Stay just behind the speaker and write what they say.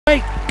Hey,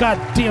 god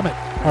damn it.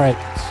 All right,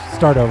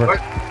 start over. What?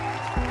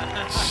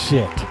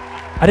 Shit.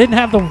 I didn't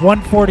have the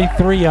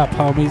 143 up,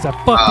 homies. I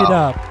fucked it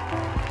up.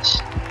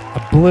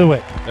 I blew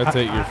it. That's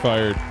it. You're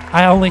fired.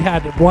 I only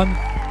had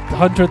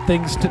 100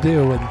 things to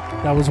do, and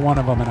that was one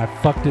of them, and I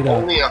fucked it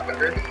up. Only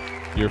 100?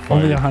 You're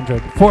fired. Only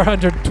 100.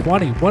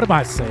 420. What am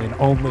I saying?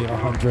 Only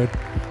 100.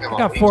 I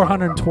got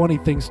 420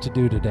 things to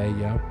do today,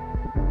 yo.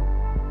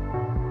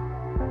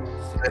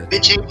 That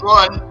bitch ain't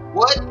one.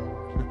 What?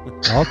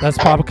 Oh, that's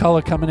Poppa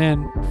Color coming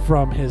in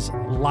from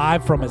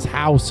live from his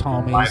house,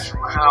 homies. Live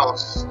from my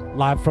house.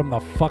 Live from the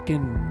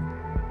fucking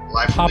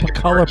Live from Poppa the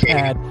Color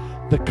guitar pad,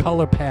 the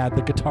color pad,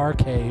 the guitar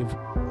cave.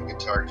 The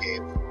guitar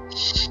cave.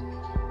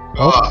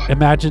 Oh,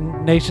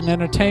 Imagination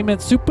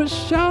Entertainment Super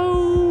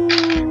Show.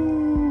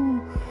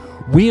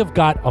 We have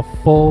got a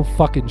full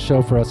fucking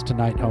show for us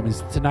tonight,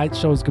 homies. Tonight's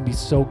show is gonna be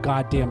so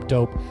goddamn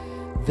dope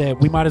that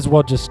we might as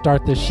well just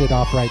start this shit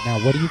off right now.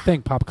 What do you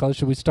think, Poppa Color?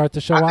 Should we start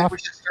the show I off? think we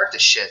should start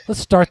this shit. Let's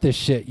start this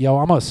shit, yo.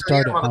 I'm gonna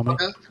start it, homie.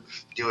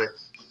 Do it.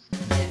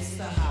 It's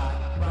the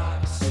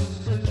HotRock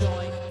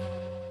SupaJoint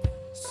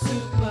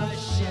Super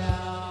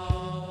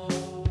Show.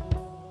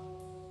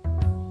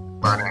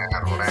 HotRock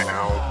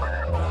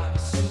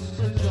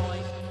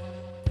SupaJoint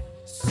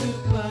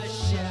Super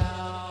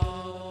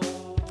Show.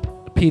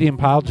 Petey and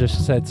Pyle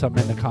just said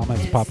something in the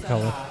comments, Poppa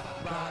Color.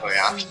 Oh,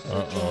 yeah?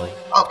 Uh-oh.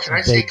 Oh, can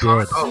I say They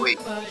comment? did. Oh, wait.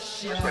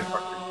 Where's my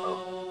fucking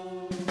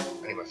phone?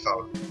 I need my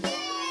phone.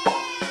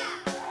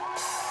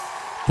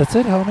 That's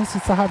it, homies.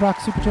 It's the HotRock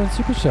SupaJoint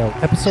Super Show,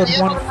 episode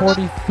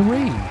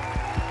 143.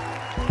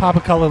 Poppa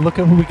Color, look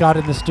at who we got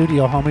in the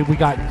studio, homie. We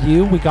got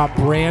you. We got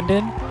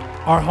Brandon,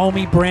 our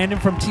homie Brandon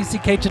from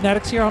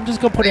TCKGenetics here. I'm just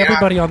going to put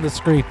everybody on the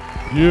screen.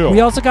 Yeah. We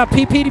also got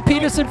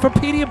Peterson from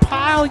Petey and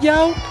Pyle,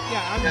 yo.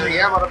 Hell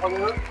yeah,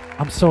 motherfucker.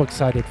 I'm so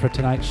excited for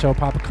tonight's show,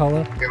 Poppa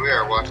Color. Here we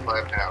are. Watch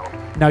live now.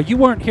 Now, you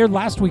weren't here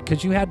last week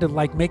because you had to,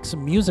 like, make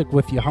some music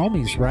with your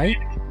homies, right?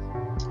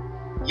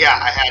 Yeah,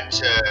 I had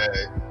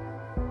to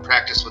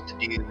practice with the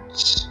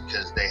dudes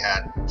because they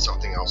had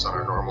something else on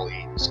our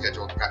normally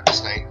scheduled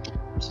practice night.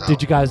 So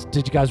Did you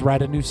guys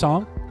write a new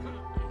song?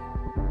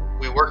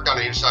 we worked on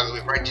a new song.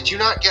 Right? Did you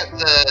not get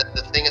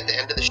the thing at the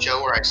end of the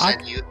show where I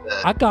sent you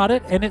the? I got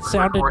it, and it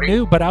sounded recording?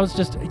 new, but I was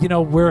just,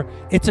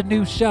 it's a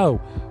new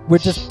show. We're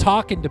just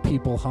talking to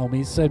people,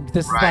 homies. And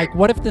this is like,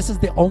 what if this is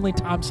the only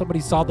time somebody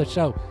saw the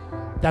show?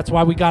 That's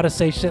why we got to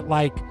say shit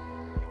like,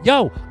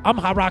 yo, I'm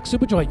HotRock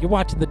SupaJoint. You're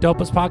watching the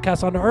dopest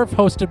podcast on the earth,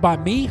 hosted by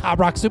me,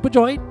 HotRock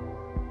SupaJoint.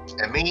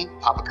 And me,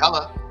 Poppa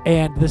Color.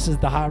 And this is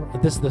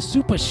the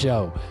Super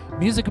Show.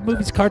 Music and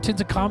movies, cartoons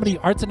and comedy,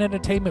 arts and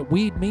entertainment,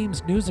 weed,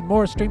 memes, news, and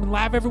more. Streaming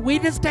live every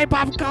WEEDnesday,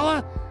 Poppa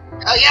Color.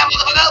 Hell yeah,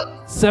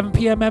 motherfucker! 7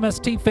 p.m.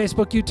 MST,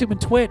 Facebook, YouTube,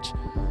 and Twitch.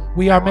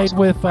 We are made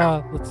with,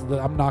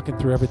 I'm knocking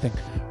through everything.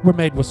 We're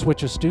made with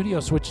Switcher Studio.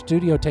 Switch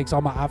Studio takes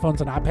all my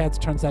iPhones and iPads,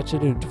 turns that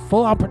shit into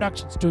full-on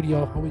production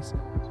studio, homies.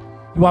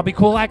 You want to be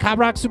cool like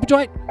HotRock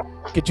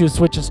SupaJoint? Get you a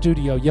Switcher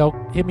Studio. Yo,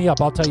 hit me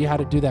up. I'll tell you how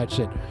to do that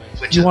shit.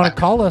 If you want to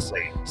call us,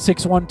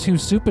 612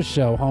 Super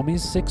Show, homies.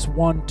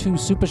 612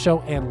 Super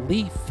Show, and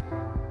leave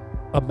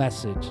a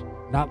message.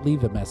 Not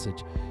leave a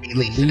message. You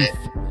leave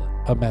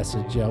a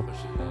message, yo.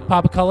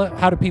 Poppa Color,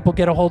 how do people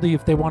get a hold of you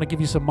if they want to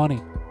give you some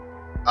money?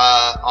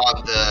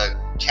 On the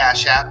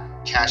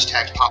Cashapp,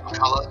 hashtag Poppa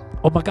Color.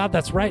 Oh my God,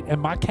 that's right.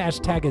 And my cash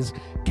tag is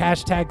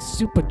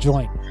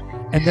 #SupaJoint.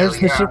 And there's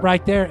the shit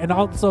right there. And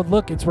also,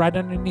 look, it's right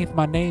underneath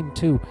my name,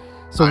 too.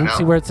 So you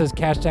see where it says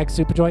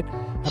 #SupaJoint?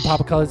 And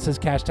Poppa Color, it says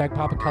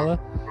 #Poppa Color.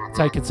 That's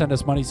how you can send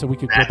us money so we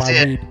could go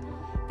buy weed.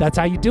 That's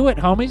how you do it,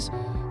 homies.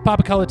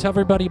 Poppa Color, tell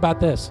everybody about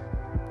this.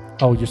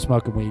 Oh, you're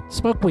smoking weed.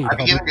 Smoke weed, I've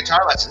been giving guitar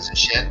lessons and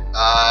shit.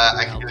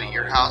 I can do it at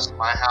your house,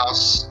 my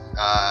house,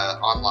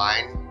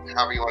 online,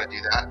 however you want to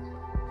do that.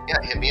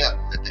 Yeah, hit me up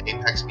at the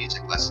Apex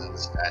Music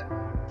Lessons at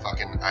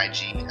fucking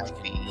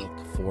IGFB.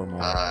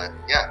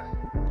 Yeah.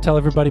 Tell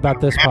everybody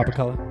about this, Poppa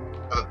Color.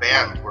 I have a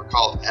band. We're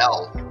called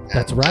L. And,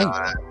 that's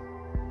right.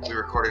 We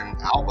recorded an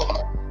album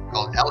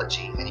called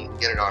Elegy, and you can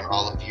get it on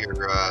all of your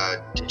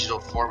digital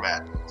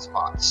format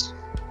spots.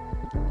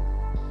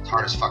 It's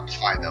hard as fuck to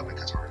find though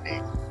because of our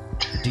name.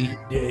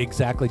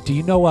 Exactly. Do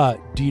you know what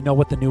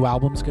the new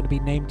album's going to be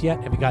named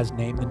yet? Have you guys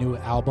named the new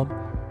album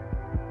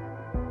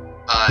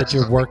that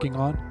you're working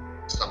on?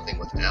 Something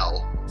with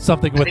L.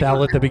 Something with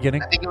L at the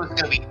beginning? I think it was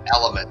going to be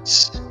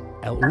Elements.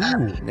 Ooh.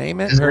 Name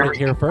it. You heard it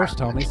here first,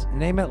 homies.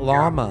 Name it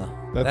Llama.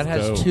 That's that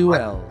has dope. 2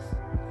 L's.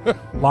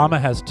 Llama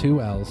has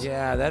 2 L's.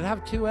 Yeah, that'd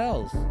have 2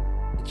 L's.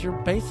 It's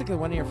basically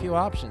one of your few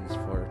options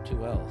for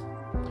 2 L's.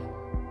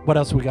 What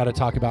else we got to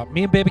talk about?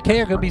 Me and Baby K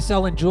are going to be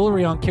selling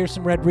jewelry on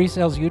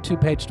KierstenRedResale's YouTube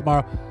page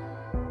tomorrow.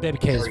 Baby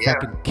K is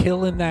fucking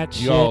killing that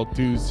shit. Y'all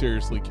do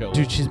seriously kill it.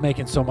 Dude, she's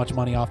making so much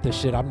money off this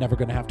shit. I'm never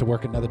going to have to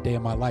work another day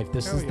in my life.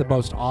 This is the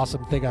most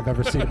awesome thing I've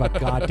ever seen in my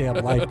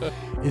goddamn life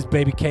is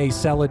Baby K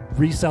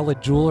reselling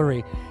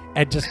jewelry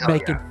and just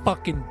making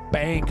fucking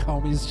bank,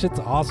 homies. Shit's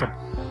awesome.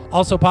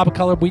 Also, Poppa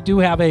Color, we do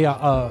have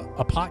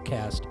a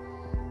podcast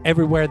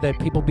everywhere that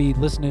people be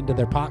listening to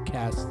their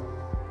podcasts.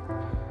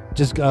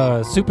 Just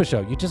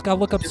Supashow. You just gotta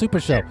look up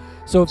Supashow.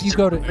 So if you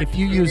go to, if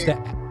you use the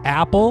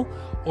Apple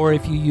or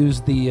if you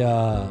use the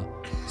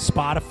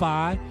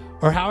Spotify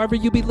or however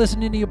you be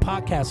listening to your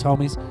podcast,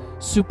 homies,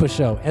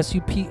 Supashow,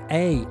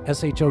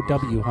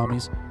 SUPASHOW,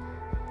 homies.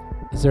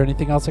 Is there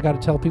anything else I got to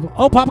tell people?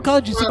 Oh, Poppa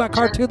Color, did you see my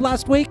cartoon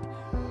last week?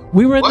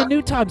 We were in the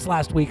New Times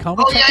last week,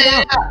 homie. Check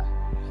it out.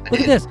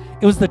 Look at this.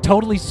 It was the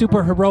totally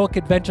super heroic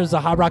adventures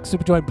of HotRock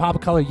SupaJoint, Poppa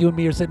Color. You and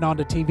me are sitting on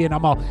the TV, and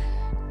I'm all,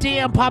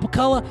 damn, Poppa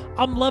Color,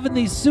 I'm loving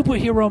these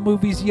superhero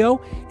movies,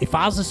 yo. If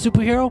I was a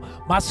superhero,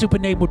 my super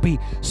name would be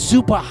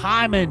Super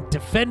Hyman,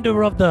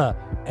 Defender of the...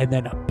 And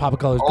then Poppa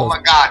Color goes... Oh,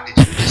 my God. Did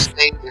you just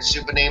say the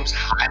super name's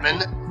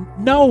Hyman?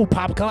 No,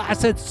 Poppa Color. I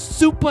said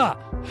Super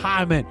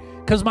Hyman,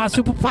 because my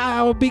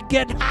superpower would be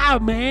getting high,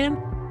 man.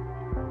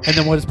 And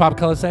then what does Poppa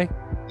Color say?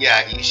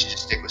 Yeah, you should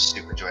just stick with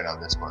SupaJoint on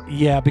this one.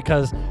 Yeah,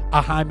 because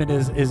a hymen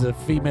is a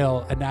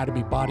female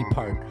anatomy body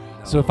part.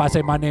 So if I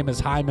say my name is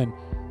Hyman,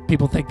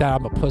 people think that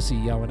I'm a pussy,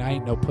 yo, and I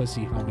ain't no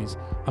pussy, homies.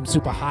 I'm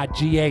super high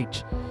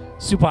GH.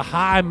 Super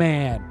high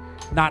man.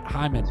 Not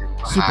Hyman.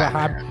 Super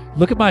high.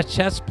 Look at my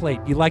chest plate.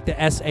 You like the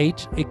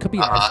SH? It could be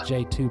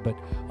SJ too, but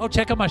oh,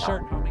 check out my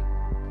shirt, homie.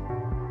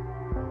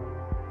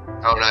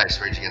 Oh, nice.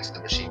 Rage Against the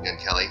Machine Gun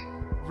Kelly.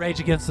 Rage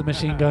Against the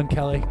Machine Gun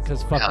Kelly,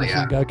 because fuck Hell Machine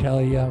yeah. Gun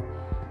Kelly, yo.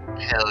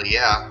 Hell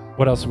yeah.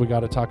 What else we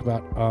got to talk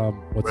about?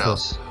 What's What this?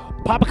 else?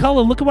 Poppa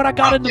Color, look at what I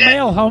got in the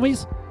mail,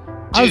 homies.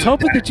 I was Dude,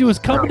 hoping that you was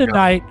coming so good.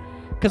 tonight,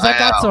 because I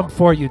got Wow. some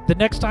for you. The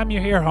next time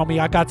you're here, homie,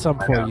 I got some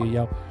for you,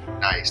 yo.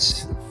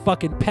 Nice.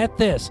 Fucking pet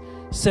this.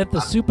 Sent the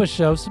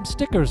Supashow some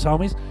stickers,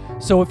 homies.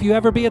 So if you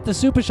ever be at the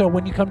Supashow,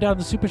 when you come down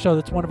to the Supashow,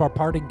 that's one of our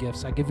parting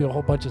gifts. I give you a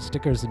whole bunch of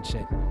stickers and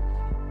shit.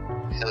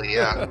 Hell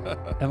yeah.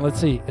 And let's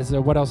see, is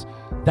there what else?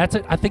 That's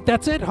it. I think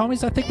that's it,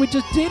 homies. I think we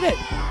just did it.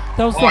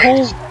 That was the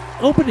Nice.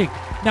 whole opening.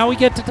 Now we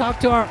get to talk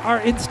to our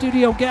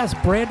in-studio guest,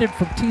 Brandon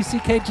from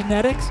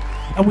TCKGenetics.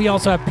 And we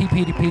also have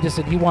Petey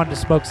Peterson. He wanted to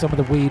smoke some of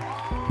the weed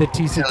that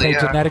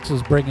TCKGenetics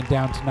was bringing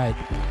down tonight.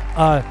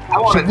 I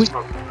wanted Should to we,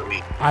 smoke the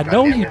weed. I God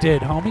know damn you it.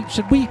 did, homie.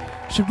 Should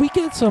we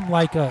get some,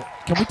 like,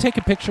 can we take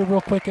a picture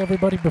real quick,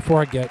 everybody,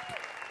 before I get,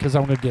 because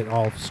I'm going to get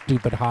all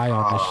stupid high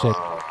on this shit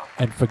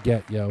and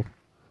forget, yo.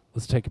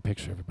 Let's take a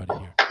picture, everybody,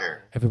 here.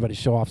 Here. Everybody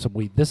show off some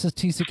weed. This is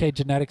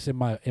TCKGenetics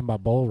in my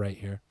bowl right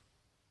here.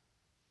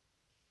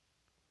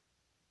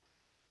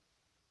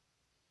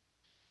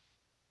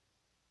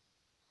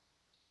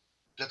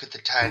 Look at the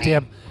tiny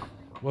Damn.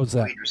 What was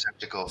that? weed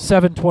receptacle.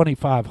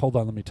 725. Hold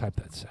on, let me type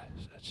that shit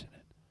in.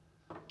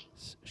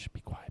 Shh,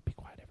 be quiet,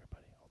 everybody.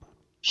 Hold on.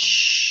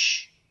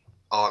 Shh.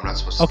 Oh, I'm not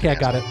supposed to. Okay, I say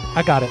got it.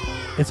 I got it.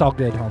 It's all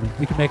good, homie.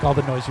 You can make all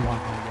the noise you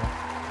want.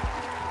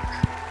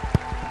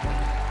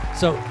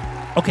 So,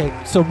 okay,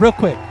 so real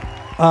quick.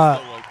 I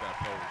like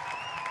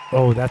that pose.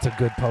 Oh, that's a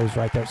good pose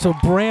right there. So,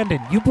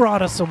 Brandon, you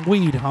brought us some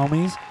weed,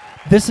 homies.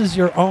 This is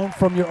your own,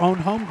 from your own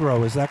home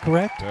grow, is that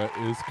correct? That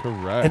is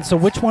correct. And so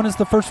which one is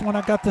the first one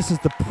I got? This is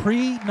the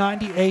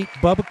pre-98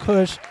 Bubba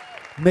Kush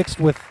mixed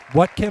with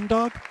what, Chem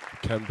Dog?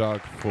 Chem Dog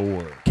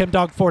 4. Chem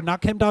Dog 4,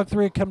 not Chem Dog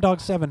 3 or Chem Dog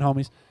 7,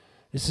 homies.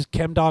 This is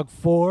Chem Dog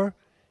 4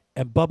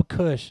 and Bubba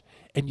Kush.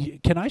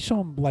 And can I show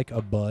them like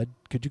a bud?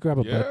 Could you grab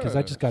a bud? Because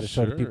I just got to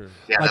show the people.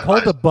 Yeah, Like that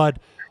hold the bud bud,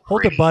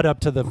 hold the bud up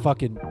to the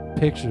fucking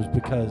pictures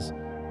because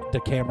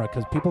the camera,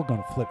 because people are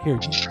gonna flip. Here,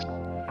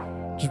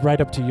 just right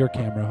up to your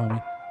camera,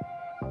 homie.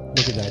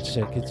 Look at that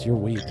shit. It's your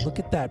weed. Look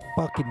at that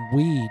fucking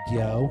weed,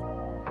 yo.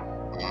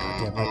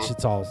 Damn, that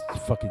shit's all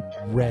fucking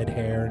red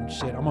hair and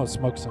shit. I'm gonna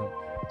smoke some.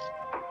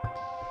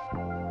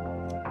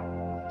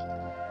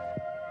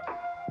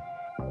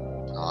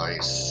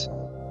 Nice.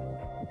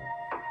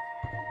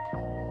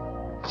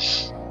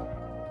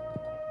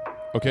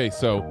 Okay,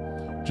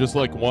 so just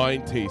like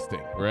wine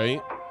tasting,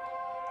 right?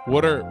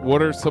 What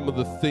are some of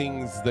the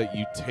things that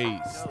you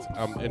taste?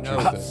 I'm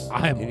interested.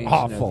 I'm You need to know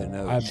awful. the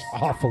I'm notes.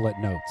 awful at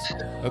notes.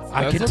 That's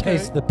I can okay.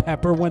 taste the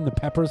pepper when the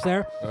pepper's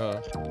there,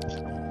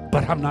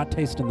 but I'm not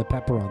tasting the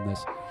pepper on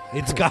this.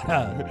 It's got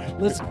a,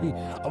 listen to me,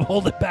 I'm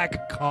holding back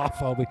a cough,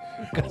 homie,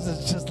 because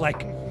it's just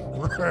like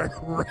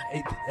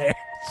right there.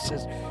 It's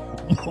just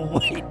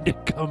waiting to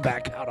come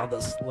back out on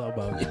the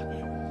slow-mo.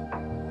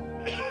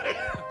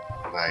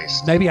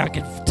 Nice. Maybe I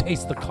can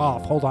taste the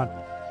cough. Hold on.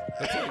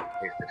 Taste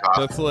the cough.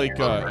 That's like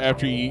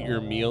after you eat your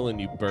meal and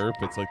you burp,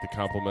 it's like the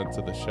compliment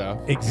to the chef.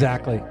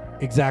 Exactly.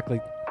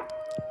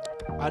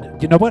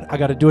 You know what? I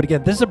got to do it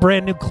again. This is a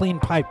brand new clean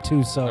pipe,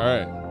 too, so All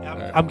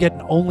right. I'm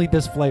getting only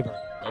this flavor.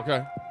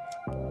 Okay.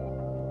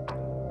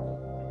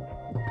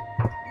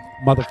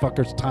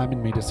 Motherfucker's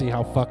timing me to see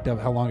how fucked up,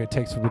 how long it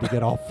takes for me to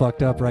get all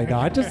fucked up right now.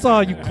 I just saw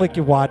you click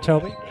your watch,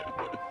 homie.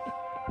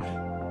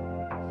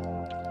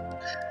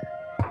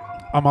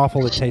 I'm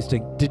awful at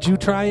tasting. Did you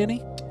try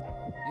any?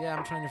 Yeah,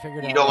 I'm trying to figure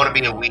it out. You don't want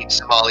to be a weed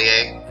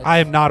sommelier. I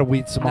am not a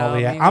weed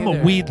sommelier. me I'm a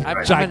neither. weed I'm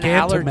an gigantame,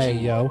 allergy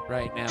yo.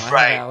 right now. I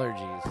Right. have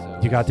allergies. So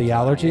You got the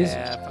allergies?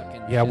 Yeah,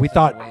 fucking Yeah, we shit's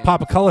thought, away.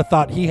 Poppa Color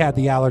thought he had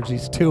the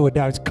allergies too, and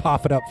now he's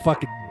coughing up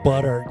fucking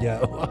butter,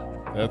 yo.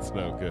 That's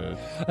no good.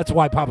 That's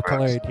why Poppa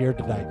Color ain't here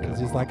tonight, because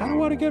he's like, I don't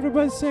want to get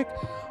everybody sick.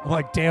 I'm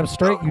like, damn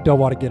straight you don't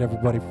want to get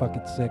everybody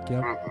fucking sick,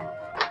 yo.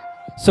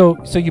 So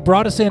you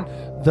brought us in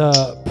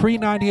the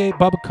pre-98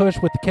 Bubba Kush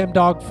with the Chem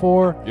Dog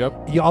 4.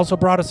 Yep. You also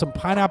brought us some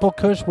Pineapple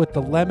Kush with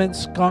the Lemon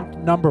Skunk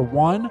number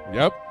 1.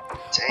 Yep.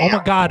 Oh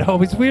my God,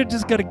 homies, we're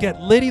just gonna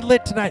get litty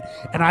lit tonight.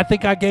 And I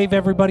think I gave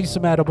everybody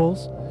some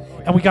edibles.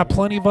 And we got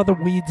plenty of other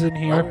weeds in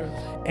here.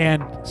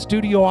 And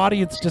studio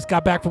audience just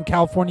got back from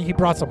California. He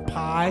brought some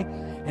pie,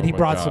 and he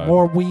brought some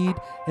more weed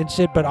and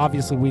shit. But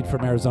obviously weed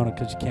from Arizona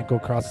because you can't go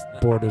across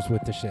borders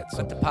with the shit. So.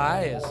 But the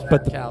pie is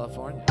from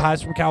California.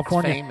 Pie's from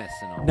California. It's famous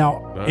and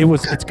all. Now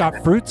it's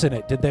got fruits in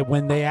it.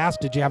 When they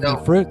asked, did you have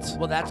any fruits?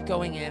 Well, that's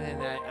going in,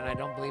 and I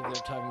don't believe they're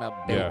talking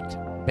about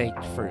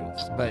baked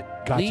fruits.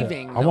 But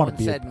leaving, I want one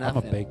to said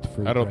nothing. I'm a baked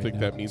fruit. I don't right think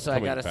now. that means So I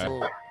coming got us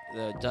back.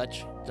 the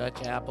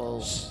Dutch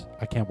apples.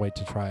 I can't wait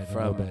to try it in a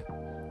little bit.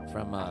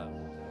 From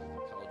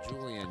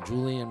called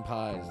Julian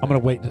pies. I'm gonna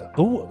wait.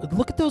 Oh,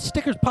 look at those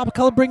stickers, Poppa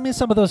Color. Bring me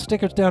some of those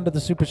stickers down to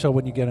the Super Show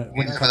when you get it.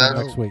 When you come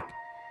next week.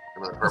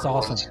 That's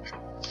awesome.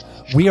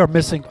 We are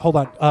missing. Hold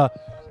on.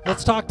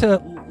 Let's talk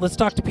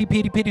to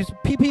Petey Peterson.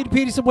 Petey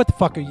Peterson, what the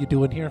fuck are you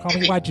doing here,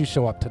 homie? Why'd you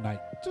show up tonight?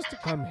 Just to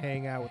come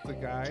hang out with the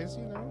guys,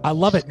 you know. I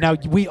love it. Now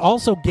we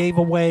also gave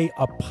away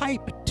a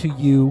pipe to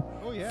you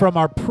from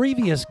our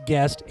previous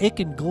guest, Ick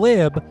and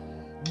Glib.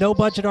 No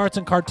Budget Arts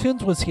and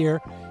Cartoons was here,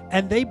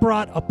 and they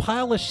brought a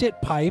pile of shit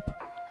pipe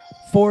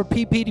for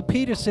Petey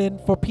Peterson,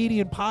 for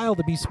Petey and Pile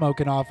to be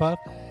smoking off of.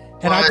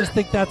 And I just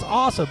think that's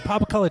awesome.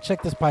 Poppa Color,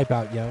 check this pipe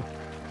out, yo.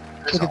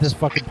 Look at this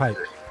fucking pipe.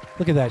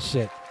 Look at that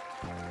shit.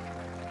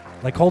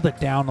 Like, hold it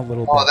down a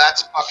little bit. Oh,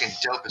 that's fucking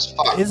dope as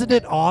fuck. Isn't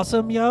it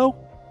awesome, yo?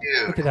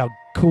 Dude. Look at how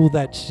cool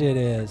that shit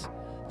is.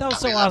 That was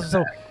so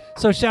awesome.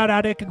 So shout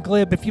out Ick and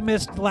Glib. If you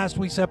missed last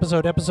week's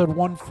episode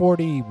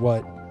 140,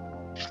 what?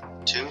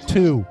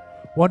 Two.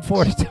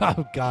 140.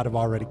 Oh, God, I'm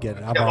already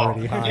getting I'm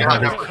already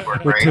high.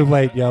 We're too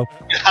late, yo.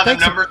 How the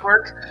numbers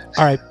work?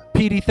 All right,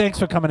 Petey, thanks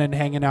for coming and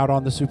hanging out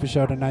on the Super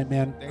Show tonight,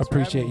 man.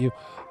 Appreciate you.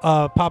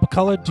 Poppa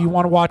Color, do you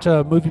want to watch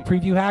a movie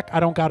preview hack? I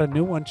don't got a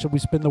new one. Should we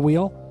spin the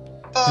wheel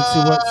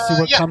and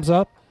see what comes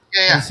up?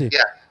 Yeah. Let me see.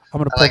 Yeah. I'm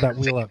gonna pull that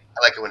wheel up.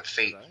 I like it when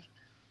fate.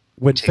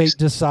 When fate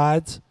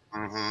decides.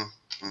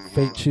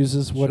 Fate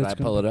chooses what Should it's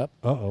I pull it up?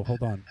 Uh-oh,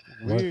 hold on.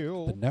 What?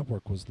 The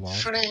network was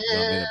lost. You want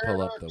me to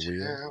pull up the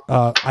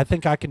wheel? I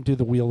think I can do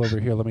the wheel over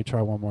here. Let me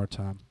try one more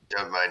time.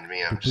 Don't mind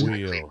me. I'm just going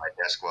to clean my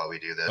desk while we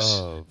do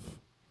this.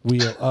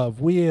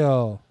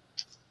 Wheel.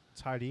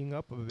 Tidying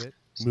up a bit.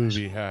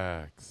 Movie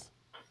hacks.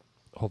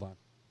 Hold on.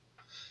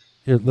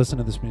 Here, listen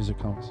to this music,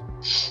 Holmes.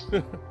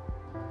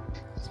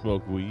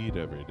 Smoke weed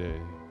every day.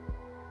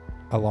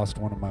 I lost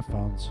one of my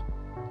phones.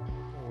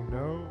 Oh,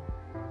 no.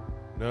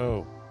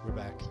 No. We're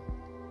back.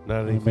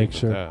 Not anything make but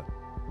sure. that.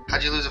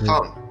 How'd you lose a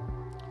phone?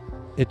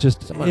 It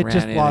just Someone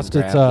ran in lost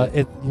and its grabbed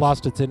it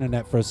lost its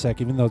internet for a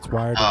sec, even though it's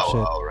wired and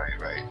shit. Oh,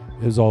 right.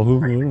 It was all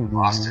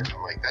Lost it.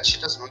 I'm like, that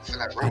shit doesn't move for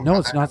that room. I know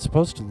it's not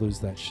supposed to lose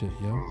that shit,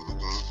 yo.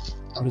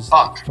 What is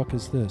fuck? the fuck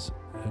is this?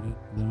 Edit?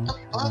 No.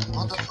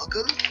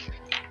 Motherfucker.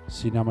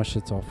 See, now my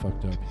shit's all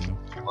fucked up, yo.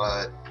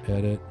 What?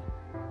 Edit.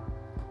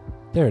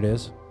 There it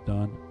is.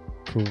 Done.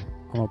 Cool.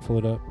 I'm gonna pull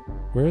it up.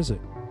 Where is it?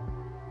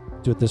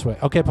 Do it this way.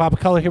 Okay, Poppa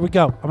Color, here we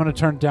go. I'm gonna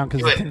turn it down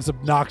because this thing's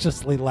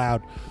obnoxiously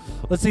loud.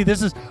 Let's see.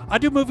 I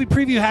do movie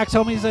preview hacks,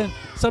 homies, and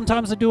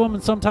sometimes I do them,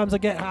 and sometimes I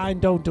get high and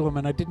don't do them.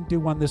 And I didn't do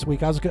one this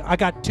week. I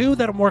got 2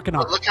 that I'm working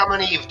on. Look how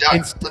many you've done.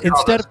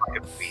 Instead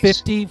of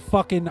 50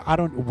 fucking,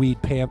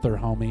 Weed Panther,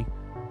 homie.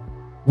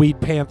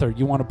 Weed Panther.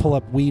 You want to pull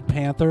up Weed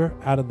Panther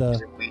out of the?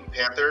 Is it Weed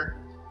Panther?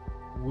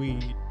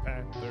 Weed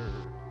Panther.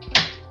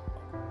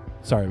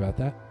 Sorry about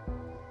that.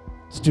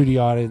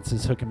 Studio audience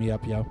is hooking me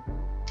up, yo.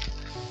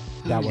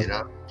 That one.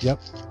 Yep.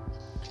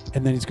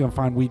 And then he's gonna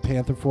find Weed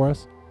Panther for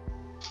us.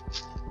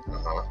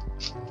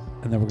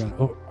 And then we're gonna.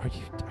 Oh, are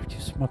you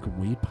smoking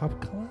weed, Poppa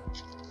Color?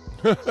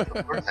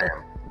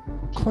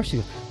 Of course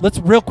you. Let's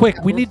real quick.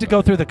 We need to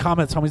go through the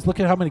comments, homies. Look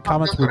at how many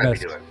comments we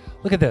missed.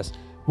 Look at this.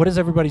 What is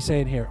everybody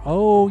saying here?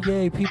 Oh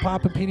yay, P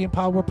Pop and Petey and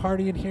Paul, we're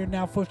partying here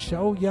now for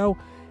show, yo.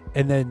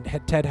 And then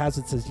Ted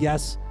Hazard says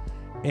yes.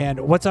 And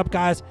what's up,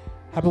 guys?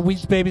 Happy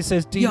Weeds Baby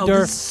says D Yo,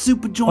 Durf. this is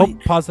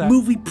SupaJoint. Oh, pause that.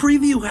 Movie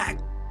preview hack.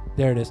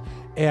 There it is.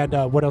 And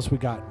what else we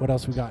got?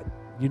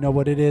 You know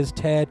what it is,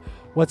 Ted.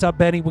 What's up,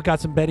 Benny? We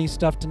got some Benny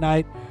stuff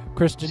tonight.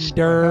 Christian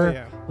Durr.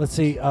 Yeah. Let's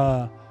see.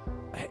 Oh,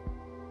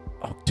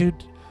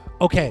 dude.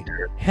 Okay.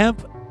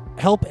 Hemp.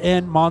 Help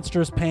end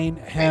monstrous pain.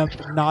 Hemp.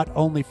 Not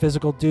only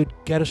physical. Dude,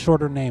 get a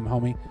shorter name,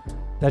 homie.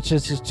 That's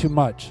just too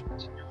much.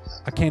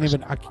 I can't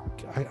even. I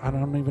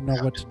don't even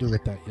know what to do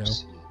with that, yo.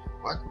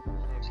 What are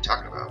you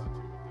talking about?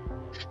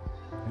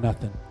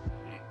 Nothing.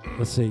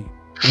 Let's see.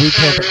 Weed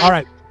Panther. All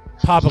right.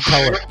 Poppa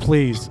Color,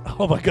 please.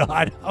 Oh my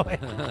God.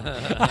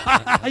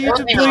 You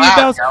just blew your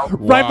nose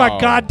right my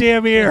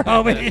goddamn ear,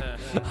 homie.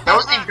 That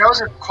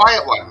was a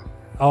quiet one.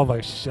 Oh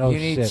my shit. You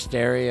need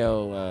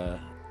stereo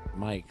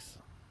mics.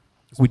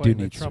 We do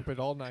need the trumpet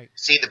all night.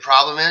 See, the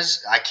problem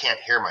is I can't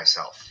hear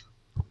myself.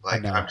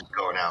 Like, know. I'm just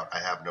going out. I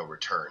have no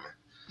return.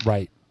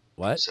 Right.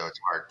 What? So it's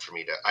hard for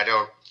me to.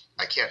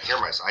 I can't hear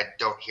myself. I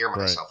don't hear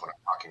myself when I'm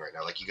talking right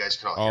now. Like, you guys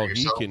can all All hear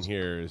he yourselves. can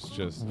hear is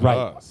just Right.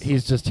 us.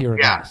 He's just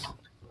hearing us.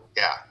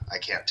 Yeah, I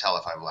can't tell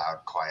if I'm loud,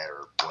 quiet,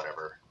 or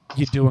whatever.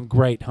 You're doing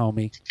great,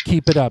 homie.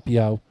 Keep it up,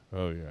 yo.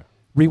 Oh yeah.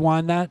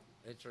 Rewind that.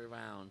 It's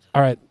rewound.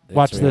 All right,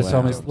 watch this,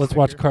 rewound. homies. Let's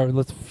watch Car.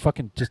 Let's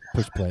fucking just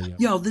push play, yo.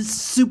 Yo, this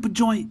is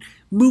SupaJoint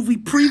movie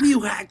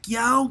preview hack,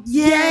 yo.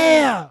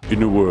 Yeah!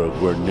 In a world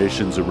where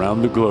nations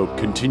around the globe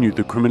continue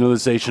the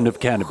criminalization of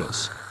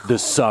cannabis, the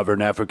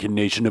sovereign African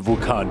nation of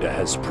Wakanda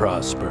has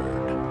prospered.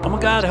 Oh my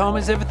god,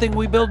 homies, everything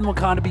we build in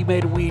Wakanda be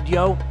made of weed,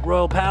 yo.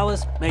 Royal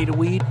Palace, made of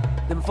weed.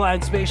 Them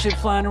flying spaceships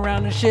flying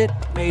around and shit,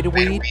 made of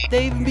weed.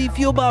 They even be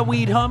fueled by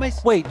weed,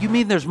 homies. Wait, you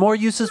mean there's more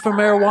uses for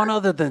marijuana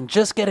other than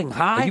just getting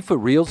high? Are you for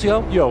reals,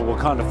 yo? Yo,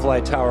 Wakanda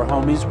Flight Tower,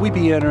 homies, we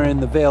be entering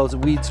the veils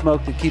of weed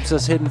smoke that keeps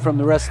us hidden from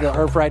the rest of the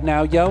earth right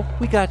now, yo.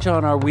 We got you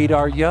on our weed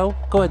art, yo.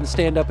 Go ahead and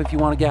stand up if you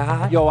want to get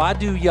high. Yo, I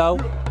do, yo.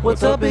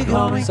 What's up, big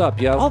homie? What's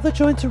up, yo? All the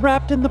joints are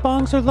wrapped and the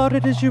bongs are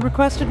loaded as you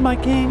requested, my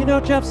king. You know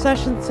Jeff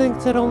Sessions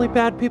thinks that only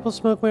bad people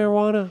smoke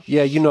marijuana.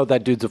 Yeah, you know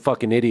that dude's a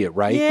fucking idiot,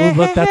 right? Yeah, Ooh,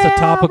 look, that's a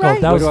topical.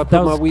 right. That was, Where do I put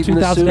that my was weed in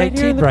the suit?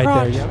 2018 the right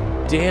crotch. there,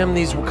 yo. Damn,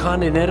 these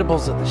Wakandan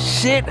edibles are the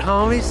shit,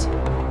 homies.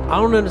 I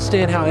don't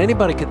understand how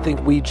anybody could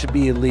think weed should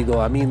be illegal.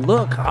 I mean,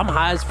 look, I'm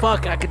high as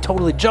fuck. I could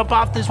totally jump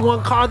off this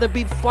one car that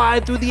be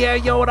flying through the air,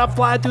 yo, and I'm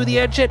flying through the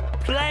air, shit.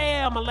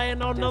 Blam! I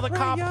land on another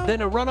cop.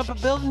 Then I run up a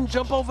building,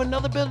 jump over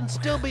another building,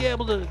 still be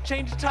able to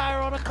change a tire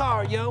on a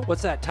car, yo.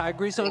 What's that, tire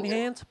grease on your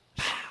hands?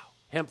 Pow!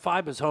 Hemp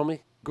fibers, homie.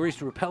 Grease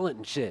repellent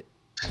and shit.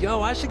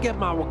 Yo, I should get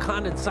my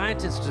Wakandan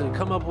scientists to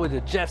come up with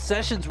a Jeff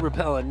Sessions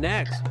repellent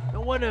next.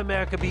 No wonder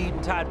America be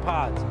eating Tide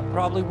Pods.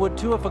 Probably would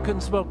too if I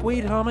couldn't smoke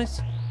weed,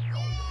 homies.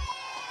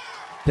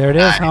 There it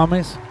is,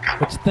 homies.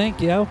 What you think,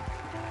 yo?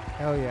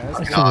 Hell yeah. That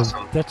That's shit was,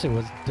 that shit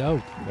was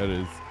dope. That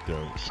is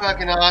dope.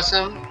 Fucking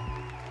awesome.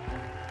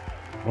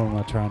 What am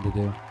I trying to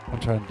do? I'm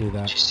trying to do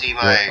that. Did you see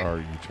What my... are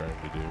you trying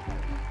to do?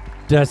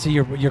 Did I see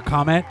your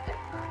comment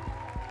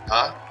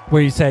Huh?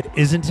 where you said,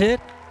 "Isn't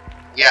it"?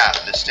 Yeah,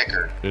 the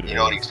sticker. It You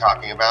know what is. he's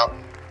talking about?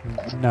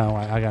 No,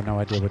 I got no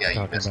idea what Yeah, you're you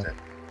talking missed about. it.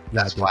 Yeah,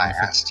 That's I did why I miss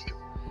it. asked you.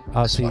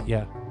 Oh, This see, one.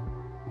 yeah.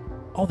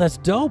 Oh, that's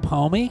dope,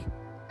 homie.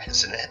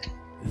 Isn't it?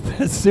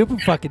 That's super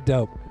fucking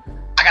dope.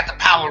 I got the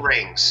power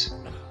rings.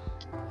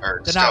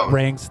 Or They're stone. not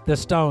rings, they're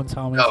stones,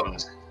 homies.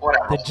 Stones.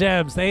 Whatever. The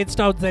gems. They ain't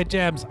stones, they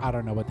gems. I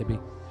don't know what they be.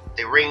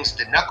 They rings,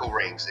 the knuckle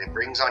rings. It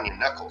rings on your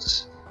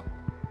knuckles.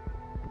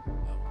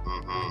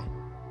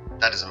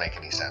 That doesn't make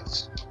any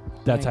sense.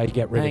 That's how you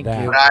get rid of Thank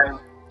that. you.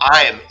 But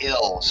I am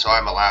ill, so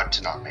I'm allowed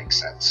to not make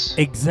sense.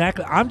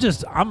 Exactly. I'm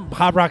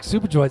HotRock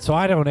SupaJoint, so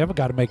I don't ever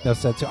got to make no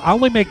sense. I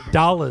only make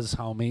dollars,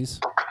 homies.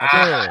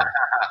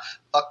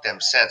 Fuck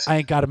them sense. I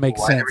ain't got to make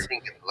Why sense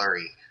everything get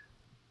blurry?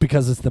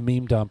 because it's the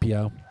meme dump,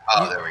 yo.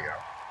 Oh, there we go.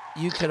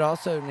 You could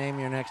also name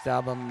your next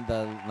album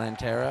the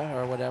Lantera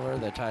or whatever,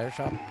 the tire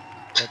shop.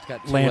 That's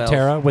got two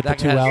Lantera L's. with the That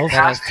two has- L's?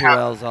 That has two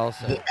L's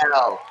also. The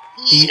L.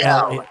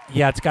 EL.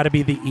 Yeah, it's got to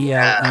be the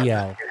EL,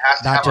 It has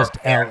to not have just a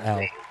band LL.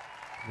 name.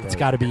 It's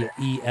got to be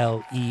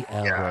EL,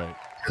 EL Yeah. Right.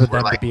 for We're them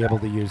to like be that. able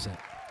to use it.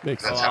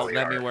 Makes That's sense. how we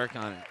Let are. me work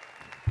on it.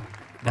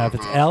 Now, if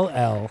it's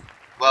LL,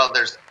 Well,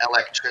 there's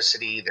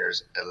electricity,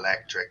 there's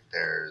electric,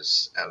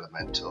 there's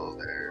elemental,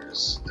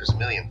 there's a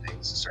million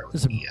things that start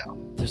with EL.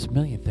 there's a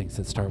million things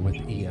that start with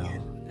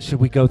EL. Should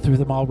we go through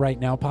them all right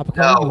now, Poppa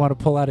Color? No. You want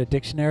to pull out a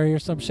dictionary or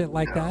some shit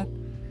like that?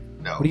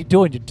 No. What are you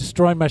doing? You're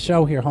destroying my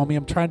show here, homie.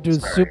 I'm trying to do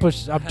the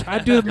Sorry. I'm trying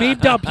to do the meme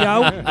dump,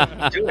 yo.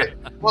 Do it.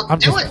 Well, I'm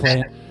do just it, playing.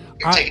 man.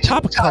 You take it to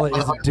Poppa the top, Color motherfucker.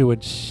 isn't doing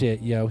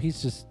shit, yo.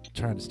 He's just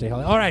trying to stay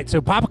healthy. All right,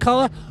 so Poppa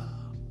Color,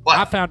 What?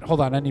 I found. Hold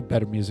on, I need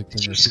better music than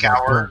Did you this.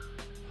 scour?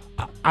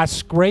 I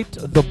scraped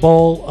the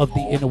bowl of the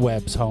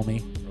interwebs,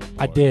 homie.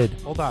 I did.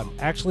 Hold on.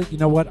 Actually, you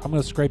know what? I'm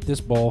gonna scrape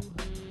this bowl.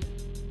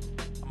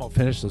 I'm gonna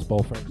finish this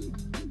bowl first.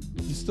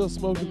 You still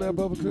smoking that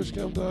Bubba Kush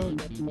Gum,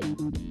 dog?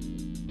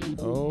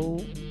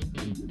 Oh,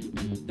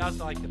 That's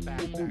like the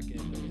back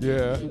end.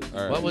 yeah.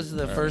 All right. What was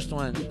the All first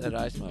one that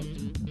I smoked?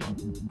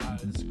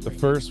 right. The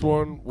first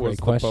one was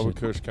the question. Bubba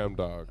Kush Gum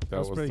dog. That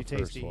was pretty the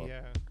first tasty. one.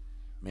 Yeah.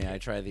 May I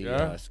try the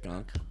Yeah?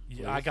 skunk?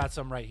 Yeah, I got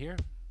some right here.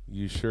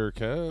 You sure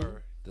can.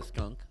 The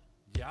skunk?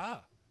 Yeah.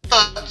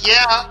 Fuck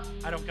yeah.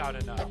 I don't got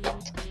enough.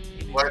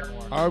 He needs What?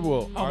 more. I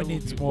will. Oh, I it will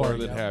needs be more, more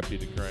than yo. happy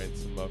to grind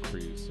some up for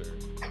you, sir.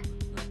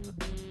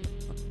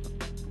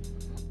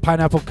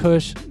 Pineapple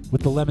Kush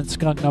with the lemon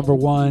skunk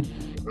 #1.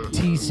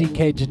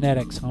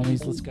 TCKGenetics,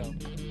 homies. Let's go.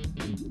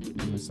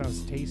 It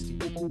sounds tasty.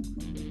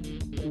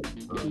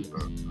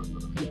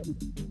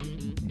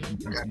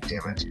 God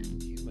damn it.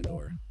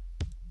 Humidor.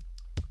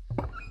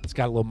 It's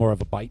got a little more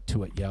of a bite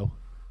to it, yo.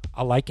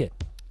 I like it.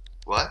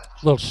 What?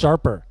 A little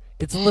sharper.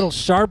 It's a little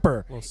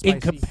sharper Little in spicy.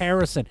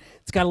 comparison.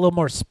 It's got a little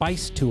more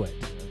spice to it.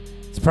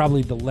 It's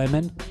probably the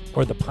lemon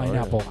or the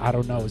pineapple. I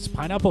don't know. Is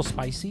pineapple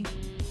spicy?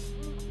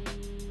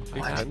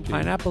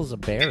 Pineapple's a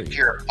berry. If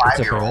you're a It's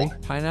a 5-year-old,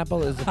 berry.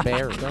 Pineapple is a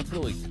berry. It's not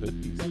really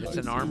cookies. It's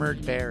an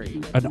armored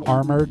berry. An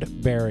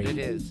armored berry. It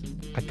is.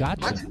 I got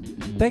you. What?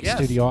 Thanks, Yes.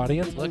 studio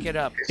audience. Look it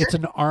up. It's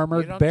an You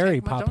armored don't berry,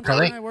 take my- Pop don't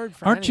Color. take my word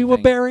for Aren't you a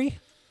anything. berry?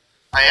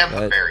 I am a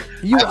But- berry.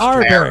 You I'm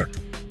are a berry.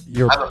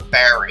 You're I'm a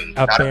berry, a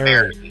not berry. a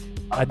berry.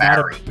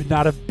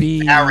 not a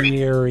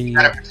berry. You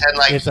gotta pretend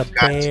like it's a you've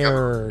got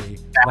berry.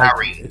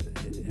 berry.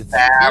 It's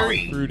Berry.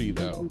 Very fruity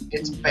though.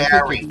 It's I think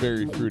berry. it's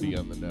very fruity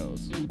on the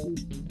nose.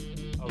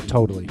 Oh,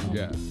 totally.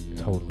 Yeah.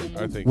 Totally.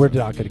 I think we're so.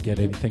 not gonna get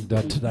anything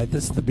done tonight.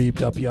 This is the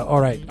beeped up. Yeah.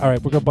 All right. We're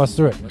gonna bust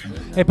through it.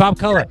 Hey, Poppa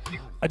Color.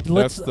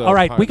 Let's. the All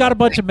right. We got a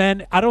bunch pineapple. of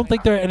men. I don't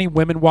think there are any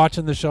women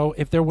watching the show.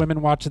 If there are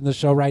women watching the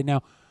show right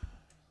now,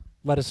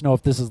 let us know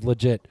if this is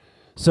legit.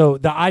 So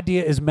the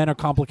idea is men are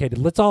complicated.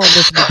 Let's all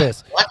listen to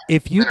this.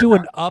 If you do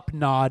an up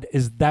nod,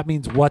 that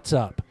means what's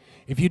up.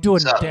 If you do a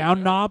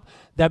down knob,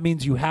 that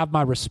means you have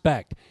my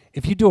respect.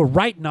 If you do a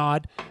right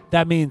nod,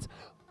 that means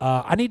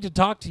I need to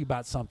talk to you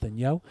about something,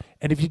 yo.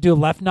 And if you do a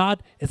left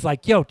nod, it's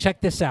like, yo,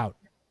 check this out.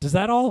 Does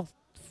that all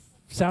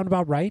sound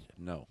about right?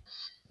 No.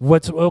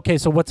 Okay?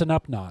 So what's an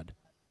up nod,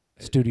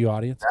 studio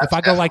audience? If I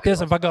go like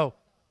this, if I go,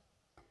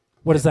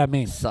 what does that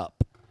mean? Sup.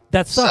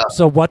 That's up.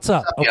 So what's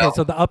up? Okay,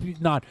 so the up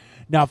nod.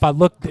 Now if I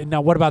look,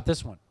 now what about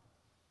this one?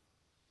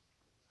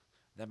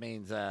 That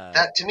means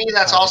That to me,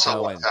 that's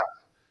also what's up.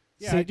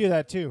 Yeah, I do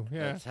that too.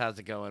 Yeah. That's how's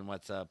it going?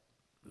 What's up?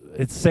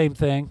 It's the same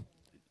thing.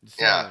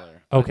 Yeah.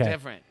 Similar, but Okay.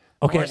 different.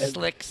 Okay. More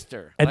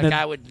slickster. And Like then-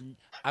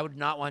 I would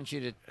not want you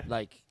to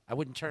like. I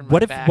wouldn't turn my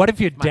What if back. what if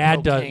your my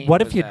dad does? cocaine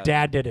What if was your out.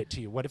 dad did it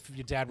to you? What if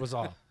your dad was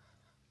all?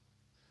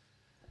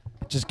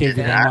 Just gave you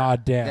the Yeah.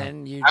 nod down.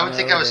 Then you I would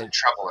think know I was in that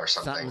trouble or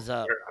something. something's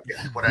up.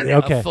 What I Yeah,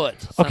 okay. A foot.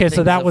 Okay, so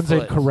Something's that one's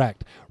afoot.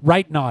 incorrect.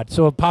 Right nod.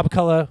 So a Poppa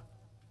Color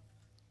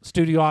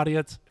studio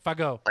audience. If I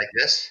go, like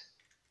this.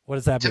 what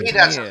does that To mean? me,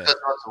 that's Yeah. that's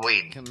some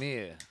weed. Come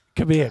here.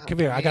 Come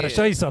here. I got to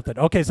show you something.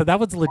 Okay, so that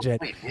one's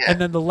legit. Yeah. And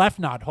then the left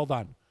nod. Hold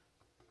on.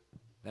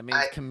 That means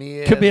come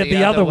here. Come here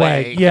the other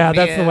way. Yeah, Come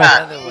that's here the way.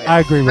 other way. I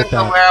agree with Depends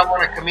on that. where I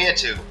want to come here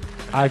to.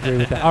 I agree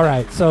with that. All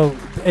right. So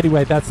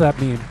anyway, that's that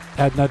meme.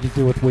 Had nothing to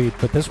do with weed,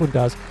 but this one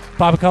does.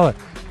 Poppa Color.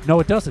 No,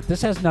 it doesn't.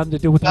 This has nothing to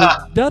do with weed.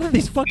 None of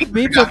these fucking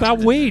memes are about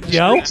weed,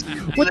 yo.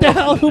 What the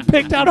hell? Who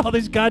picked out all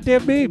these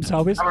goddamn memes,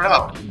 homies? I don't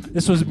know.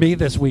 This was me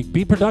this week.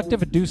 Be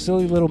productive and do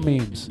silly little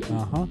memes.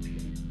 Uh-huh.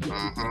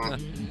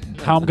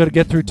 How I'm going to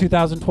get through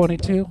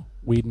 2022?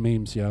 Weed and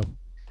memes, yo.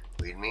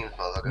 Weed means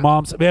motherfucker.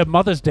 Moms, man,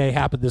 Mother's Day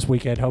happened this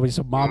weekend, homie.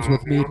 So moms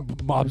with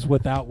weed, moms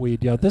without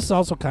weed, yo. This is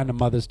also kind of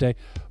Mother's Day.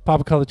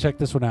 Poppa Color, check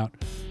this one out.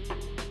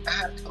 I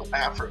have to go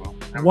bathroom.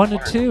 1 to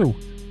 2.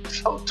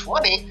 So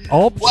 20.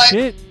 Oh What?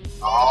 shit.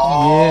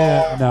 Oh.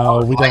 Yeah, no,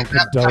 we don't Like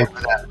that condone. type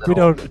of that We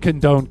little- don't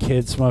condone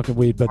kids smoking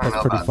weed, but I don't that's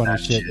know pretty about funny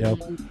that shit, shit. yo.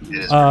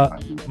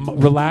 It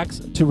is Relax.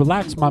 To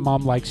relax, my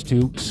mom likes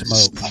to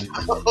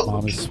smoke.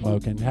 Mom is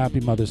smoking. Happy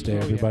Mother's Day,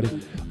 everybody.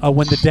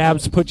 When the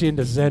dabs put you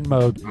into Zen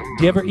mode, do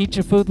you ever eat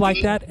your food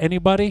like that?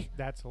 Anybody?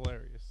 That's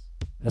hilarious.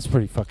 That's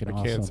pretty fucking I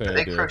awesome. can't say Are I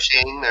they do.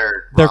 crocheting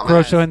their They're ramen?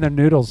 crocheting their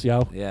noodles,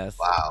 yo. Yes.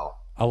 Wow.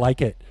 I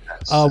like it.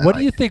 That's- What I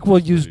do you like think we'll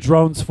use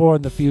drones for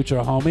in the future,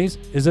 homies?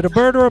 Is it a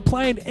bird or a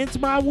plane? It's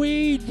my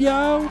weed,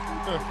 yo.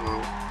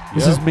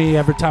 This is me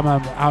every time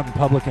I'm out in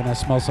public and I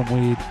smell some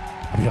weed.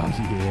 I'll be like,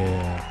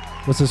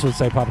 yeah. What's this one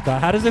say, Poppa Color?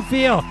 How does it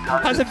feel? How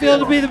does it feel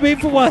to be the me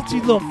for once,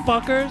 you little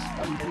fuckers?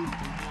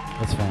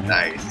 That's funny.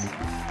 Nice.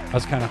 I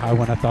was kind of high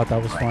when I thought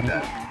that was funny.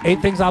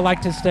 8 things I like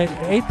to stay.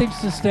 8 things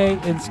to stay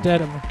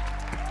instead of.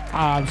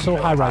 I'm so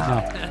high right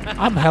now.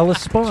 I'm hella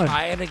spun.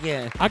 Try it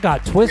again. I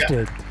got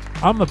twisted.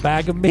 I'm a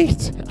bag of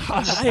meat.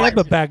 I am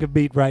a bag of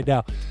meat right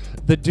now.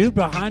 The dude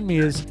behind me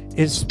is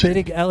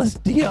spitting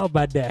LSD on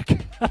my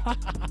neck.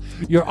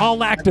 You're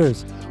all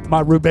actors.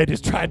 My roommate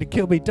is trying to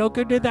kill me. Don't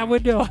go near that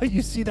window.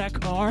 You see that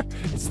car?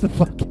 It's the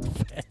fucking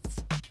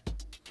fence.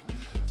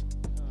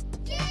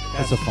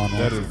 That's a fun one.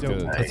 That is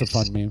good. That's a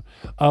fun meme.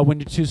 When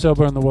you're too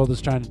sober and the world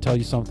is trying to tell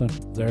you something,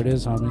 there it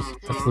is, homies.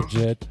 That's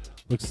legit.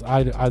 Looks.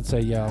 I'd say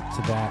yeah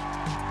to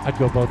that. I'd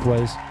go both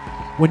ways.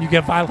 When you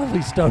get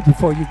violently stoned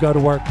before you go to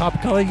work, Poppa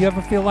Color, you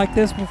ever feel like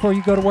this before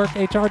you go to work,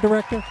 HR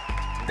director?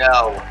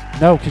 No.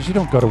 No, because you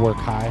don't go to work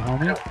high, I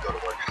homie. don't go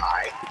to work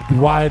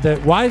high.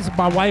 Why is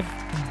my wife,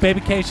 baby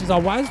K, she's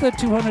all, why is there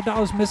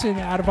 $200 missing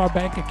out of our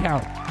bank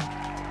account?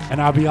 And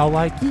I'll be all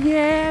like,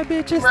 yeah,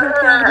 bitches,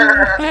 look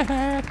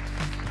at me.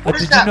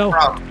 Where's that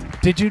from?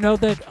 Did you know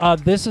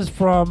that this is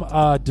from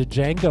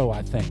Django,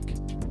 I think?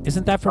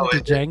 Isn't that from Oh,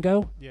 is it?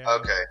 Django? Yeah.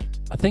 Okay.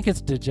 I think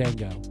it's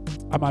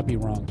Django. I might be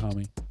wrong,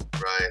 homie.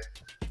 Right.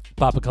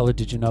 Poppa Color,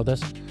 did you know this?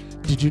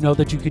 Did you know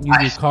that you can use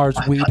your car's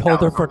weed thought that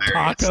holder was for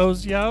hilarious.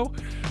 tacos, yo?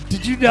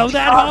 Did you know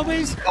that,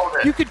 homies?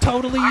 You could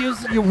totally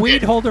use your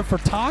weed holder for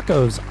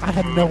tacos. I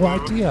had no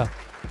idea.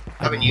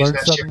 I I've been using learned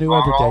that something shit new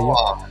every day, all yo.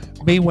 along.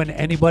 Me, when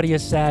anybody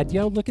is sad,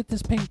 yo, look at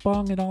this pink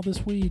bong and all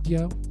this weed,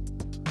 yo.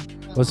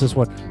 What's this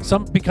one?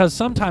 Because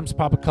sometimes,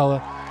 Poppa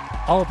Color,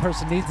 all a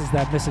person needs is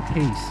that missing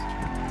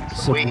piece.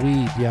 Some Weed.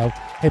 weed, yo.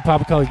 Hey,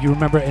 Poppa Color, you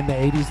remember in the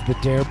 80s the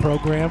DARE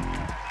program?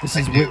 This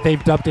is do. they've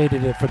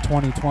updated it for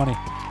 2020.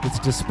 Its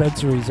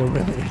dispensaries are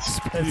really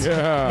expensive.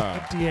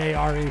 Yeah.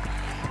 DARE.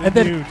 And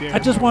then do, damn I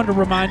just it. wanted to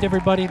remind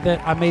everybody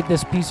that I made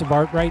this piece of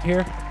art right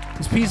here.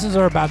 These pieces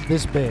are about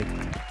this big.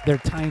 They're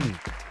tiny.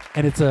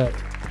 And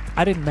I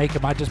I didn't make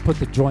them. I just put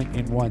the joint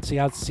in one. See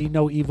how see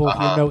no evil,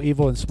 hear no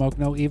evil, and smoke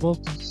no evil?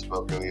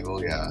 Smoke no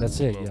evil, yeah. That's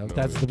it, yo.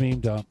 That's the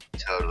meme dump.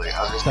 Totally.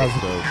 I was just thinking,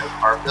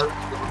 are those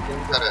little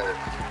things out of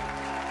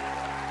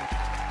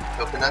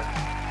coconut?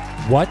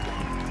 What?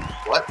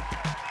 What?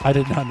 I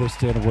didn't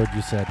understand a word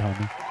you said,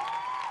 homie.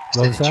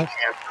 What was You that?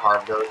 can't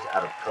carve those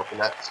out of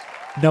coconuts.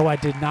 No, I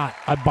did not.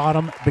 I bought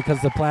them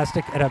because the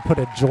plastic, and I put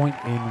a joint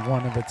in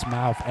one of its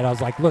mouth, and I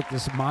was like, "Look,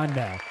 this is mine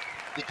now."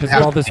 Because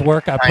of all this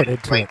work I put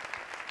into it.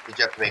 Did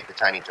you have to make the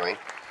tiny joint?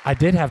 I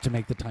did have to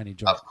make the tiny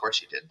joint. Of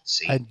course you did.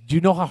 See? And do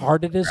you know how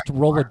hard it is to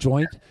roll a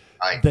joint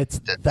that's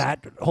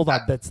that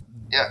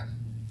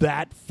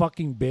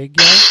fucking big,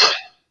 yo?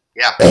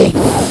 Yeah.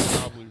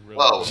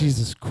 Whoa.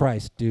 Jesus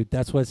Christ, dude.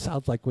 That's what it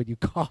sounds like when you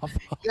cough.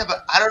 Yeah,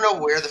 but I don't know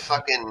where the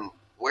fucking...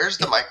 Where's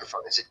the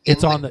microphone? Is it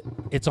It's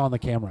on the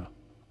camera.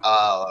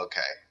 Oh,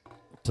 okay.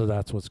 So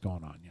that's what's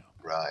going on, yo.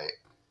 Right.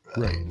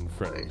 Right in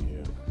front of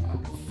you.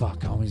 Fuck,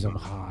 homies, I'm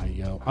high,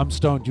 yo. I'm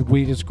stoned. Your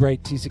weed is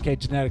great.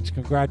 TCKGenetics,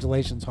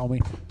 congratulations, homie.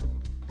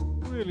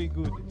 Really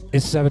good.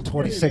 It's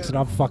 7:26 and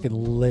I'm fucking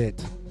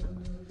lit.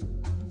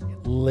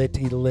 Lit.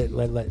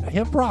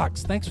 Hemp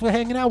Rocks, thanks for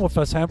hanging out with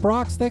us, Hemp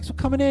Rocks. Thanks for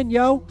coming in,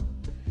 yo.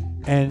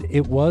 And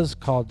it was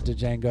called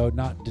Django,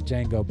 not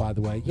Django, by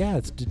the way. Yeah,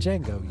 it's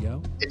Django,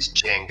 yo. It's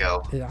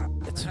Django. Yeah,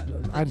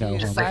 I know.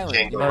 It's homie. like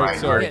Django Reinhardt.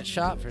 Sorry. Get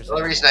shot for The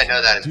only reason I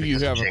know that is Do you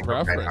because have of a Django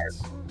preference?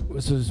 Reinhardt.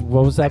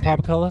 What was that,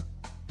 Poppa Color?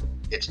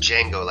 It's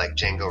Django, like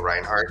Django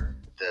Reinhardt.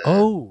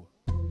 The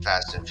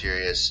Fast and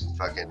Furious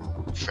fucking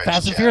French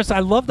Fast and jet. Furious. I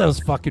love those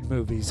fucking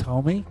movies,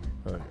 homie.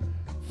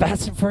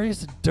 Fast and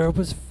Furious is dope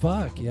as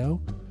fuck,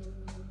 yo.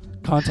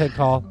 Content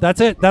call.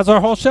 That's it. That's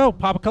our whole show.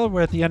 Poppa Color.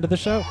 We're at the end of the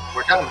show.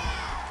 We're done.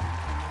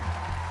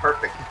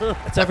 Perfect.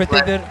 That's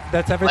everything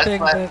that's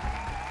everything let's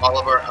that. all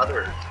of our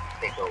others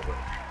take over.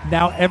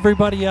 Now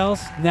everybody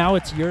else, now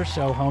it's your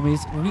show,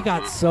 homies. We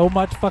got so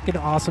much fucking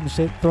awesome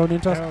shit thrown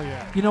into us. Hell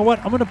yeah. You know what?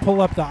 I'm gonna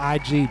pull up the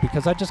IG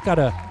because I just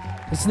gotta.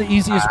 It's the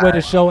easiest way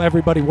to show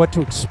everybody what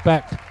to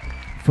expect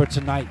for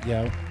tonight,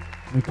 yo.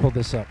 Let me pull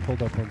this up.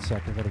 Hold up 1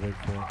 second. I gotta wait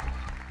for it.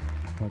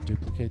 I'm gonna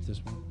duplicate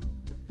this one.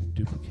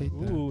 Duplicate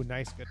that. Ooh,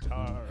 nice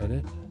guitar.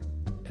 Edit.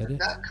 Where'd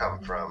that come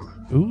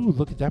from? Ooh,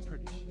 look at that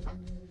pretty shit.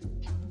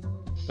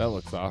 That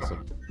looks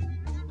awesome.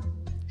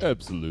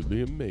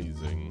 Absolutely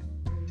amazing.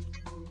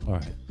 All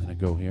right, then I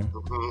go here,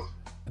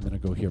 and then I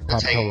go here. It's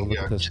Pop color. hanging Look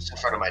at this. just in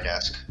front of my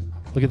desk.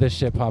 Look at this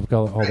shit. Pop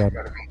color. Hold Right in on.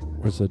 front of me.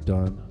 Where's it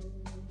done?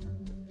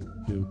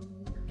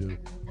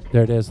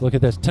 There it is. Look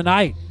at this.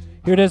 Tonight.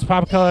 Here it is.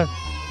 Pop color.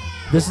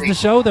 This is the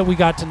show that we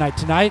got tonight.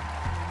 Tonight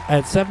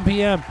at 7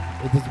 p.m.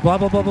 It's blah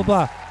blah blah blah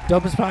blah.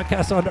 Dopest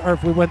podcast on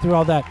Earth. We went through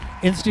all that.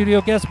 In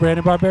studio guest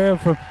Brandon Barberio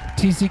from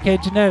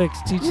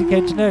TCKGenetics.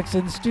 TCKGenetics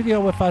in the studio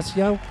with us,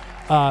 yo.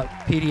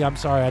 Petey, I'm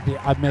sorry.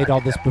 I made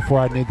all this before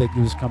I knew that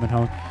you was coming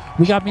home.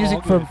 We got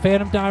music from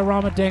Phantom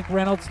Diorama, Dank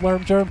Reynolds,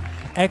 Lerm Germ,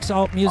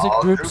 X-Alt Music,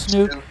 Group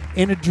Snoop,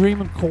 In a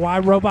Dream, and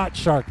Kawaii Robot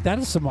Shark. That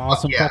is some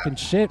awesome fucking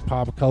shit,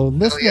 Poppa Color.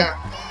 Listen to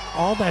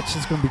all that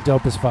shit's going to be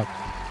dope as fuck.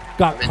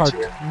 Got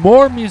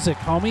more music,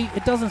 homie.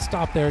 It doesn't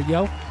stop there,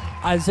 yo.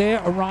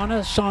 Isaiah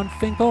Arana, Sean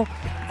Finkel,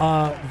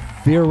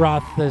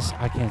 Virathis,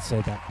 I can't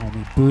say that,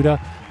 homie. Buddha,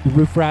 the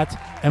Roof Rats,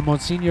 and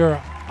Monsignor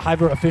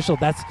Hiver Official.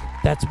 That's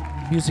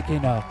music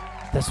in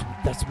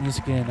that's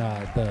music in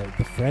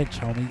the French,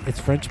 homie. It's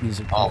French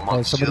music.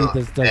 Somebody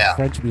does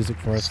French music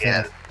for us.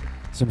 Yeah.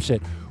 Some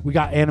shit. We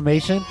got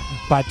animation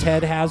by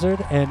Ted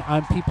Hazard, and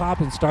I'm P-Pop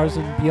and Stars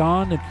and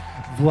Beyond, and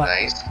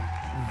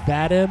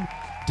Vadim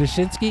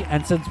Dashinsky.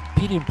 And since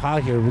Petey and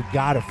Pyle here, we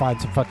gotta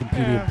find some fucking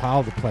Petey and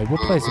Pyle to play. We'll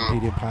play some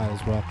Petey and Pyle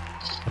as well.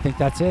 I think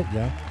that's it,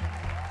 yeah.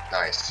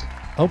 Nice.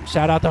 Oh,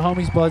 shout out to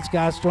homies, Bloods,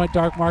 Guys, Joint,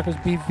 Dark Markers,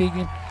 Beef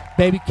Vegan,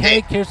 Baby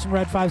K,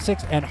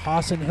 KierstenRed56, and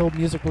Hassan Hill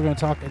Music. We're gonna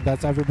talk.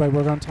 That's everybody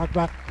we're gonna talk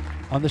about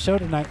on the show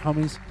tonight,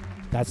 homies.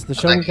 That's the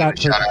show we got.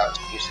 Shout out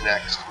to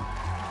Mucinex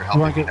for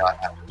helping me not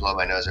have to blow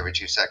my nose every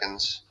 2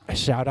 seconds.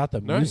 Shout out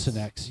to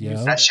Mucinex,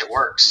 yo. That shit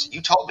works.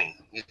 You told me.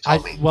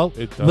 Well,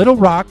 Little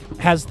Rock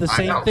has the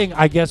same thing.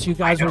 I guess you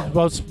guys were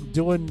both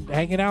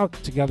hanging out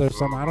together.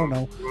 I don't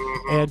know.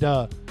 And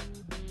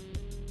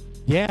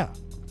yeah.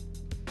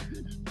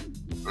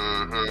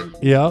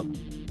 Yep.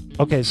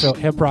 Okay, so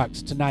Hemp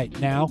Rocks tonight.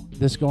 Now,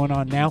 this going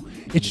on now.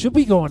 It should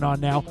be going on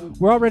now.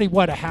 We're already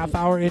a half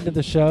hour into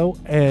the show,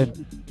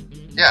 and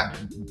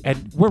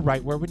and we're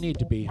right where we need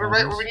to be. We're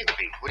right where we need to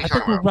be. What are you I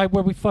think talking we're right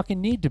where we fucking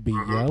need to be,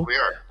 yo. We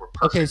are. We're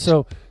perfect. Okay,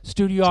 so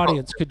studio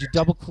audience, could you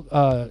double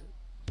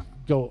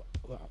go?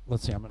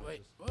 Let's see. I'm gonna.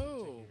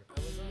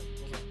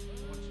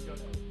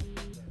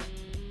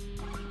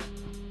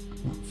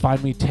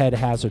 Find me Ted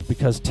Hazard,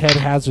 because Ted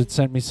Hazard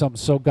sent me something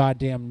so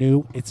goddamn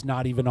new. It's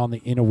not even on the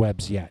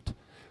interwebs yet.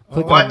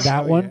 Click on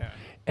that one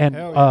and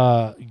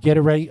get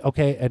it ready.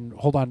 Okay, and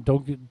hold on,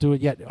 don't do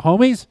it yet,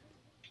 homies.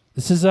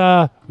 This is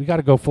we got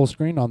to go full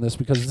screen on this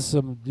because this is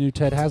some new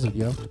Ted Hazard,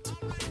 yo.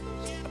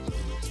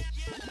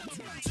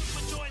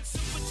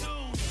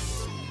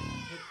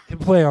 Hit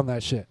play on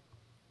that shit.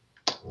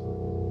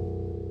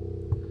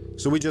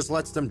 So we just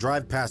lets them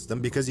drive past them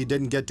because he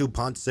didn't get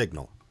DuPont's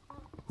signal.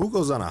 Who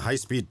goes on a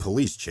high-speed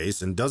police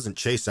chase and doesn't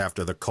chase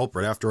after the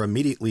culprit after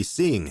immediately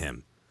seeing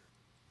him?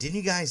 Didn't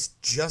you guys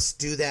just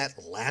do that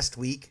last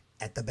week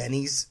at the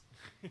Benny's?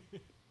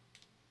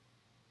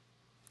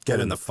 Get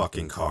in the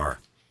fucking car.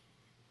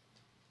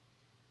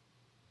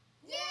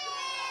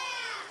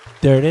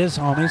 There it is,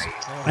 homies.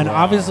 And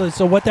obviously,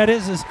 so what that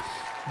is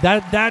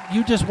that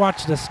you just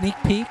watched a sneak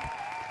peek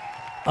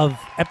of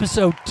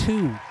episode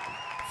 2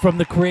 from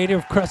the creator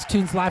of Crust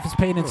Tunes, Life is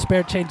Pain and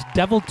Spare Change,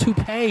 Devil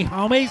Toupee,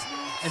 homies.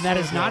 And that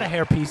is not a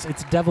hairpiece.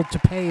 It's Devil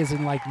Toupee, as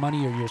in like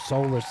money or your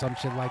soul or some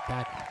shit like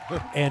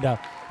that. And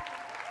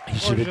he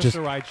should have just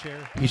a ride share.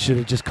 He should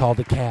have just called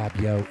a cab,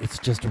 yo. It's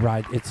just a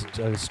ride. It's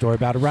a story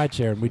about a ride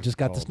share, and we just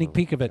got the sneak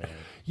peek of it.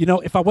 You know,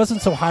 if I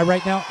wasn't so high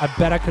right now, I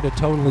bet I could have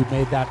totally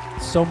made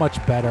that so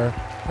much better.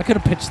 I could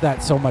have pitched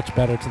that so much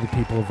better to the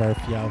people of Earf,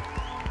 yo.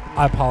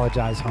 I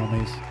apologize,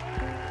 homies.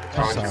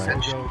 I'm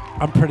sorry.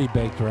 I'm pretty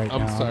baked right now.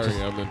 I'm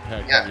sorry, I'm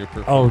impacting your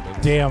performance. Oh,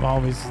 damn,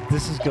 homies.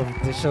 This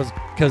show's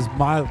because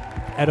my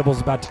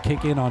edible's about to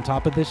kick in on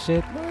top of this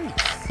shit. Nice.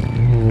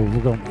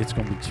 It's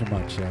gonna be too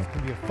much, yo. It's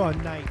gonna be a fun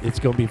night. It's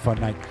gonna be a fun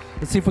night.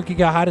 Let's see if we can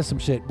get high to some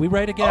shit. We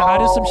ready to get high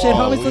to some shit,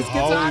 homies? Let's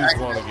get always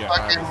want to get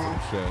high to some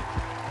shit.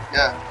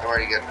 Yeah, I'm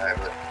already getting high,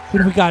 but... Who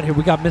do we got here?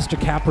 We got Mr.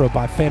 Capro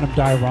by Phantom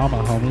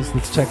Diorama, homies.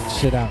 Let's check the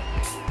shit out.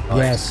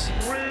 Nice.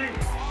 Yes.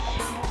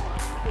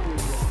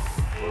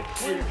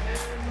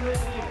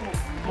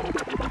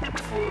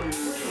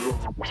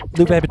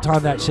 Lou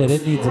Babyton that shit.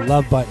 It needs a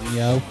love button,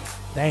 yo.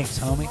 Thanks,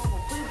 homie.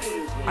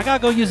 I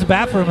gotta go use the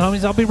bathroom,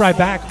 homies. I'll be right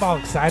back. I'm all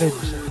excited.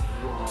 The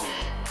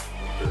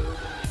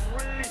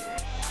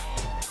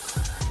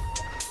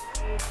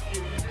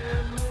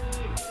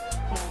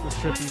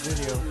trippy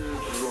video.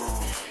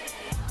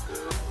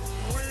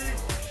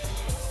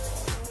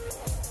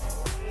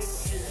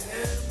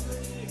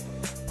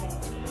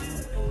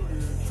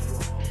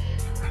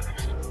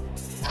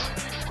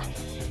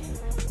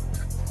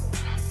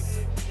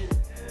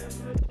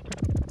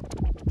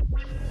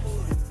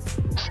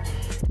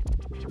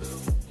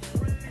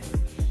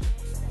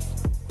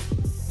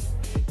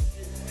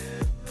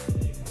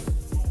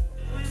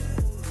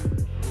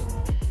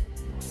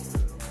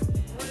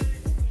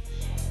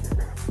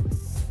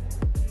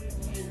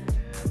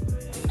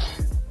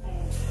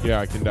 Yeah,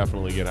 I can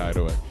definitely get high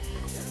to it.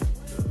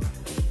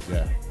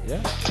 Yeah.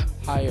 Yeah.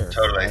 Higher.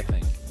 Totally. I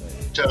think.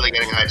 Totally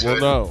getting high to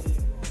it. Well, no.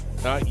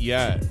 Not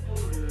yet.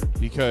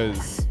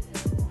 Because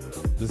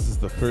this is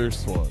the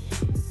first one.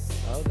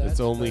 Oh, that's it's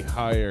only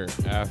higher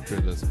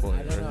after this point.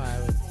 I don't know.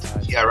 I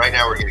would, Yeah, right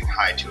now we're getting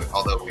high to it,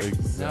 although we...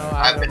 No,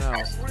 I I've don't been know.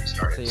 high since we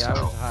started, See, so... I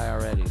was high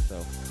already,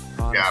 so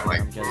honestly, Yeah, I'm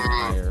like, getting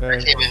higher.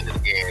 I came into the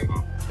game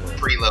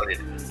preloaded.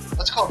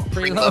 That's called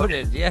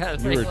Preloaded, yeah.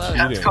 You were preloaded. cheating.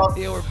 That's called...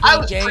 You were I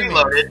was pre-gaming.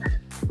 preloaded.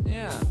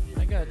 Yeah,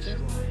 I got you.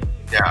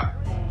 Yeah.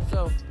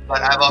 So,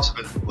 But I've also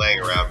been laying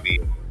around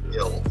being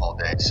ill all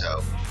day,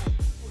 so,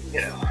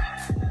 you know.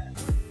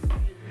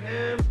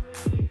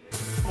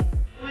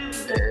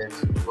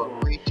 It's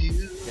what we do.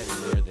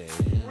 getting near the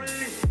end.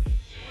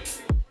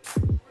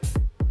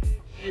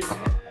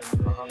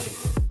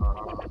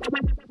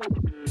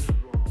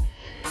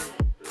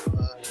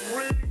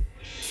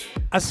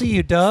 I see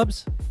you,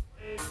 Dubs.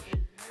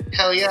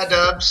 Hell yeah,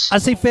 Dubs. I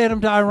see Phantom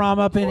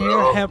Diorama up in here.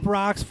 Whoa. Hemp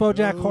Rocks,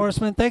 Bojack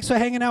Horseman. Thanks for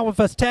hanging out with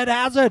us, Ted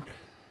Hazard.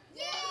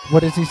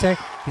 What does he say?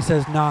 He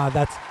says, "Nah,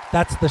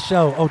 that's the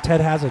show." Oh,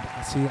 Ted Hazard.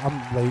 See,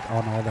 I'm late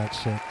on all that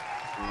shit.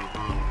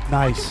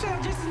 Nice.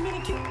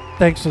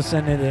 Thanks for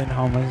sending it in,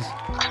 homies.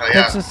 Hell yeah.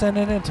 Thanks for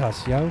sending it in to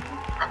us, yo.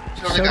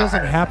 Totally Show got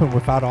doesn't it. happen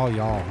without all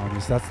y'all,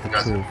 homies. That's the It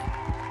doesn't. truth.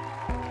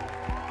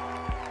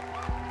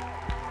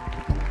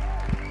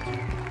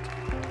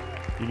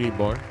 You need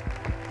more?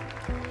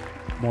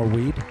 More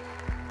weed?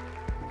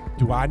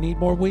 Do I need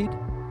more weed?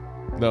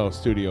 No,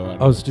 studio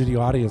audience. Oh,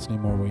 studio audience need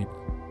more weed.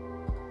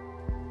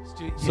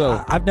 So-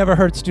 Yeah, I've never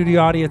heard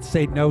studio audience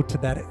say no to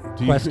that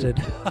Do you- question.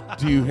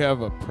 Do you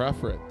have a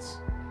preference?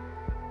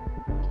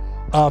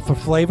 For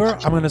flavor,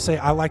 I'm gonna say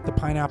I like the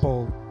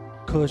pineapple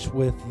kush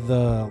with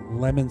the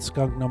lemon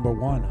skunk #1,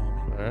 homie.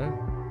 All right.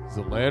 He's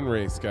a land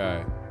race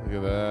guy. Look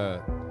at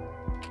that.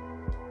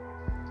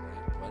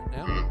 What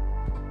now?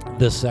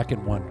 The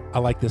second one. I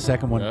like the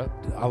second one. Yeah.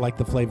 I like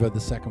the flavor of the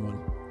second one.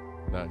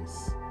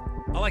 Nice.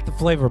 I like the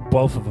flavor of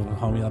both of them,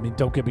 homie. I mean,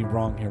 don't get me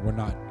wrong here. We're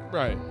not.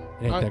 Right.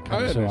 It ain't that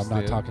kind I of show. I'm not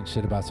understand. talking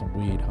shit about some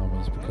weed,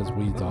 homies, because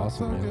weed's No, it's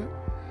awesome, all man. good.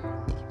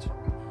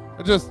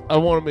 I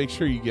want to make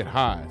sure you get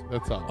high.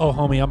 That's all. Oh,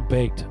 homie, I'm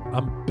baked.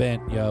 I'm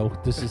bent, yo.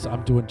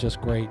 I'm doing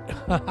just great.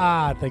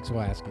 Thanks for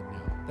asking. Yo.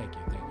 Thank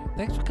you.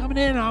 Thanks for coming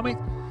in, homie.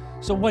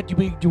 So, what do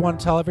you want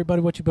to tell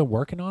everybody what you've been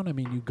working on? I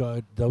mean, you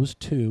got those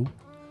two,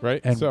 right?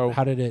 And So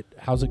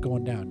how's it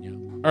going down, yo?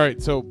 All right,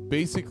 so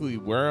basically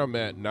where I'm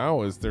at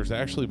now is there's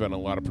actually been a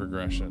lot of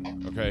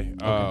progression, okay?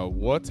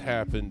 What's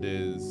happened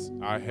is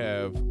I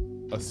have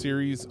a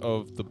series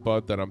of the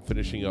bud that I'm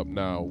finishing up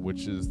now,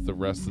 which is the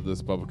rest of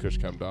this Bubba Kush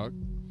Chem Dog.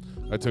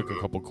 I took a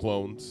couple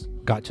clones.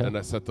 Gotcha. And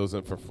I set those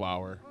in for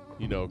flower,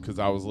 because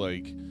I was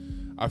like,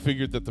 I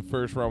figured that the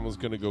first round was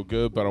going to go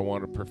good, but I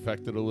want to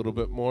perfect it a little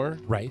bit more.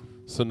 Right.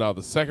 So now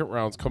the second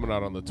round's coming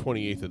out on the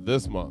 28th of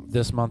this month.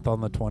 This month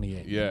on the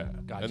 28th. Yeah.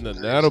 Gotcha. And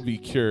then that'll be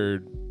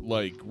cured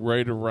like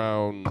right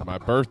around my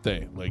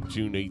birthday, like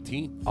June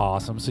 18th.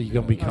 Awesome. So you're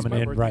going to be coming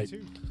in right.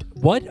 Too.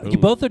 What? You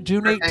both are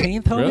June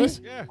 18th,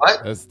 homies? Really? Yeah.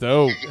 What? That's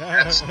dope.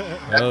 That's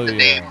Hell the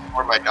day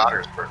before my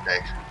daughter's birthday.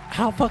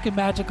 How fucking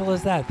magical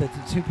is that? That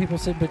the two people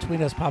sitting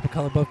between us, Poppa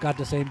Color, both got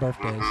the same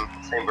birthdays.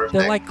 Same birthday.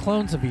 They're like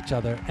clones of each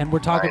other, and we're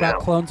talking about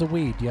clones of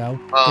weed, yo.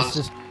 Clones, it's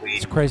just weed.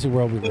 it's a crazy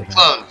world we live in.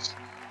 Clones.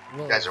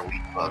 Well, You guys are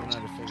weed clones.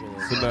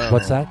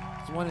 What's that?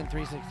 It's 1 in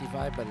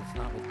 365, but it's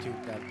not with two.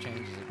 That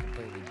changes it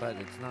completely. But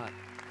it's not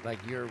like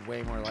you're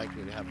way more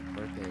likely to have a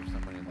birthday of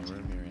somebody in the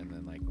room you're in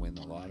than like win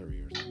the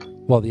lottery or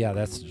something. Well, yeah,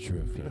 that's the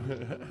truth.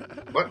 Yeah.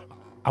 What?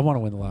 I want to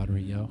win the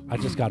lottery, yo. I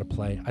just got to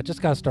play. I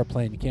just got to start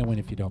playing. You can't win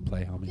if you don't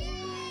play, homie.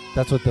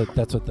 That's what the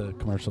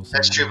commercial says.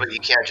 That's true, but you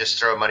can't just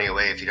throw money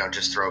away if you don't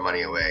just throw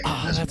money away.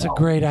 Oh, that's a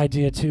great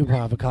idea too,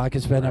 Poppa Color. I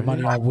could spend that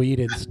money on weed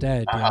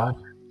instead, yo.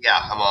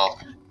 Yeah, I'm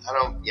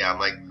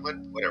like,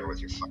 whatever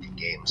with your fucking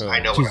games. I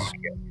know what I'm gonna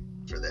get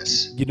for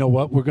this. You know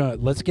what?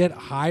 Let's get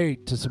high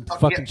to some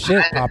fucking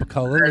shit, Poppa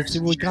Color. Let's see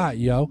what we got,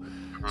 yo.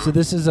 So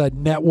this is a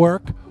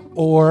network,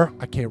 or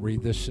I can't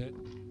read this shit.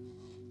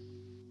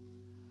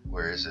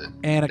 Where is it?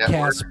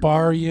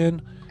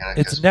 Anna-Kasparian.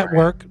 It's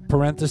network,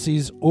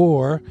 parentheses,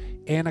 or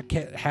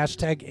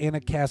hashtag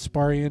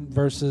Anna-Kasparian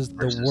versus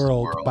the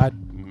world. By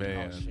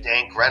Man.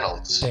 Dank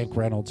Reynolds. Dank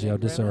Reynolds, yo.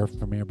 This is Earf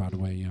premiere, by the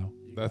way, yo.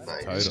 That's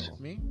the title.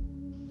 Me?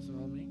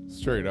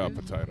 Straight up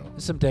a title.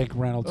 This is some Dank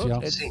Reynolds, yo.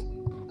 Let's see.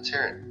 Let's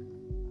hear it.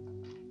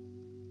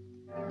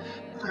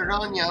 Put it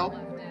on, yo.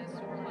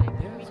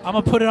 I'm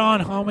gonna put it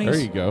on, homies. There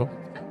you go.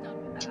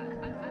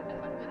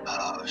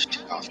 Oh,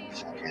 shit off the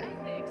fucking.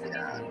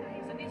 Yeah.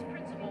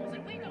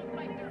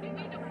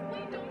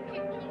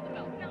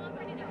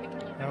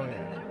 Oh,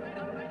 yeah.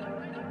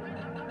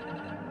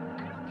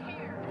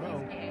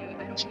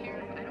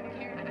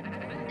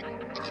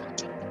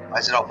 Why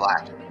is it all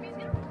black?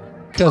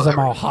 Because I'm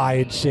all high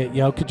and shit,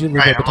 yo. Could you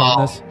leave it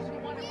on this?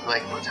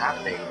 Like, what's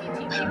happening?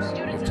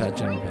 You're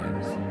touching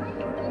things.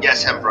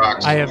 Yes,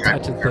 Hembrox. I am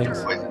touching things.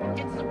 Stop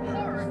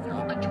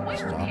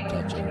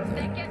touching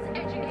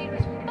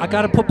things. I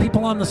gotta put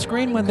people on the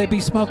screen when they be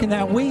smoking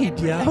that weed,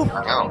 yo. I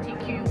know.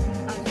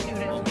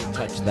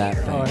 Touch that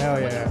thing. Oh, hell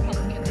yeah.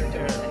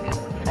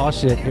 Oh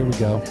shit, here we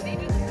go.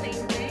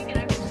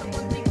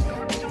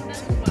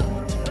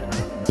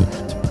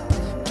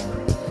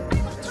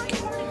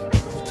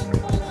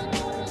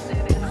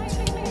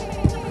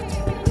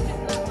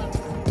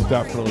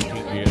 Definitely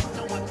can get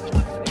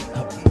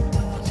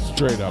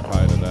straight up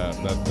high to that.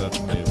 That's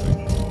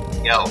amazing.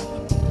 Yo.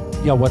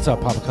 Yo, what's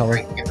up, Poppa Color?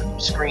 Give me the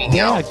screen,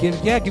 yo.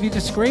 Yeah, give you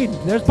the screen.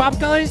 There's Poppa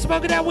Color. He's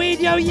smoking that weed,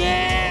 yo.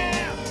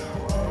 Yeah.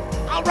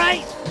 All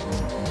right.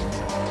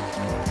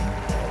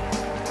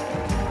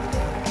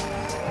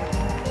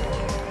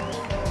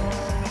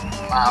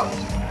 Wow.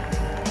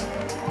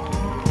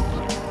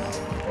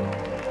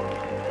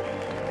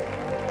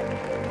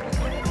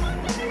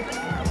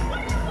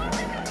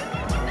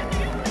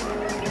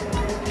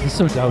 This is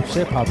some dope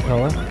shit, Poppa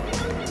Color. It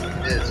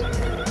is.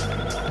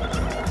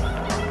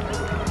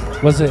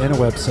 What's the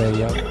interweb say,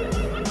 yo?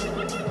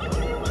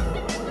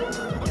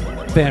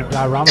 Van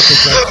Diorama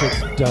thinks that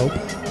shit's dope.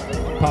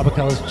 Poppa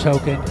Color's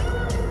choking.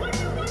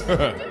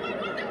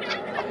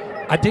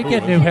 I did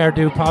get new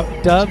hairdo.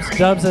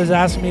 Dubs is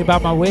asking me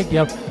about my wig,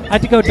 yo. I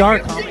had to go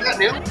dark. Is that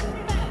new?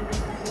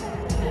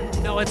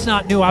 No, it's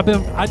not new. I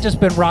just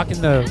been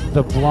rocking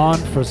the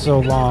blonde for so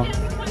long.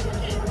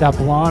 That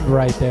blonde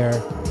right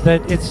there.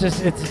 That it's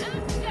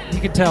you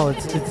can tell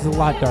it's a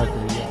lot darker.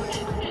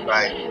 Yeah.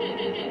 Right.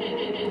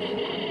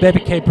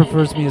 Baby K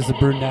prefers me as a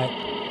brunette.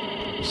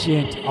 She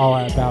ain't all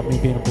about me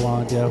being a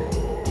blonde, yo.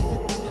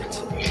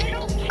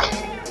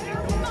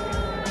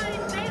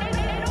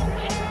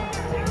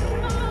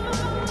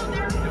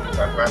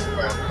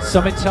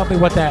 Somebody tell me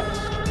what that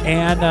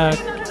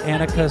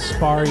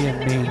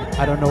Anna-Kasparian mean.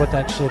 I don't know what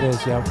that shit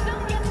is, yo. I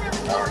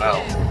don't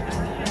know.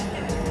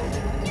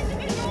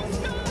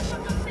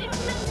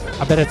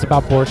 I bet it's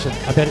about abortion.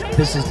 I bet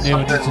this is new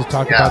and it's just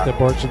talking about the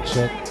abortion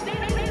shit.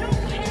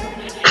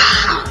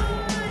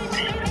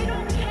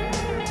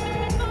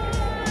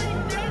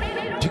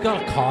 Do you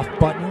got a cough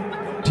button?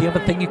 Do you have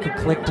a thing you could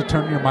click to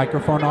turn your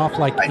microphone off,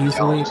 like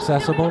easily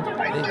accessible?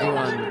 They do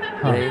on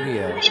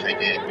radio. I wish I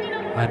did.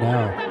 I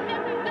know.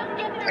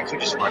 I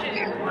could just run the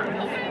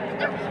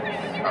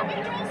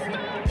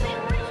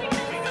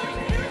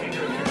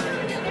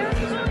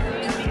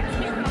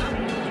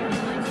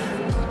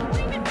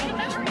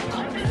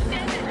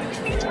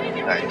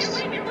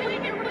Nice.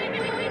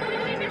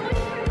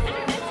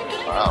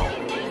 Wow.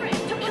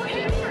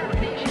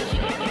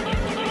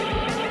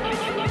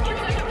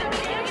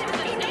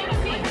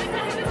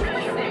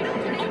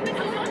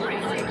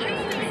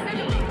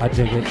 I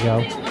dig it, yo.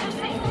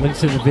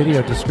 Links in the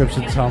video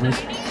descriptions, homies.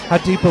 How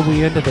deep are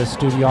we into this,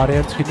 studio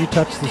audience? Can you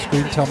touch the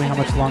screen? Tell me how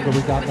much longer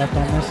we got left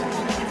on this?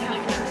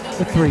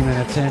 We're 3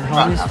 minutes in,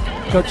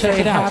 homies. Go check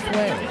it out.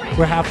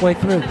 We're halfway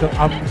through.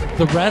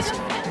 The rest,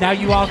 now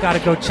you all got to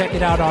go check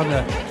it out on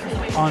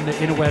the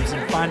interwebs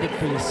and find it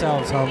for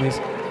yourselves, homies,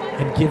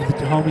 and give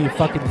the homie a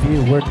fucking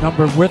view.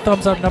 We're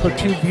thumbs up number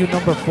 2, view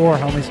number 4,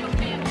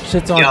 homies.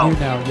 Shit's on you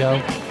now, yo.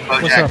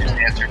 What's up? Bojack just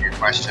answered your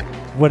question.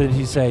 What did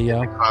he say,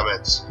 yo? In the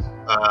comments.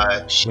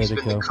 She's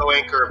been the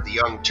co-anchor of the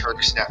Young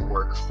Turks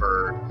Network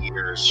for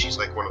years. She's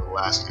like one of the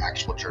last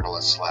actual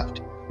journalists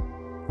left.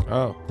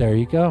 Oh. There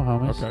you go,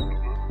 homies.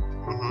 Okay.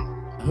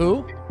 Mm-hmm.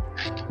 Who?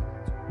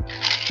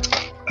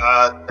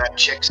 That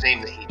chick's name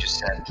that he just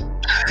said.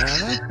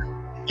 Anna?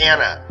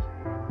 Anna.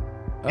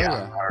 Oh,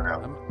 yeah, I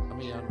don't know. I'm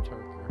a young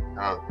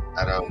Turker.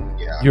 I don't.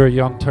 Yeah. You're a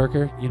young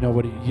Turker. You know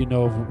what? You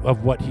know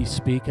of what he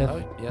speaketh.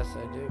 Oh, yes,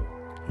 I do.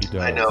 He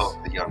does. I know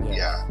the young. Yes.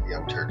 Yeah,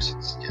 Young Turks.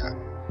 Yeah.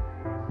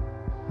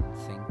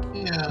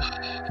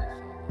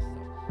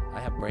 I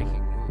have breaking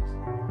news.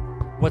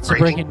 What's the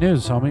breaking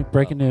news, homie?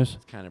 Breaking news.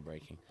 It's kind of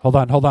breaking. Hold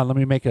on. Let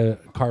me make a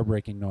car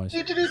breaking noise.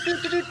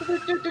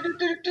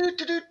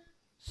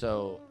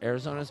 So,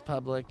 Arizona's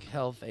Public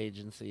Health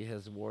Agency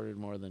has awarded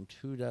more than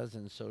 24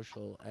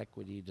 social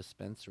equity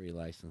dispensary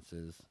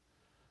licenses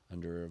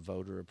under a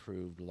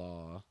voter-approved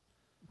law.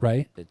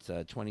 Right. It's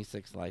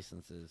 26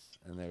 licenses,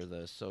 and they're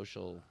the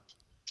social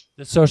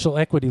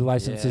equity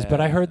licenses. But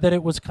I heard that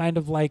it was kind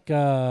of like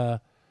a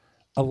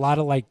lot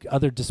of like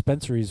other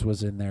dispensaries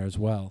was in there as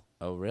well.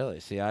 Oh, really?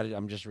 See,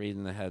 I'm just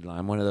reading the headline.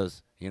 I'm one of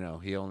those, he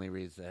only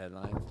reads the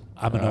headlines.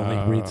 I'm an only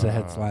reads the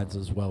headlines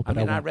as well. But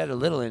I read a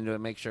little into it,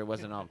 make sure it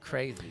wasn't all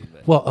crazy.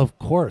 But well, of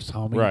course,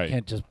 homie. Right. You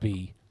can't just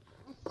be.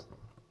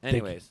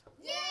 Anyways.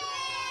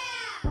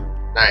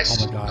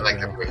 Nice. Oh my God, I like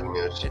yo. that breaking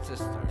news. It's a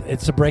start.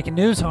 It's the breaking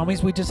news,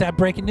 homies. We just had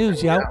breaking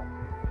news, yo.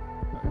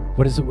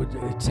 What is it?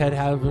 Ted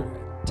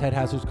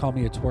Hazard's called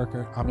me a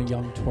twerker. I'm a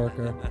young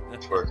twerker.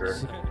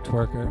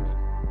 Twerker.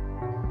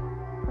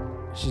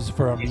 She's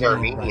for He's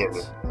Armenian Armenian.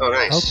 rights. Oh,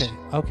 nice.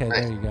 Okay,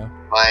 Nice. there you go.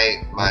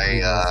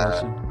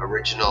 My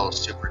original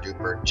super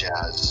duper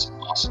jazz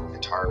awesome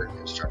guitar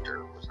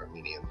instructor was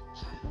Armenian.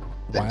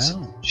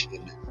 Wow.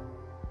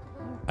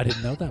 I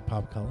didn't know that,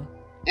 Poppa Color.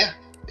 Yeah.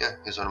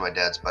 He's one of my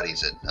dad's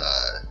buddies at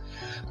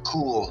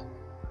Cool.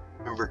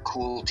 Remember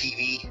Cool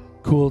TV?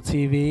 Cool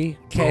TV.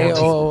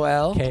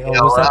 KOL. KOL.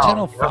 Was that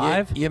Channel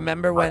 5? You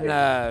remember when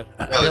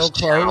Bill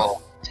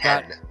Close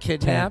got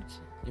kidnapped?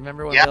 You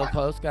remember when Bill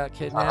Close got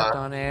kidnapped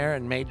on air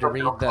and made to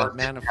read the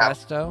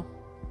manifesto?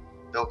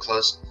 Bill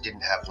Close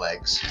didn't have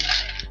legs.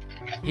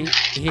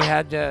 He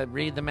had to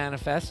read the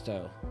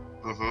manifesto.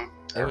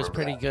 Mm-hmm. It was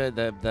pretty good.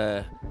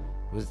 It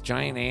was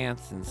giant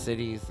ants and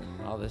cities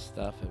and all this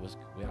stuff.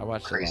 I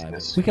watched it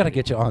live. We got to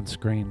get you on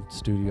screen,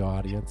 studio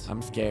audience.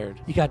 I'm scared.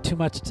 You got too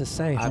much to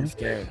say. I'm huh?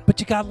 scared. But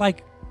you got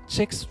like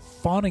chicks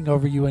fawning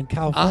over you in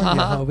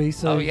California, homie.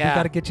 So we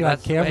got to get you on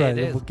camera.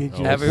 We'll get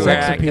you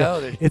everywhere sex I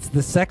appeal. go. It's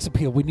the sex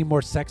appeal. We need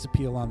more sex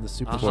appeal on the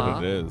Super That's Show.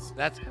 what it is.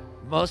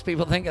 Most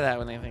people think of that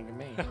when they think of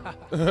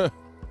me.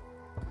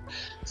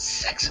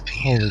 Sex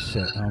appeal. Holy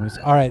shit, homies.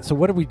 All right, so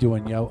what are we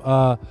doing,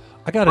 yo?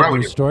 I got a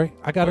news story.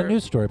 A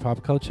news story,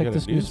 Poppa Color. Check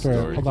this news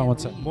story. Hold on one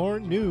second. More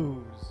news.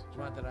 Do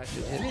you want that I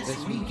should hit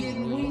this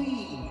weekend?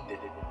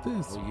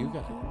 Well, you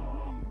got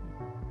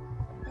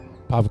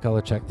it. Poppa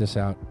Color, check this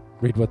out.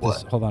 Read what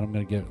this. Hold on, I'm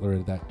gonna get rid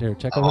of that. Here,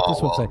 check out what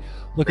this one say.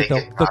 Look at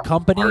the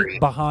company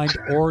behind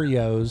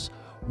Oreos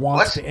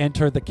wants to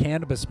enter the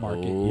cannabis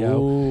market,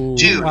 yo.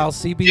 Dude, while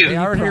CBD they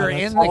are here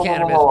products- in the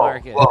cannabis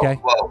market.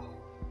 Whoa.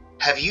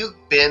 Have you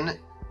been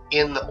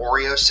in the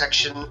Oreo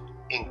section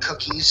in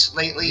cookies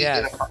lately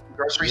in a fucking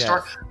grocery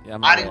store? Yeah,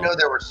 I didn't know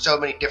there were so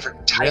many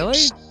different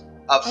types of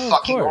Oh, of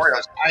fucking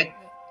course. Oreos.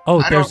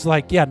 Oh, there's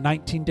like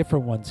 19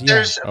 different ones. Yeah.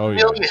 There's a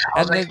million.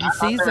 And they're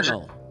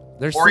seasonal.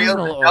 There's Oreos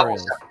seasonal and double Oreos.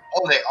 stuff.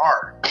 Oh, they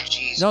are.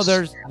 Jesus. No,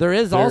 there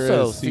is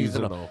also is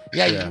seasonal. seasonal.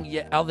 Yeah, Yeah. you can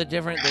get all the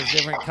different. There's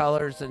different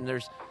colors and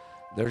there's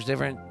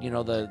different.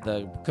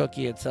 The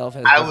cookie itself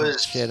has different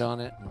shit on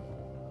it.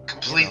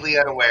 Completely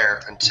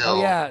unaware until.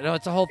 Oh yeah, no,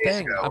 it's a whole days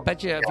thing. ago. I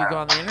bet you if you go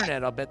on the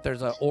internet, I'll bet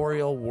there's an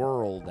Oreo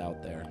world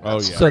out there. Oh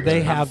yeah. So they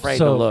I'm have afraid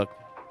to look.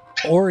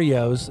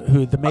 Oreos,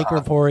 who the maker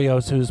of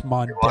Oreos, who's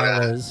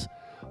Mondelez,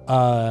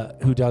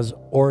 who does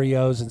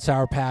Oreos and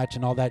Sour Patch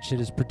and all that shit,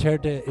 is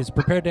prepared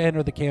to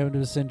enter the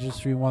cannabis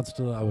industry. Wants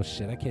to. Oh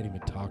shit, I can't even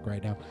talk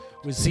right now.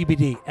 With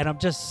CBD, and I'm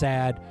just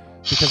sad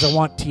because I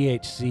want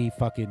THC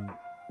fucking.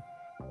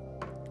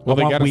 Well,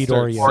 I want weed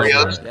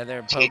Oreos. Yeah,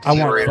 they're I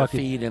want poking fucking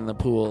feed in the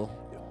pool.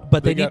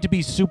 But they need to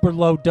be super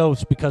low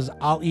dose because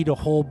I'll eat a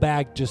whole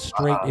bag just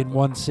straight in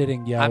one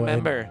sitting, yo. I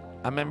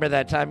remember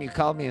that time you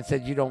called me and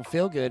said you don't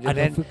feel good, and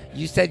then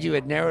you said you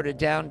had narrowed it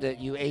down to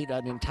you ate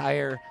an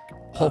entire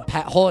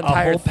whole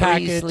entire 3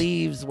 package.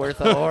 sleeves worth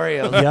of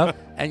Oreos. Yep.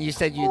 And you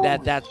said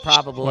that's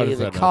probably the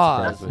that not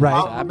cause. surprising?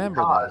 Right. I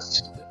remember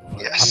that.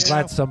 Yes. I'm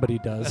glad somebody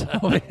does.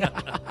 Well,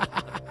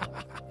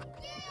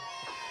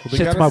 they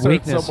Shit's gotta my start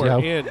weakness, somewhere,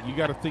 yo. and you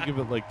got to think of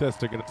it like this: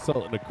 they're going to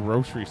sell it in a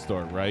grocery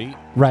store, right?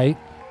 Right.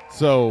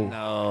 So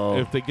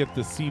if they get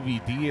the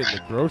CBD in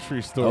the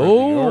grocery store,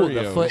 Oh, the the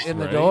Oreos, foot in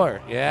the right?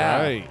 door.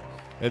 Yeah. Right.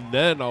 And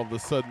then all of a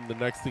sudden, the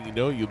next thing you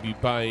know, you'll be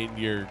buying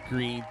your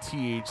green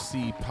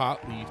THC pot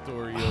leaf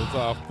Oreos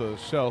off the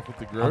shelf at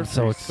the grocery I'm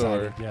so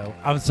store. excited, yo.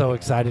 I'm so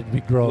excited to be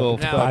growing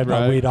to Little buy my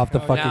right. weed off the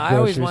fucking Now, I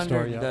always grocery store,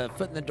 wondered yo. the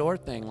foot in the door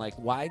thing. Like,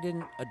 why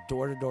didn't a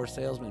door-to-door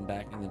salesman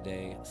back in the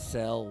day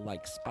sell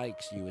like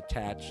spikes you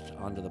attached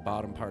onto the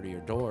bottom part of your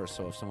door?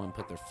 So if someone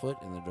put their foot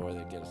in the door,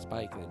 they'd get a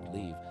spike, they'd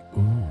leave.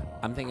 Ooh.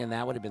 I'm thinking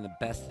that would have been the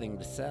best thing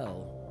to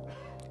sell.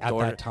 At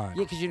that time.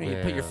 Yeah, because you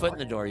put your foot in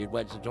the door, you'd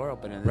wedge the door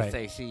open, and Right.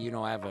 they'd say, "See,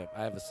 I have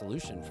a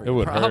solution for It your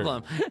would hurt.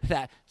 problem."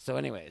 So,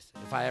 anyways,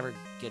 if I ever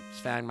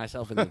find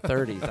myself in the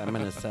 30s, I'm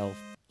gonna sell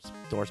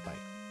door spike.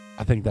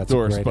 I think that's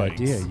Door a great spikes.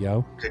 idea,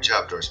 yo. Good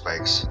job, Door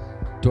Spikes.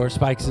 Door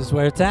spikes is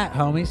where it's at,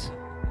 homies.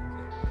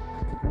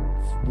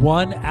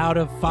 1 out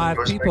of 5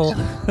 Door people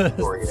spikes,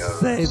 Oreos.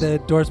 say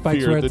that door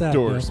spikes Fear where the it's at.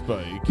 door yo.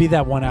 spike. Be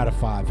that 1 out of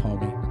 5,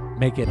 homie.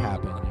 Make it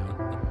happen, yo.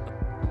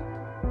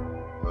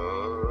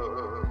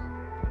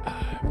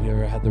 Have you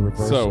ever had the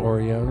reverse So-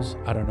 Oreos?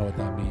 I don't know what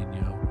that means,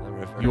 yo.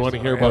 You want to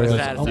hear about Oreos.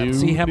 this Oh, new?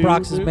 see,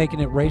 Hembrox is new? making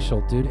it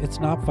racial, dude. It's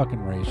not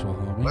fucking racial,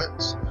 homie.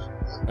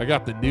 What? I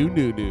got the new.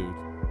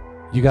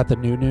 You got the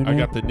new. I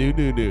got the new.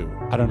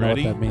 I don't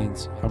Ready? know what that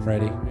means. I'm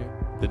ready.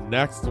 The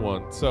next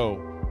one. So,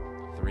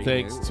 Three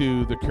thanks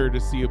new. to the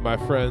courtesy of my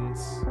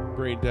friends,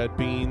 Brain Dead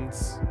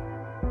Beans,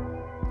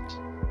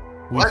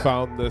 we What?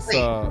 found this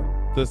Wait.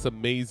 this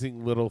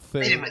amazing little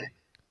Wait a thing minute.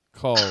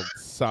 called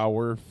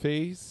Sour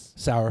Face.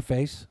 Sour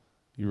face.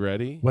 You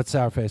ready? What's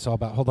sour face all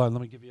about? Hold on,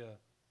 let me give you a.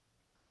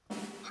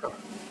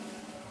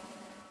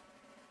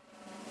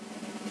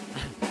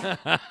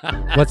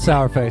 What's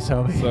sour face,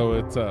 homie? So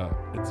it's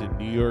a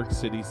New York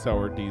City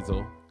sour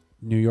diesel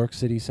New York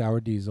City sour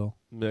diesel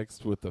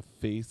mixed with a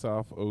Face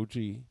Off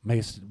OG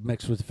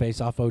mixed with Face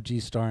Off OG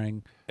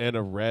starring and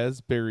a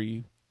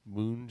raspberry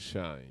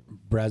moonshine.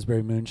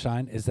 raspberry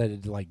moonshine. Is that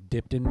it like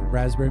dipped in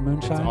raspberry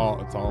moonshine?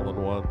 It's all in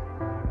one.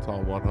 It's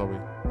all one,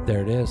 homie.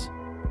 There it is.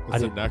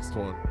 That's the didn't- next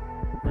one.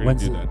 We're gonna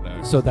When's do the- that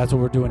next. So that's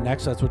what we're doing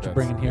next. That's what you're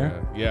That's- bringing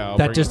here. Yeah, I'll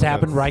that bring just it-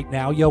 happened that's- right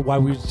now, yo.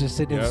 While we was just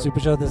sitting in Yep. the Super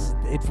Show, this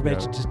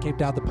information Yep. just came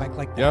down the pike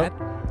like Yep.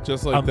 that.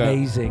 Just like that.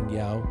 Amazing,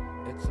 yo.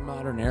 It's the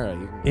modern era.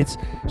 You can It's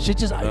shit.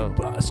 Just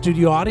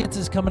studio audience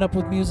is coming up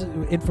with music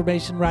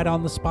information right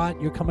on the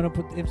spot. You're coming up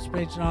with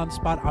information on the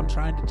spot. I'm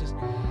trying to just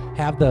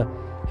have the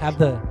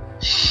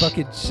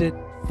fucking shit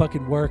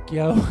fucking work,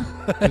 yo.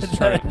 Just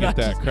try to Not get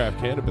that just- craft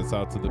cannabis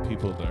out to the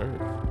people of the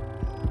earth.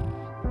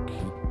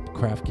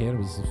 Craft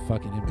cannabis is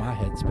fucking in my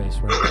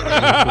headspace right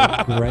now.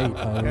 I feel great,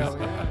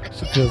 hoes.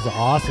 She feels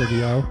awesome,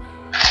 yo.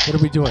 What are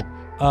we doing?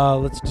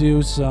 Let's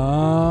do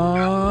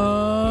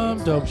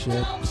some dope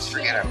shit.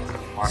 Forget I'm a This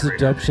is moderator.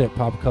 dope shit,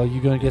 Poppa Color. You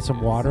gonna get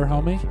some water,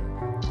 homie?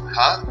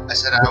 Huh? I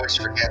said I always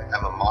forget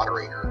I'm a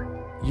moderator.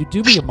 You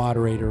do be a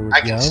moderator, I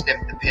yo. can snip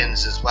the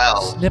pins as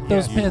well. Snip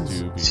those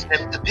pins.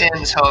 Snip the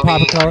pins, Poppa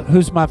homie. Color.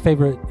 Who's my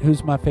favorite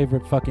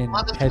fucking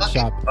head Motherfucking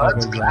shop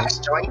Bud's ever, yo? Glass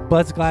Joint.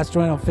 Bud's Glass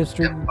Joint on 5th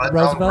Street in Bud's on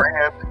Roosevelt.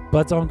 Grand.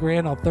 Bud's on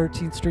Grand on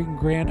 13th Street in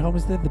Grand.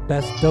 Homies, they're the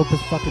best,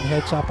 dopest fucking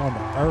head shop on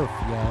earth,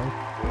 yo.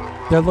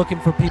 They're looking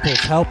for people's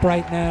help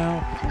right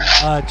now.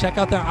 Check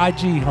out their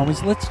IG,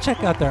 homies. Let's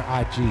check out their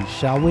IG,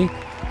 shall we?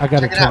 I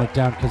gotta Check it turn out. it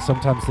down because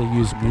sometimes they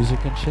use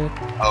music and shit.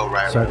 Oh,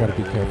 right, So right, I gotta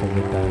right. be careful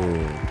with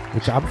that.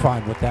 Which I'm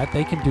fine with that.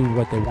 They can do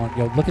what they want.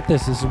 Yo, look at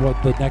this. This is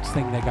what the next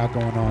thing they got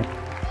going on.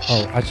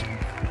 Oh, I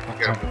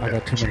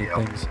got too many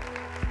things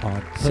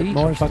on. See,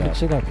 more I'm fucking stuff.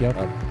 shit up, yo.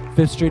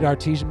 5th Street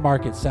Artesian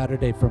Market,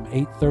 Saturday from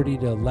 8:30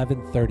 to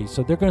 11:30.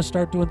 So they're going to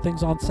start doing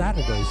things on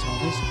Saturdays,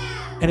 homies.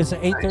 And it's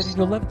at 8:30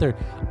 to 11:30.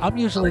 I'm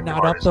usually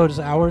not up those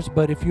hours,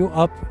 but if you're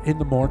up in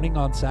the morning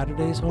on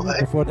Saturdays, homie,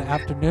 before the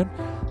afternoon,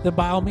 then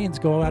by all means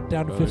go out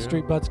down to 5th yeah.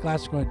 Street Bud's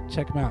Glass, go and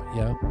check them out,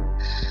 yo.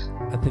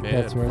 I think Man,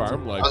 that's where it's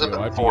farm at. life, I was up yo,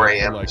 at I'd be 4 up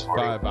a.m. for like this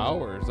morning. 5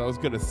 hours. I was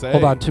gonna say.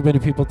 Hold on, too many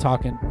people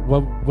talking.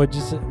 What'd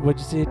you say? What'd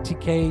you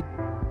say?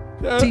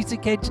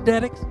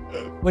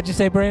 TCKGenetics? What'd you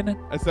say, Brandon?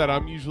 I said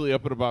I'm usually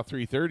up at about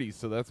 3:30,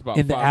 so that's about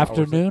In the 5 hours.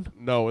 afternoon?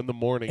 No, in the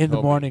morning. In the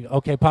homie. morning.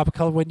 Okay, Poppa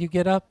Color, when you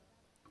get up?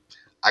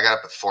 I got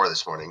up at 4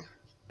 this morning.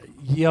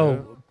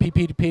 Yo,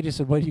 PP to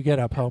Peterson, when you get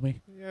up,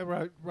 homie? Yeah,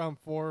 right around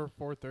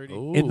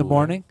 4:30. In the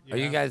morning? Are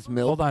you guys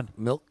milk? Hold on.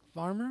 Milk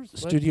farmers? What?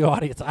 Studio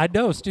audience. I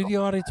know,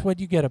 studio audience, when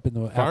you get up in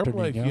the Farm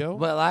afternoon, life, yo? yo.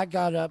 Well, I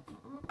got up.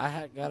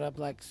 Got up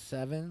like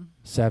 7.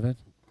 7?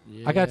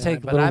 I gotta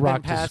take but Little I've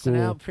Rock been to passing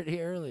school. out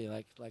pretty early,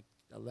 like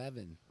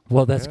 11.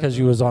 Well, that's because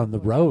you was on the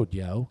road,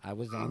 yo. I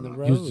was on the You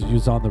road.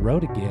 was on the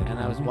road again. And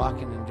I was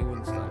walking and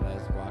doing stuff. I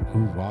was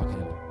walking. Ooh,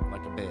 walking.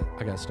 Like a bit.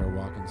 I gotta start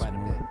walking Quite some a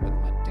more. bit with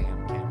my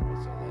damn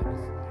camera. So that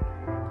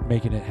was.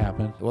 Making it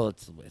happen. Well,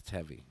 it's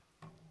heavy.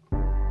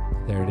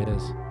 There it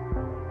is.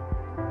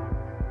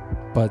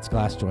 Bud's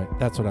Glass Joint.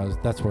 That's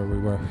where we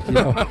were.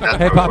 Yo.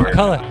 Hey, Poppa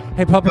Color.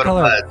 Hey, Poppa Go to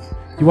Color. Bud's.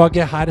 You want to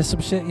get high to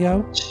some shit,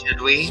 yo? Should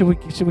we? Should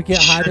we get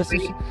high to some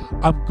Should shit?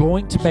 I'm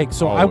going to make.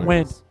 So I Always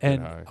went get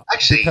and high.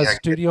 Actually, because yeah,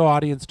 studio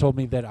audience told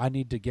me that I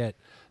need to get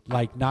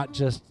like not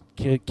just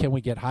can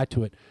we get high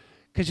to it,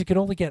 because you can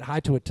only get high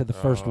to it to the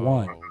first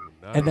one,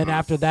 and then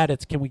after that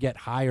it's can we get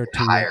higher to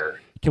Higher.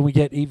 it? Can we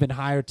get even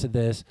higher to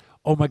this,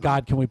 oh my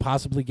God, can we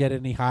possibly get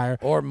any higher?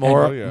 Or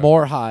more,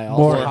 more high.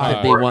 Also More could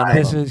high. be one of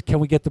This them. is, can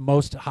we get the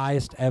most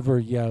highest ever,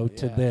 yo,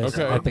 to this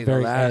Okay. at the Be the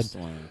very last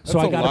end? one. So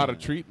That's I a gotta, lot of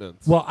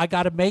treatments. Well, I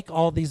got to make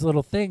all these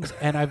little things,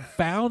 and I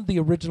found the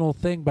original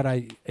thing, but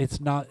it's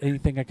not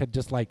anything I could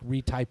just like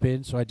retype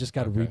in, so I just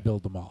got to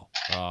rebuild them all.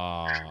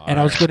 And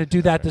I was going to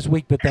do that this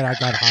week, but then I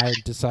got high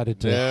and decided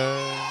to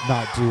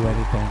not do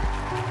anything,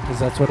 because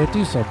that's what I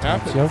do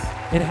sometimes, yo.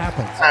 It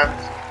happens.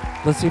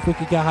 Let's see if we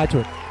can get high to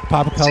it.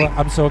 Poppa Color,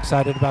 I'm so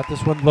excited about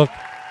this one. Look,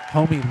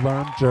 homie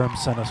Lerm Germ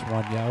sent us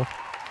one, yo.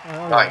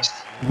 Nice.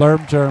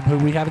 Lerm Germ, who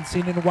we haven't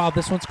seen in a while.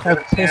 This one's called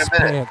Haven't seen in Piss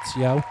a minute. Pants,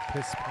 yo.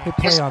 Piss Hit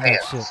play Piss on that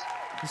Pants. shit.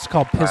 This is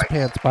called Piss Nice.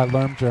 Pants by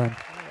Lerm Germ.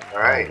 All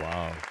right. Oh,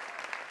 wow.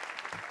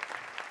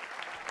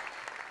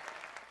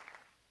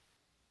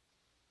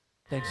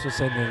 Thanks for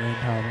sending it in,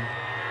 homie.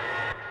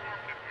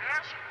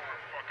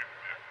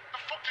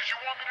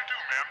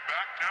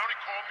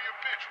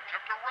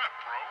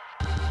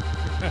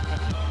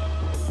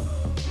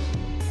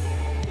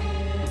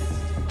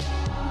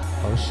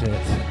 Oh shit.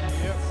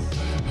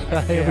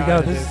 Here we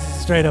go. This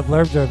is straight up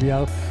Lerm Germ,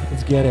 yo.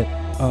 Let's get it.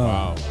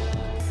 Wow.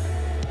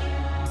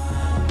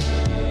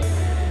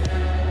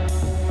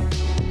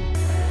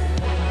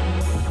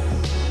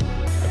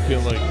 I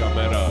feel like I'm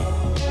at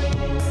a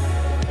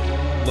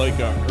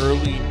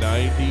early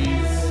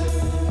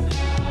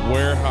 90s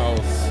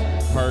warehouse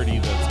party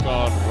that's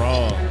gone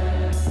wrong.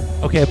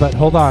 Okay, but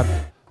hold on.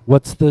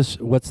 What's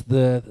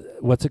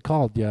it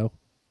called, yo?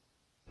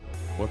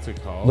 What's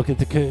it called? Look at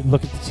the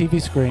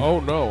TV screen. Oh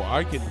no,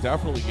 I can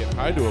definitely get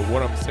high to it.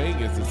 What I'm saying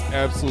is it's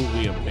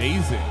absolutely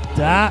amazing.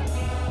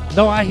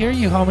 No, I hear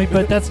you, homie,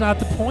 but that's not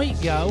the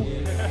point, yo.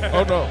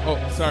 Oh no,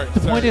 oh sorry. The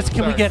point is,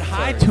 can we get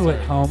high to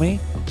it, homie?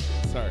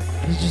 Sorry.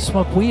 You just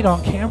smoke weed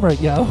on camera,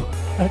 yo.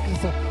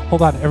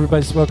 Hold on,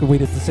 everybody's smoking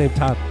weed at the same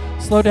time.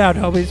 Slow down,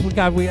 homies.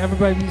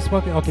 Everybody be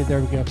smoking. Okay, there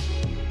we go.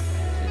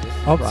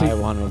 I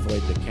want to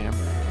avoid the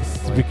camera.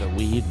 Like the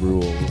weed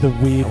rules. The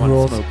weed I want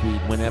rules. to smoke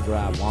weed whenever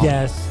I want.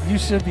 Yes, you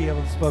should be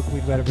able to smoke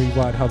weed whenever you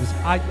want, homies.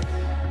 I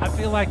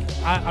feel like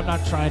I'm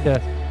not trying to.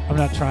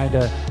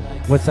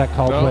 What's that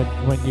called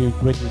when you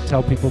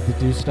tell people to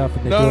do stuff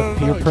and they do it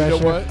peer pressure? You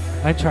know what?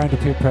 I ain't trying to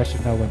peer pressure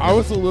no one. I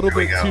was a little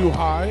bit too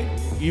high,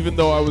 even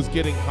though I was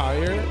getting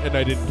higher, and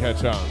I didn't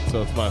catch on,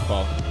 so it's my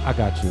fault. I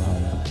got you,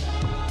 homie.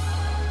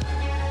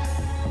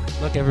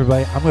 Look,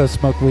 everybody, I'm gonna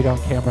smoke weed on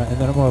camera, and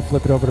then I'm gonna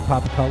flip it over to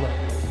Poppa Color.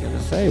 I was gonna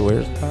say,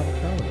 where's Poppa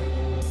Color?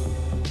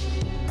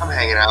 I'm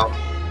hanging out.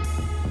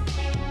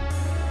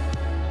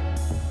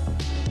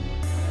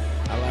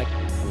 I like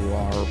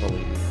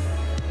warbly.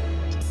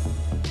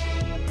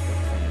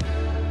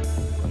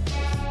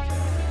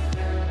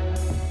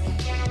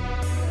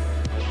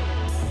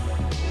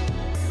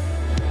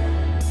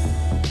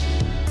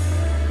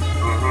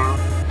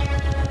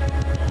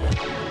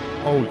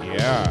 Oh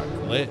yeah,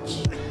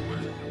 glitch.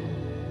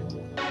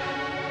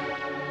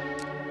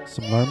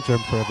 Some Lerm Germ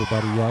for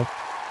everybody, yo.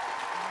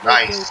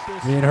 Nice.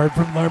 We ain't heard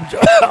from Lerm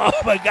Germ. Oh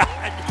my God.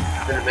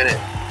 It's been a minute.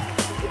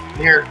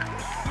 Here,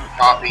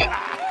 coffee.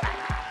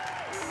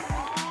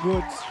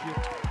 Good shit.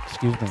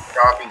 Excuse me.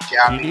 Coffee, Do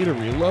Jappy. you need a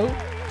reload?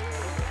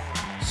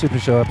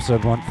 Supashow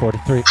episode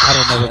 143. I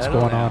don't know what's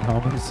going on,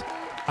 homies.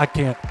 I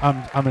can't.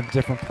 I'm in a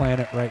different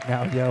planet right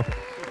now, yo.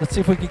 Let's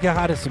see if we can get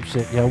high to some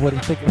shit, yo. What do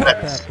you think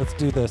about that? Let's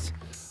do this.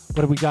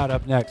 What do we got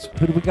up next?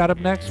 Who do we got up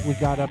next? We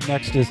got up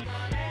next is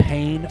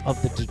Pain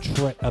of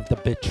the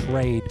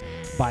Betrayed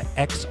by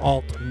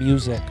X-Alt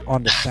Music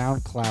on the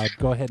SoundCloud.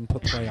 Go ahead and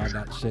put play on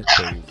that shit,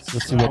 please.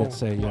 Let's see what it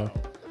say, yo.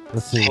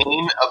 Let's see.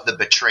 Pain of the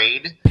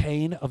Betrayed.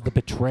 Pain of the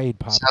Betrayed,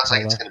 Poppa Sounds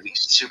like it's Color. going to be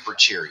super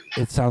cheery.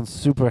 It sounds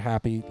super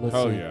happy. Let's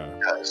Hell see. yeah.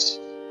 It does.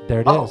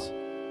 There it Oh. is.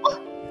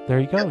 There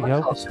you go,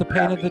 yo. It's the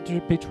Pain of the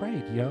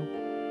Betrayed, yo.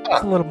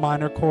 It's a little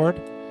minor chord.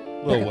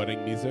 Little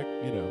wedding music,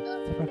 you know.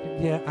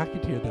 Yeah, I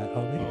could hear that,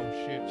 homie. Oh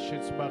shit,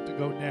 shit's about to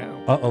go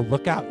down. Uh-oh,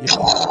 look out,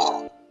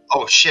 yo.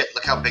 Oh shit,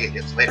 look how big it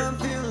gets later. Oh.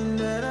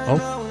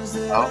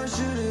 Okay. I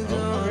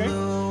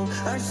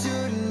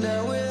shouldn't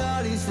have with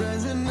all these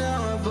friends, and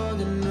now I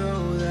fucking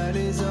know that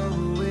it's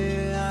over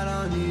with. I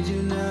don't need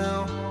you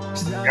now.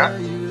 Yeah.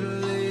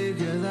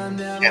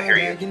 Can't hear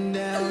you.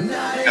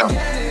 Go.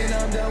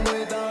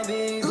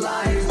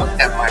 Fuck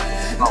that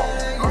microphone.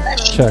 Oh, that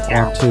shit Check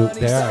down. 1, 2.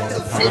 There I am.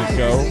 There you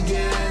go.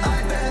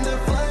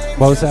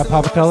 What was that,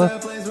 Poppa Color?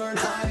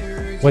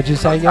 What'd you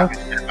say, yo? I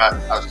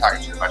was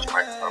talking shit about your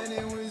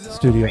microphone.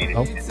 Studio.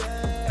 Oh,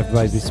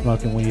 everybody be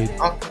smoking weed.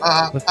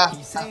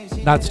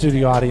 Not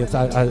studio audience.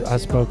 I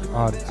spoke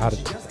on out of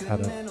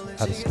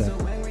step.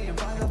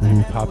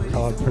 Ooh, Poppa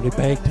Color, pretty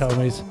baked,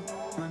 homies.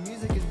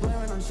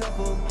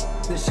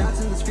 The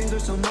shots and the screams are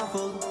so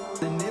muffled.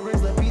 The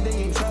neighbors let be, they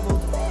ain't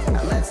troubled.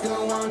 Now let's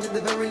go on to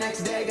the very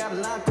next day. Got a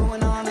lot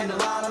going on and a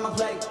lot on my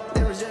plate.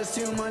 There was just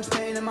too much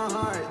pain in my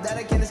heart that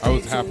I can't escape. I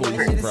was happily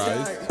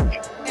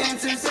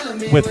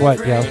surprised. With what,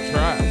 yo? The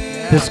track.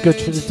 This good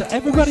shit.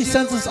 Everybody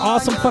sends us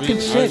awesome fucking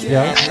shit,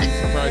 yo. I'm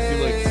surprised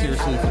he like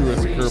seriously threw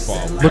us a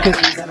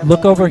curveball.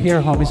 Look over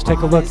here, homies. Take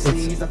a look.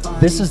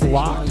 This is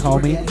locked,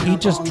 homie. He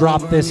just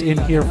dropped this in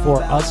here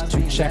for us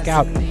to check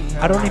out.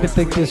 I don't even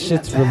think this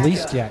shit's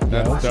released yet, yo.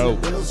 That's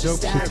dope.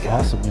 Shit's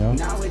awesome, yo.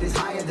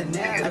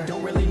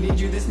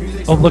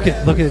 Oh, look,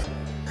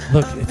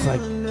 it's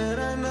like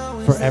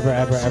forever,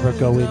 ever, ever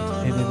go in.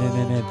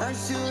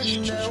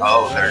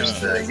 Oh, there's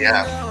the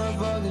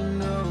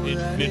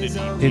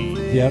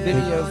Infinity. Yep.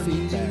 Video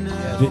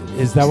feedback.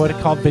 Yeah. Is that what it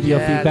called? Video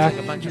Yeah, feedback? It's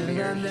like a bunch of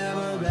mirrors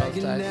on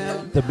both sides,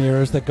 yeah. The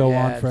mirrors that go Yeah,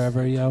 on it's-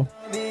 forever, yo.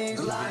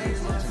 It's an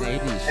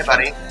 80s. Hey,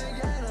 buddy.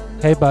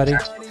 Hey, buddy.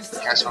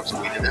 Can I smoke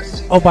some weed in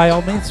this? Oh, by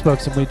all means, smoke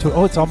some weed too.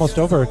 Oh, it's almost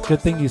over. Good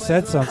thing you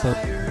said something.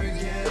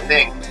 Good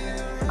thing.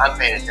 I'm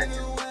paying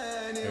attention.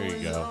 There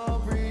you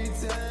go.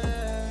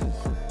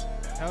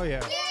 Hell yeah.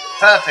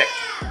 Perfect.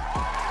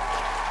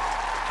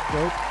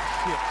 Dope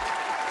shit.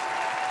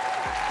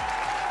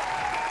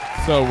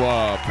 So,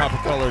 Poppa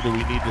Color, do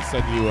we need to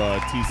send you a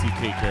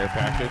TCK care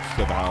package to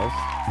the house?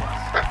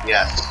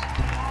 Yes.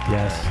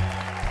 Yes.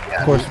 Yeah.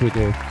 Of course we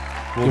do.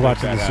 We'll You're make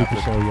watching the that Super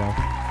happen. Show, yo.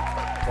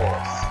 Of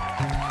course.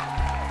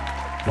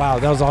 Wow,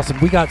 that was awesome.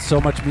 We got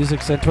so much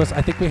music sent to us.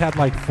 I think we had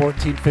like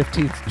 14,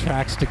 15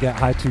 tracks to get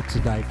high to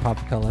tonight,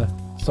 Poppa Color.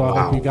 So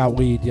I hope you got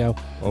weed, yo.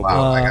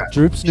 Wow, I got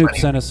Droop Snoop 20.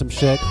 sent us some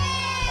shit.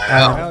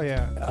 Hell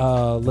yeah.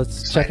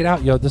 Let's check it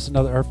out, yo. This is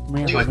another Earf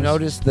premiere. You've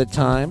noticed the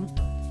time?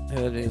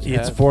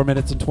 It's 4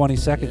 minutes and 20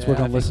 seconds. We're Yeah,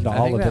 going to listen to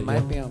all of that it.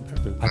 might yo. be on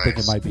purpose. I think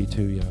it might be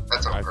too, yo.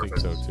 That's on I think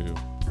purpose. so too.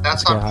 That's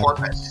Let's on go high.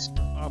 purpose.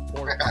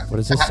 What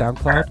is this,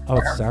 SoundCloud? Oh,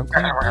 it's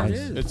SoundCloud?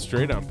 Nice. It's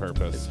straight on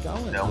purpose.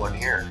 No one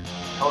here.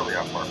 Totally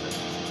on purpose.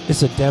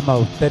 It's a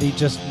demo that he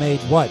just made,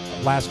 what,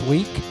 last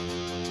week?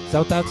 Is that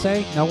what that'd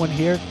say? No one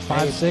here? 5,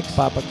 Hey, 6?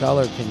 Poppa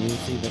Color, can you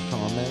see the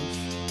comments?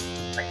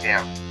 I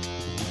can.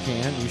 You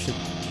can? You should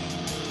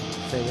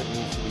say what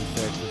needs to be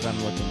said, because I'm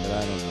looking, but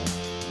I don't know.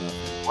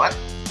 What?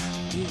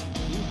 You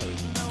heard me.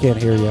 Can't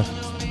hear you.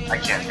 I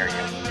can't hear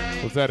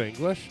you. Was that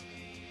English?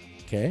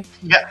 Okay.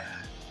 Yeah.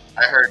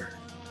 I heard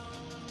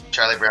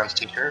Charlie Brown's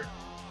teacher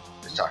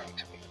is talking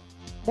to me.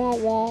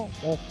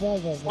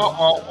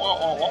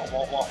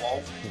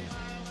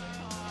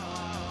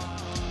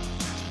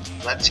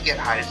 Let's get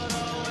high I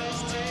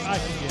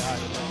can get high.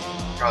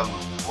 from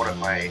one of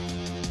my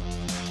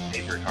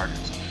favorite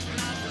artists.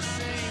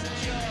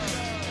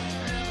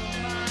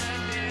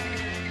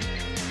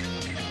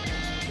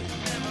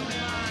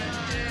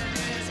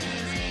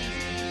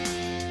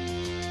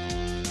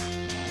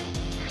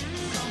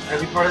 I'm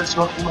gonna be part of the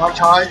smoking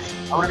montage.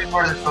 I want to be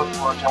part of the smoking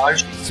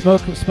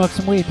montage. Smoke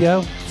some weed,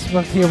 yo.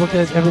 Smoke here, we're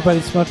good. Everybody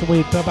smoking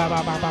weed. Damn,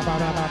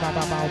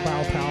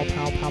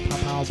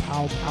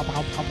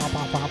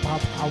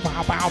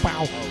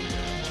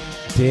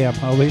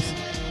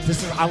 homies.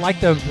 This is I like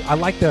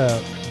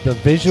the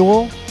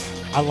visual.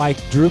 I like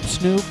Droop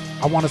Snoop.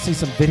 I want to see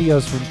some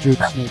videos from Droop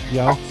Snoop,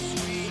 yo.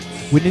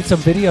 We need some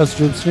videos,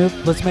 Droop Snoop.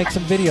 Let's make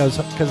some videos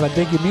because I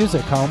dig your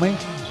music, homie.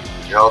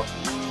 Yup.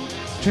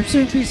 Droop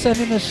Snoop be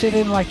sending us shit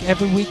in like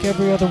every week,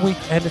 every other week,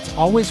 and it's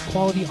always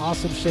quality,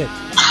 awesome shit.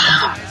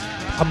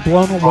 I'm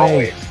blown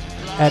away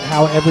at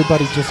how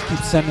everybody just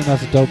keeps sending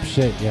us dope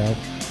shit, yo.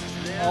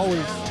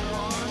 Always.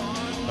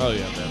 Oh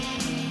yeah, man.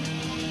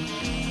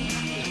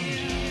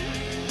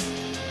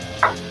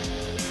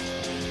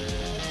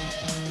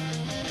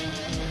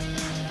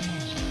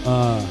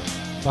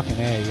 Fucking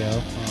A,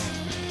 yo.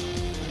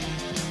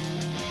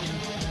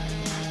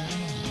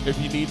 If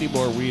you need any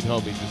more weed,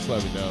 homie, just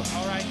let me know.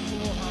 All right,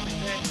 cool, homie.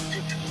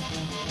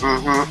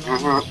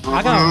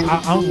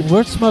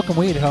 We're smoking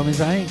weed,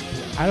 homies.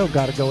 I don't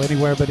gotta go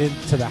anywhere but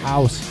into the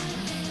house.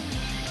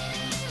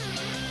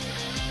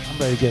 I'm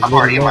ready to get I'm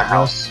already in my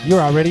house. You're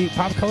already,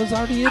 Poppa Color's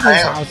already in his I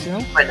am. house, yo.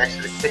 Right next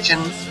to the kitchen.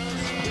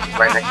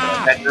 Right next to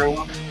the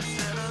bedroom.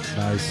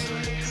 Nice.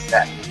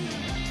 That.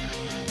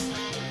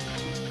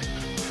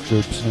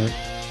 Droop Snoop.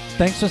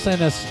 Thanks for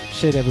sending us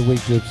shit every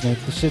week, Droop Snoop.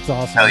 The shit's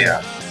awesome. Hell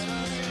yeah.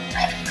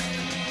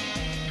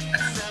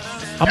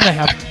 I'm gonna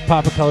have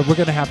Poppa Color. We're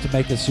gonna have to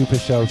make a Super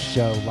Show.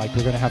 Like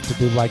we're gonna have to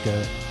do like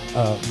a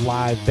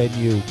live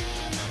venue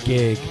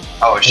gig.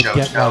 Oh, a And show.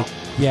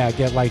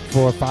 get like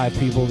 4 or 5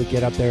 people to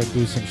get up there and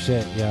do some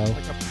shit, yo. Like a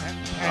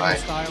panel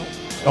style.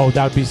 Oh,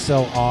 that would be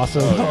so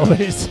awesome.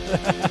 Always.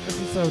 That'd be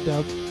so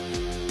dope.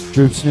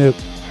 Droop Snoop.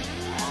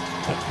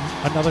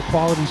 Another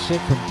quality shit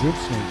from Droop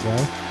Snoop, yo.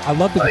 I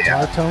love the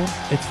guitar tone.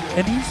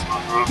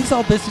 He's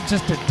all this is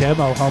just a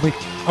demo, homie.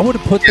 I would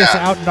have put this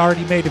out and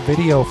already made a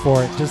video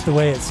for it, just the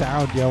way it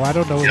sounds, yo. I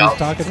don't know what he's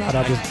talking about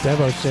on this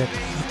demo shit.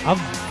 I'm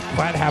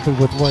quite happy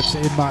with what's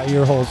in my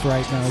ear holes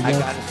right now, yo. I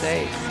gotta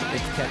say,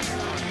 it's catching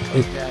on.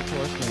 Jack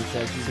Horseman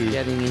says he's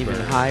getting even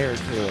higher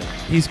to it.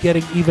 He's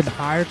getting even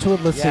higher to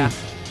it? Let's see. It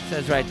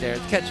says right there,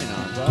 it's catching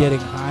on. Bro. Getting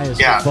high as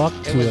fuck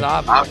to it was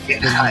obvious. I'm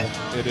getting high.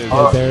 It is.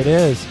 Oh, there it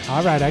is.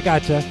 All right, I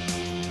gotcha.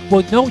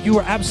 Well, no, you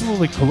were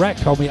absolutely correct,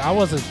 homie. I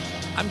wasn't.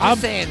 I'm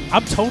just saying.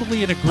 I'm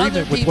totally in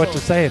agreement with what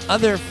you're saying.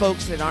 Other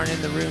folks that aren't in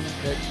the room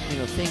that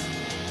think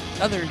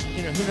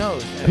who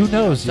knows? Who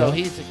knows? So yo?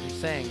 he's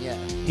saying, yeah.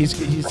 He's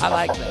I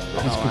like that.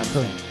 He's No, I'm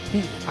concurring. saying.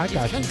 I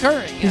got you.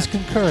 Concurring. He's yeah.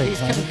 concurring. He's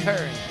honey.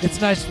 concurring.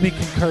 It's nice to be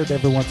concurred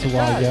every once in a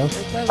while, yo. It does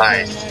feel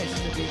Nice. nice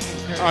to be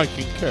concurring. I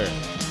concur.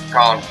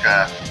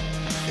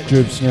 Conca.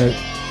 Droop Snit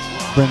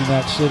bringing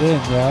that shit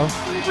in, yo.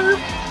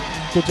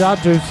 Good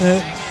job, Droop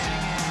Snit.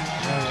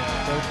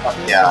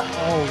 Yeah.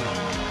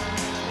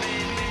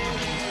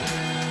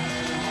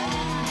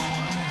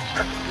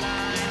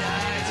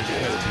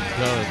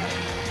 Done.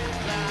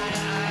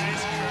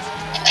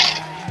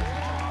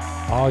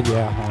 Oh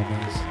yeah,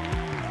 homies.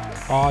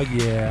 Oh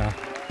yeah.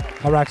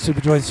 HotRock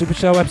SupaJoint Super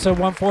Show, episode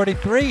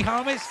 143,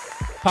 homies.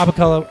 Poppa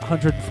Color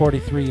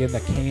 143 in the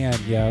can,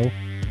 yo.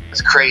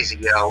 It's crazy,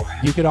 yo.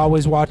 You could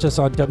always watch us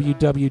on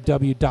www.supa.show.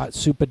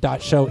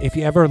 If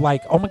you ever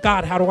like, oh my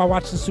God, how do I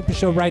watch the Super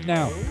Show right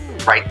now?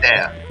 Right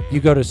there. You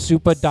go to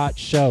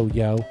supa.show,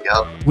 yo.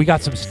 Yep. We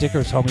got some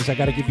stickers, homies. I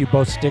got to give you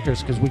both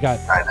stickers because we got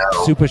I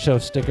know. Super Show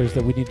stickers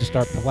that we need to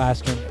start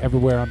plastering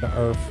everywhere on the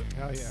Earf.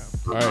 Hell yeah.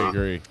 I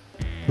agree.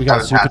 We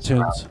got Haven't Super passed them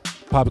Tunes,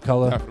 Poppa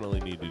Color.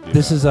 Definitely need to do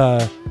This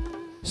that.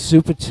 is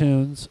Super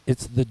Tunes.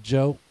 It's the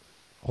Joe.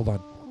 Hold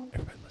on.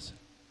 Everybody listen.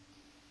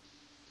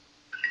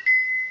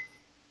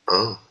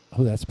 Oh.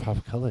 Oh, that's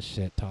Poppa Color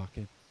shit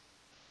talking.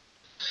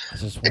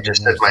 It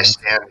just said my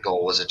stand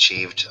goal was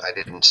achieved. I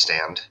didn't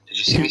stand. Did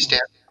you see me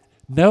stand?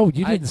 No,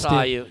 you I didn't saw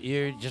stand. you.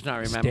 You're just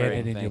not Standing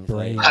remembering in your things.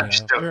 brain. lately. I'm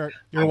still,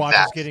 Your I'm watch is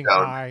that getting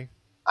stoned. high.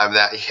 I'm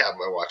that. Yeah,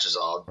 my watch is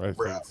all. I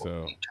we're think up. so.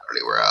 Totally,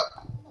 we're up.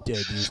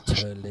 Dude, you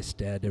totally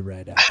standing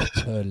right up.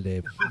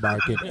 Totally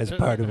mark it as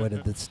part of one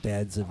of the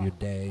stands of your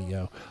day,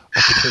 yo.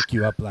 I could hook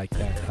you up like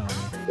that,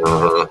 homie.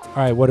 All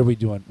right, what are we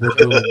doing? We're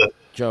doing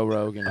Joe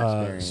Rogan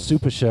experience.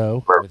 Super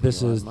Show.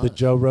 This is the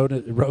Joe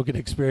Rogan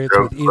Experience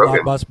with Elon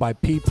Rogan. Musk by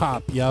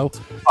P-Pop, yo.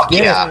 Fuck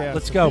Get yeah. it.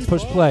 Let's go.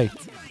 Push play.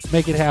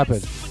 Make it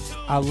happen.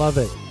 I love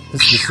it.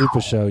 This is the Super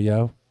Show,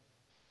 yo.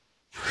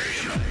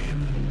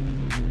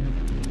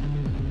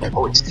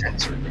 Oh, it's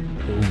censored.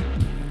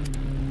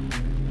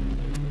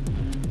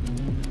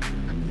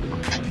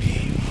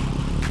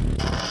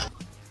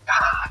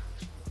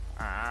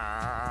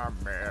 I'm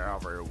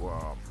every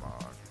woman.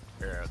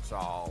 It's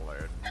all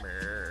in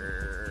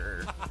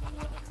me.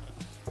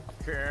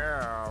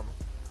 Kim,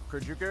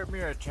 could you get me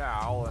a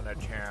towel and a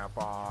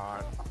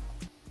tampon?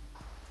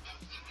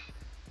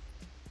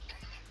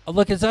 Oh,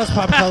 look, it's us,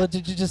 Poppa Color.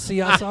 Did you just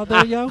see us out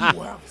there, yo?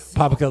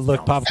 Poppa Color,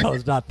 look, Poppa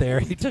Color's not there.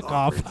 He took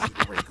off.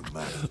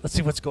 Let's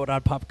see what's going on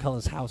at Poppa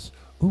Color's house.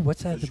 Ooh,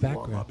 what's that in the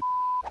background?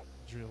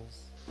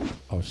 Drills.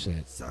 Oh,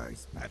 shit.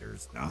 Size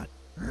matters not.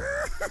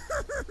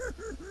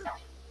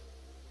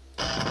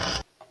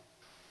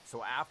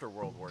 So after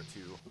World War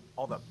II,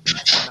 all the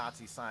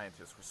Nazi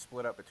scientists were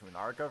split up between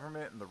our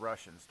government and the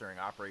Russians during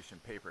Operation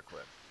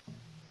Paperclip.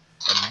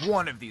 And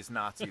one of these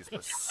Nazis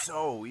was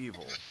so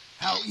evil.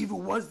 How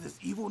evil was this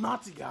evil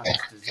Nazi guy,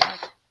 Mr.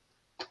 Zach?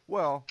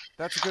 Well,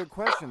 that's a good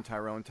question,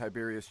 Tyrone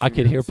Tiberius. I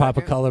could Jr. hear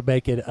Poppa II. Color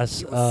making a.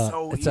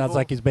 so It sounds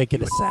like evil, he's making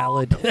he a would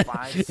salad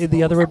find in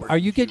the other room. smokes Are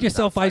you getting shoot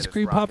yourself outside ice his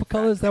cream, rocket Poppa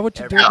Color? Is that what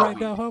you're every doing right week.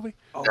 now, homie?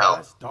 Oh, No.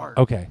 that's dark.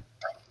 Okay.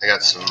 I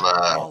got some.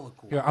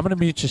 Here, I'm gonna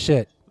mute your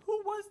shit. Who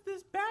was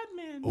this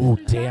Batman? Ooh,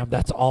 damn,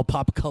 that's all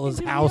Poppa Color's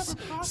house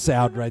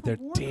sound right there.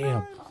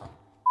 Damn.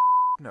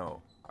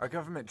 No, our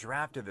government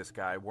drafted this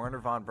guy, Werner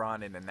von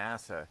Braun, into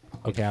NASA.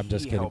 and Okay, I'm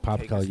just he kidding. helped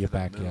Poppa take Color, us you're to the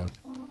back, yo.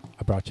 moon.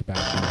 I brought you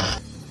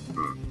back.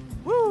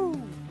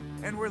 Woo!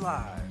 And we're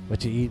live.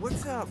 What you eating?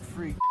 What's up,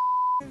 freak?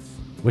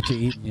 What you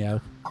eating, yo?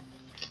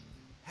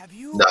 Have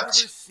you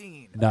Nuts. ever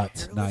seen a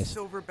Nuts, hairless nice.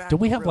 silverback Do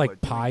we have gorilla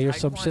like pie or doing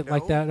some shit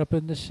like taekwondo? that up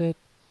in this shit?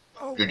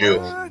 Oh, You do.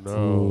 what? No.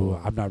 Ooh,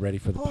 I'm not ready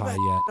for the Pull pie that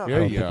yet. up. Yeah, I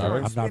don't you think are.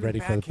 I'm not Spinning ready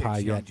for the back pie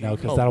kicks, yet. young No, G.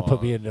 because Come that'll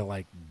put me on. into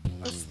like.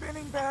 A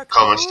spinning back.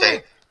 Common gorilla?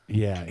 state.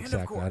 Yeah, And of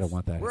exactly. I don't course,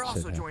 want that We're shit also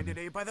happening. joined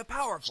today by the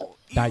powerful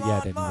Not yet,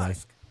 Elon anyway.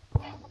 Musk.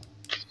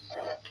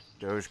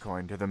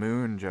 Dogecoin to the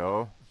moon,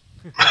 Joe.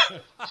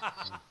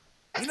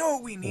 You know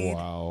what we need?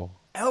 Wow.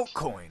 Elk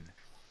coin.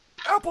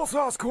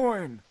 Applesauce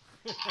coin.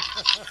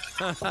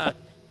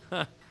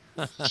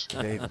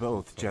 They've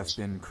both just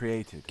been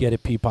created. Get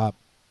it, P-Pop.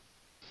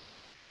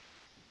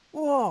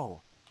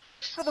 Whoa!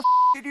 How the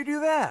did you do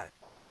that?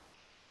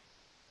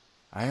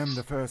 I am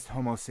the first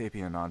Homo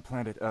sapien on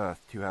planet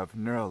Earth to have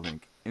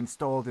Neuralink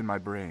installed in my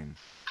brain.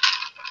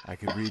 I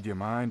could read your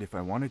mind if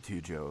I wanted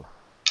to, Joe.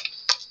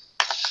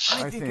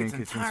 I think it's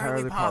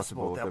entirely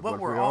possible that what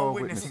we're all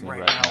witnessing right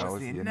now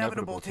is the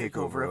inevitable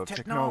takeover of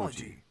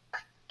technology.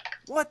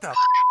 What the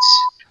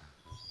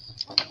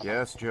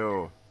Yes,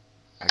 Joe.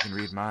 I can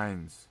read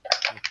minds.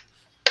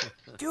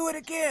 Do it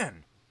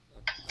again!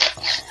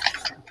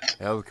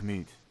 Elk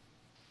meat.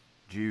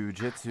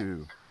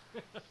 Jiu-jitsu.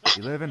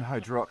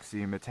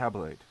 11-hydroxy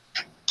metabolite.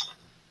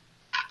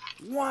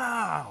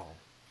 Wow!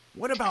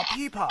 What about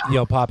Peapod?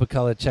 Yo, Poppa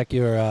Color, check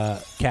your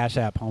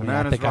Cashapp, homie. I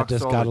Bananas think I rock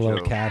just got solid, a little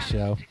Joe. cash,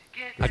 yo.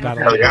 I There's got a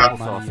no little yeah. weed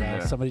money, sauce in yo.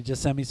 there. Somebody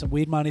just sent me some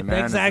weed money. The man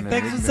Thanks, is Zach. an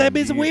Thanks for enigma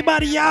sending me some indeed. weed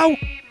money, yo.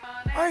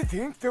 I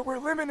think that we're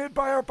limited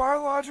by our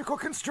biological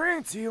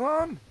constraints,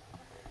 Elon.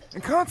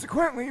 And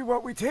consequently,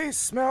 what we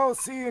taste, smell,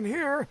 see, and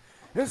hear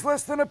is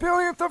less than a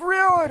billionth of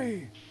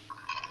reality.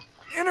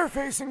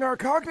 Interfacing our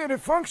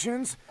cognitive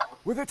functions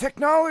with a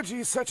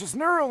technology such as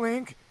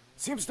Neuralink,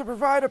 seems to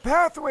provide a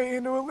pathway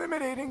into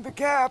eliminating the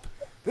gap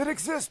that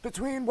exists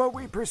between what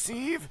we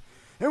perceive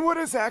and what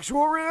is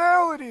actual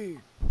reality.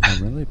 Oh,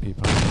 really,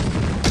 people?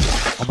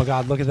 Oh my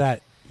God, look at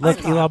that.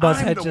 Look, Elon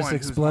Musk's head just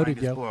exploded,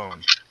 yo.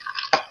 Blown.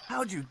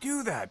 How'd you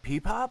do that,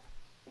 Peepop?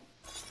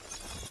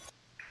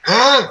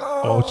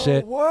 Oh,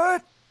 shit.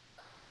 What?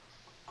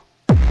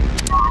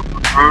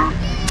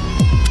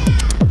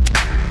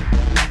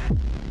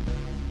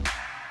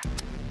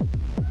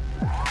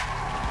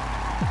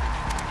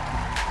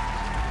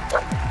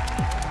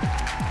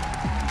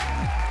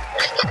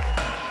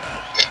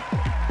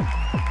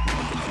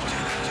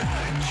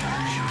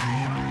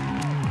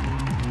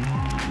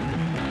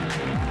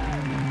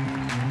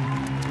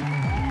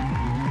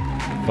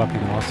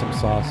 Fucking awesome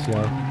sauce,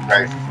 yo.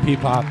 Right.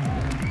 P-Pop.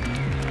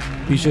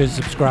 Be sure to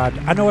subscribe.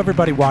 I know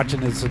everybody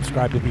watching is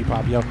subscribed to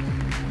P-Pop, yo.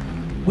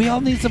 We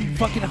all need some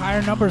fucking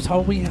higher numbers.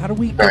 How do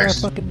we get our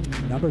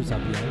fucking numbers up,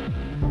 yo?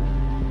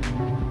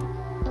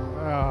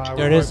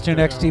 There it is,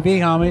 Tunex TV,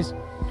 homies.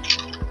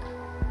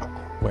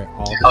 Where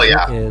all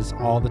the shit is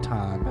all the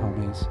time,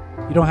 homies.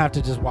 You don't have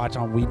to just watch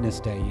on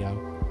WEEDnesday, yo.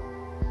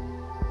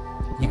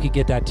 You could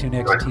get that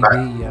Tunex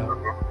TV, yo.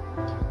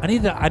 I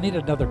need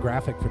another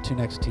graphic for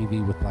Tunex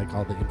TV with like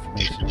all the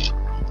information.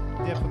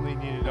 Definitely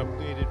need it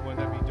updated one.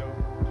 That'd be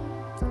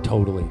dope.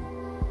 Totally.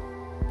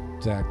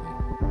 Exactly.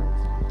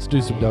 Let's do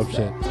some dope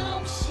shit.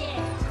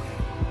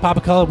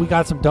 Poppa Color, we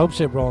got some dope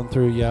shit rolling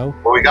through, yo.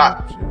 What we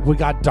got? We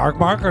got Dark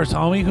Markers,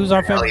 homie. Who's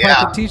our favorite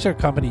fucking t-shirt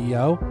company,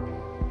 yo?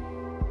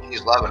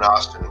 He's loving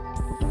Austin.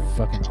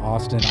 Fucking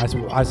Austin.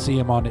 I see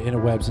him on the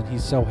interwebs, and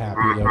he's so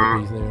happy, yo, to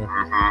be there.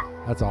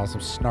 That's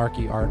awesome.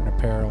 Snarky art and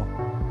apparel.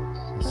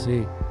 Let's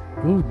see.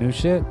 Ooh, new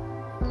shit.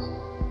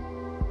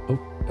 Oh,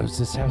 does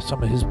this have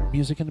some of his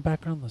music in the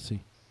background? Let's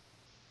see.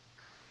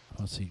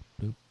 Let's see.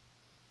 Boop.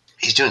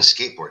 He's doing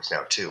skateboards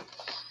now, too.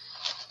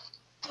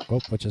 Oh,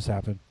 what just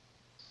happened?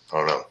 I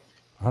don't know.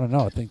 I don't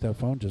know. I think that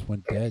phone just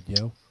went dead,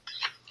 yo.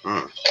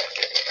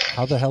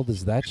 How the hell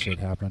does that shit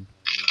happen?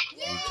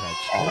 You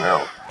touched I don't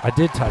know. I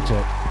did touch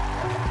it.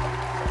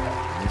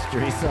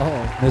 Mystery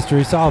solved.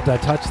 Mystery solved. I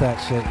touched that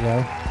shit,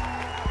 yo.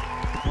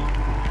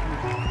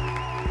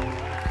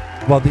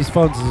 Well, these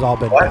phones has all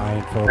been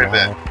dying for a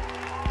while.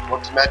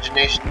 What's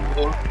imagination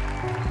eating?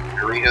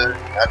 Doritos,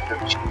 nacho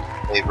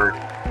cheese flavored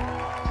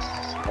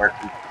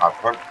Smarty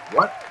popcorn.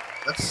 What?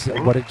 That's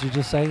What did you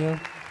just say, yo?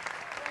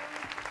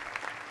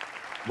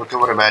 Look at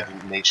what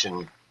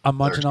imagination. I'm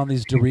munching on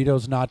these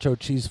Doritos nacho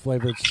cheese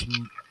flavored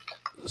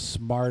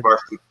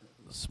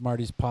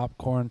Smarties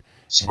popcorn.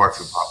 Smart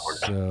food popcorn.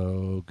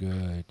 So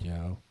good,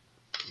 yo.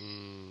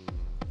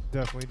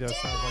 Definitely does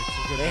sound like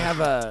some good.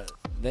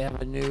 They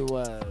have a new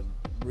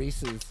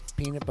Reese's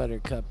peanut butter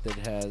cup that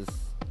has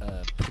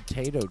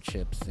potato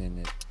chips in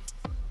it.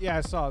 Yeah,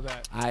 I saw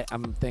that.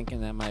 I'm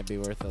thinking that might be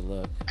worth a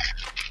look.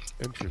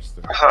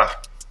 Interesting.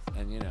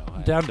 And you know,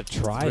 I'm down to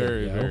try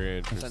very, it, yo. very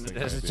interesting.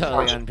 It's a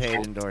totally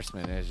unpaid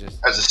endorsement. It's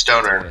just as a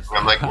stoner,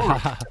 I'm like,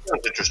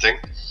 that's interesting.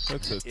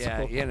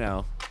 Yeah, you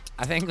know,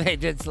 I think they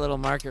did some little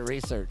market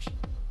research.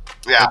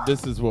 Yeah. And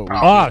this is what we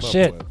Oh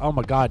shit! Oh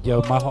my god, yo,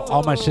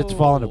 all my shit's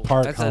falling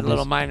apart. That's a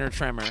little minor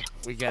tremor.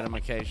 We get them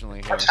occasionally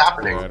here. What's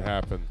happening? That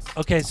happens.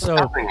 Okay, so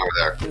What's happening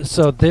over there?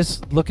 so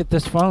this look at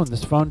this phone.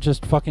 This phone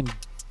just fucking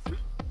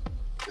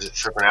Is it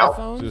tripping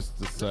out? Just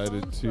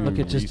decided to look.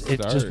 It just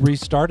restart.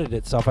 restarted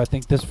itself. I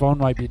think this phone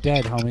might be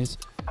dead, homies.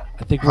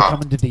 I think we're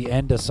coming to the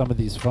end of some of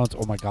these phones.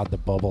 Oh my god, the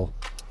bubble!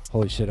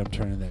 Holy shit, I'm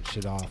turning that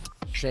shit off.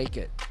 Shake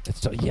it.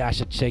 Yeah, I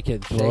should shake it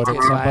and throw Shake it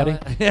at somebody.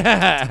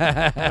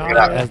 violent.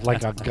 As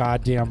like a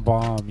goddamn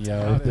bomb,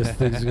 yo. This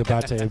thing's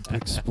about to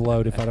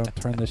explode if I don't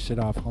turn this shit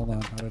off. Hold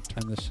on, how do I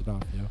turn this shit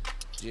off, yo?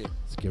 Yeah.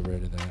 Let's get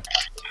rid of that.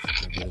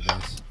 Let's get rid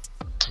of this.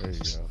 There you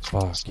go.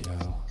 Fuck,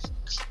 yo.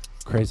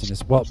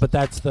 Craziness. Well, but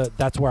that's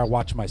where I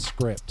watch my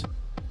script.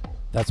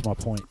 That's my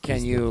point.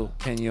 Can you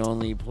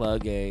only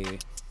plug in a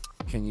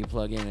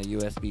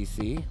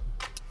USB-C?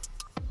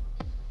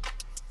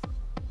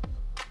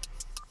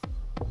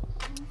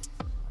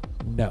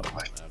 No.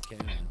 Okay.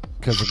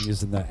 Because I'm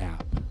using the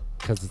app.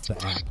 Because it's the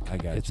app. I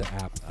got It's you. an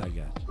app. I got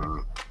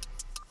you.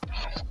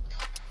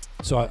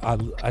 So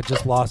I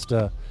just lost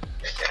a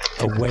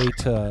way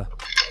to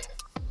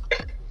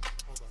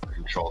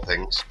Control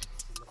things.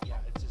 Yeah,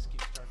 it just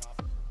keeps turning off.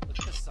 Look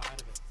at the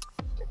side of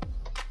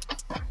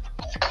it.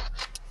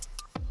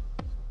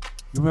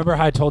 You remember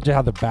how I told you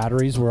how the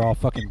batteries were all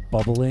fucking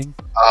bubbling?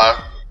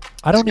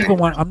 I don't even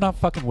want. I'm not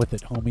fucking with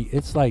it, homie.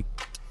 It's like.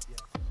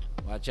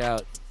 Watch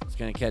out. It's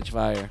going to catch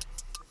fire.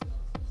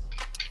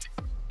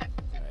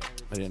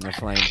 Put it in a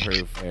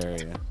flame-proof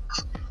area.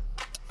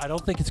 I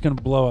don't think it's going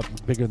to blow up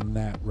bigger than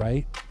that,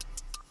 right?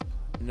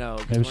 No,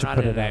 Maybe we because should we're not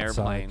put in it an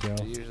outside, airplane.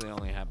 Joe. It usually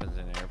only happens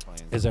in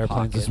airplanes. Is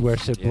airplanes is where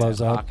shit blows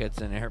up? Pockets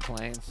in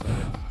airplanes. So it's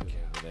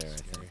over there, I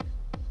think.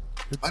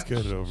 It's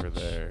good over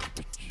there.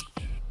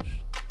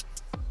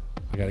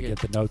 I gotta get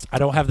the notes. I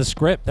don't have the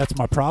script. That's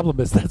my problem.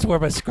 That's where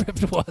my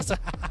script was.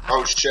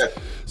 Oh shit.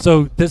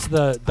 So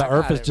the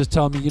Earf is just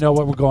telling me, you know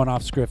what, we're going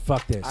off script.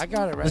 Fuck this. I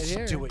got it right Let's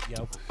here. do it,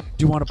 yo.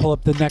 Do you want to pull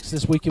up the next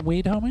This Week in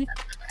Weed, homie?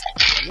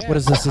 Yeah, what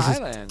is this? This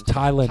Thailand. is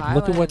Thailand.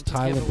 Look at what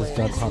Thailand Thailand has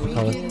done, Poppa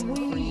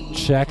Color.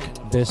 Check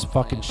this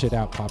fucking shit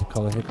out, Poppa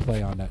Color. Hit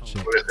play on that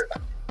shit. What is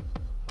it?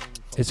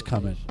 It's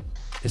coming.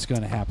 It's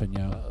gonna happen,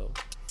 yo.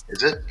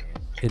 Is it?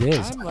 It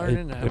is. I'm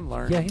learning. I'm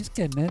learning. Yeah, he's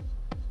getting it.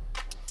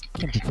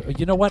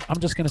 You know what? I'm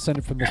just gonna send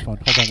it from this phone.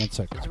 Hold on 1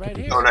 second. It's right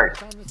here. Oh, nice.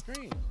 It's on the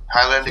screen.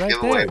 Thailand to Right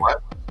give away there.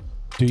 what?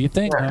 Do you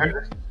think? Yeah, homie? there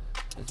it is.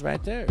 It's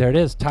right there. There it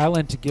is.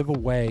 Thailand to give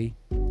away.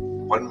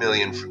 1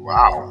 million.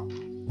 Wow.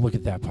 Look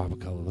at that, Poppa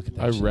Color. Look at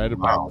that. I shit. read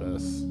about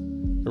this.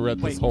 I read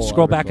this whole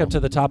Scroll back article. up to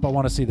the top. I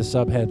want to see the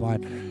sub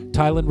headline.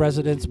 Thailand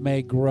residents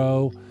may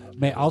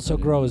also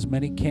grow as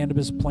many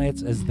cannabis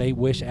plants as they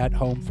wish at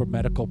home for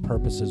medical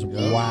purposes.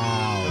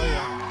 Wow.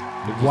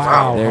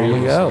 Wow. There you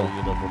homie.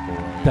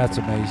 go. That's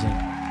amazing.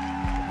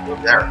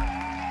 Look there.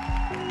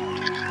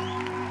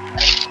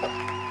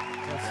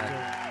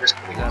 Is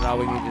that all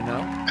we need to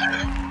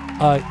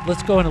know?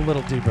 Let's go in a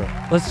little deeper.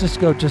 Let's just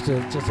go just a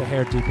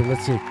hair deeper.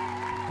 Let's see.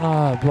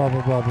 Blah, blah,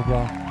 blah, blah,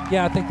 blah.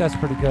 Yeah, I think that's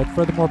pretty good.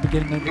 Furthermore,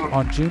 beginning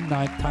on June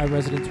 9th, Thai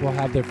residents will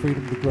have their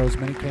freedom to grow as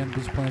many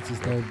cannabis plants as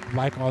they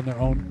like on their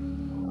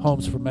own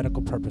homes for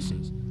medical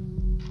purposes.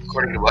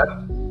 According to what?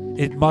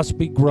 It must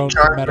be grown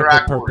for medical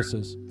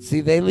purposes.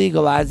 See, they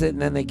legalize it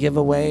and then they give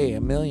away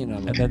 1 million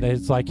of them. And then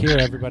it's like, here,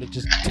 everybody,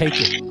 just take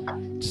it.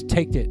 Just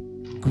take it.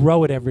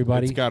 Grow it,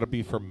 everybody. It's got to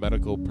be for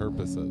medical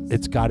purposes.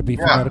 It's got to be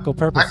for Yeah, medical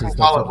purposes. I can That's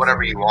call what- it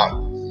whatever you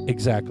want.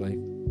 Exactly.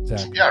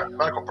 Exactly. Yeah,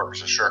 medical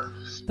purposes, sure.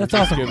 That's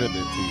Just awesome. giving it to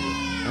you.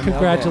 And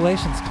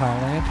Congratulations,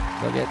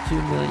 Thailand. They'll get 2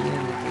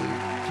 million.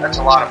 That's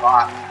a lot of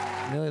pot.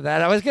 Million.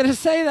 That I was gonna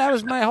say that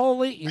was my whole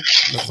lead. You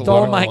That's a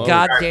stole lot my of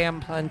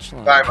goddamn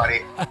punchline. Sorry,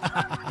 buddy.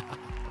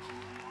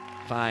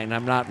 Fine,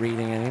 I'm not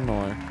reading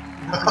anymore.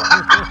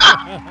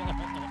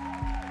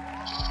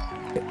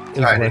 It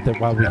was worth it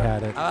while we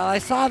had it. Well, I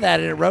saw that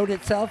and it wrote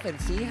itself, and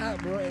see how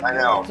it wrote I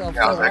know. itself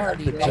Yeah, I so was like, hard.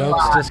 The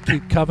jokes just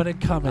keep coming and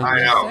coming. I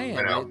I'm know. saying,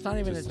 I know. it's not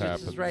even. Just It's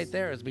just happens. right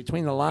there. It's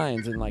between the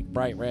lines in like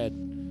bright red.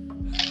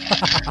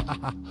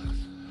 What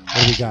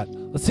do we got?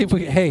 Let's see if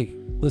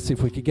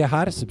we could get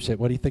high to some shit.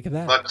 What do you think of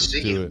that? Let's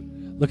see. Do it.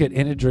 Look at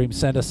In a Dream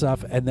sent us up,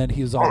 and then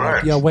he was all All like,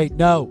 right. yo, wait,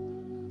 no.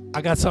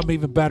 I got something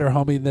even better,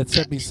 homie, and then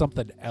sent me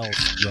something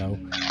else, yo.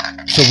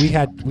 So we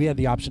had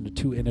the option of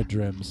 2 In a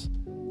Dreams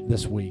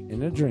this week.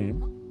 In a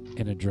dream.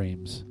 In a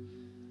Dreams.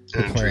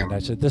 In a Play on Dream.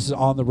 that shit. This is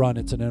on the run.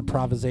 It's an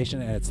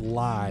improvisation, and it's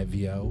live,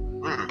 yo.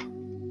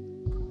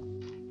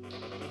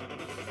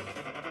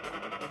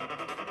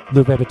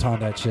 Louis Vuitton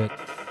that shit.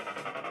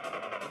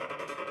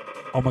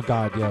 Oh my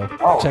God, yo.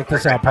 Oh, Check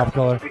this out, Poppa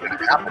Color. It's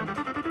gonna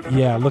happen.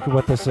 Yeah, look at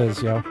what this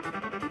is, yo.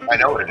 I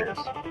know what it is.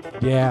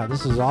 Yeah,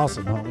 this is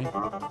awesome, homie.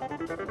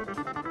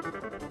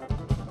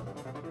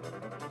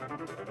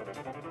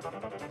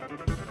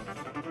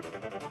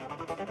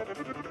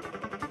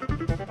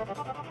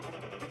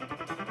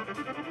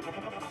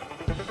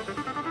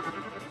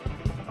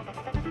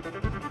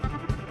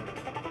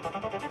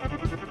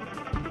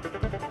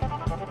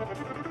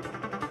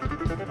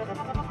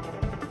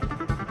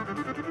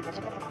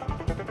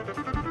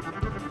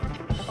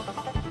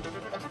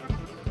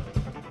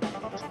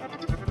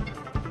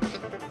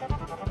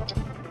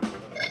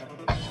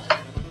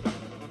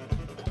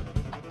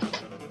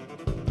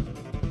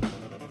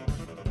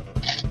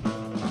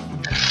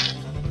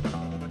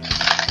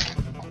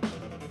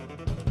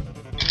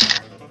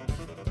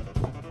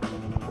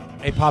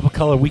 Hey, Poppa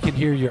Color, we can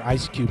hear your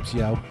ice cubes,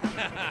 yo.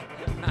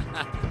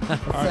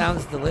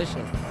 Sounds delicious.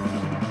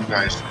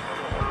 Nice.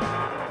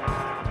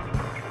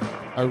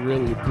 I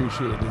really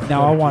appreciate it.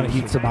 Now I want to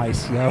eat some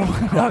ice, yo.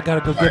 Now I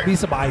gotta go get me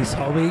some ice,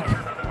 homie.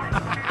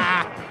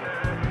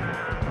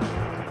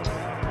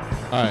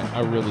 I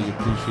really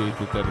appreciate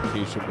the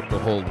dedication with the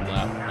whole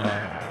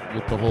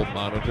with the whole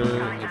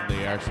monitor and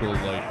the actual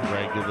like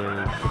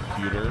regular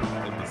computer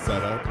and the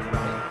setup.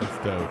 That's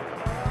dope.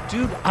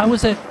 Dude, I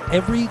was at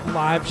every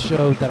live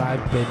show that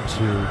I've been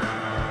to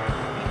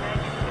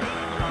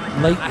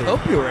lately. I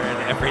hope you were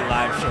at every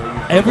live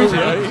show. Every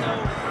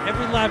Right?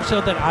 every live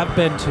show that I've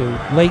been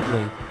to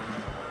lately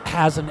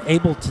has an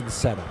Ableton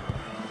setup.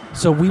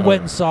 So we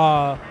went and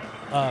saw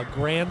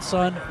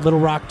Grandson. Little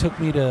Rock took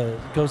me to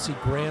go see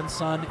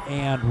Grandson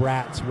and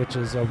Rats, which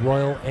is a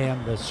Royal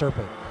and the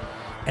Serpent.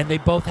 And they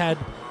both had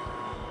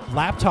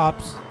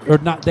laptops, or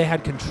not, they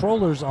had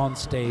controllers on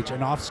stage,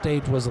 and off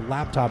stage was a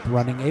laptop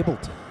running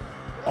Ableton.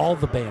 All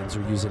the bands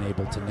are using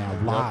Ableton now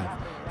live.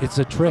 It's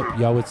a trip,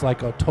 yo. It's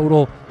like a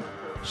total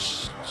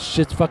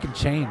shit's fucking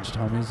changed,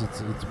 homies. It's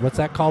what's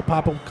that called,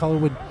 Poppa Color,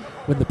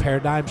 when the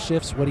paradigm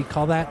shifts? What do you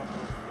call that?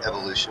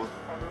 Evolution.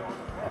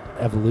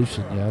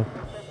 Evolution, yo.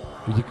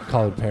 Or you could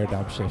call it a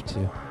paradigm shift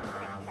too.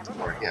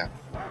 Or, yeah.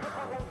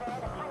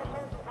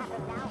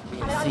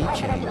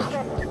 Sea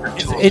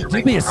change. It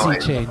do be a sea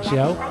change,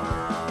 yo.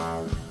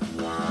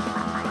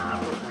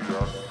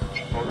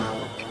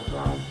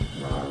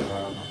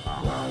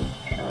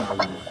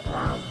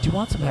 Do you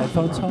want some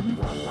headphones, homie?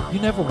 You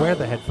never wear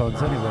the headphones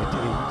anyway, do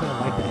you? You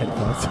don't like the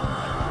headphones. You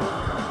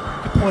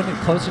can point it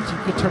closer so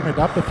you can turn it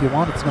up if you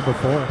want. It's number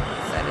 4.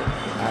 Said it. I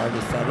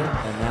already said it,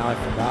 and now I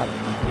forgot it.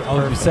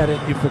 Oh, you said it,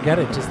 you forget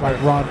it, just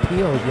like Ron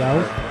Peele,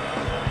 yo.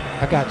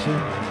 I got you.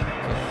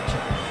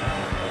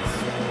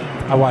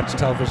 I watched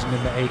television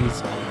in the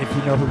 80s. If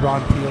you know who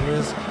Ron Peele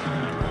is,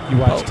 you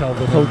watch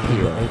television in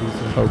the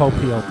 80s.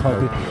 Popeil.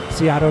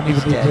 See, I don't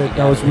even need to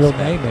know his real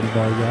name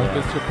anymore, yo.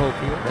 Mr.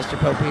 Popeil? Mr.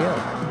 Popeil.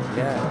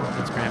 Yeah,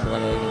 it's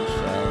scrambled egg and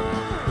shell.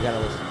 You gotta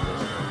listen to this.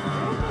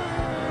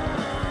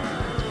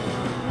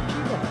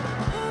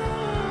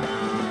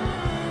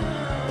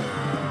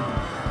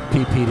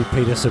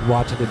 Peterson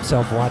watching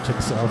himself.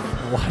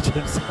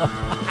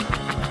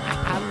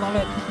 I love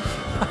it.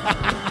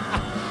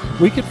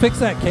 We could fix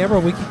that camera.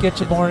 We could get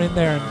you more in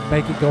there and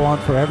make it go on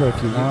forever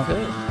if you want.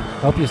 could.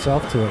 Help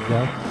yourself to it,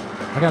 yo.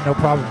 I got no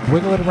problem.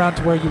 Wiggle it around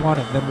to where you want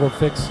it, and then we'll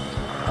fix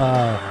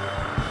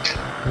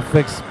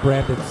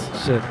Brandon's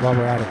shit while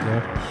we're at it,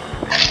 yo.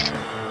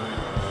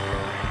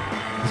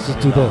 Let's just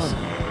do this.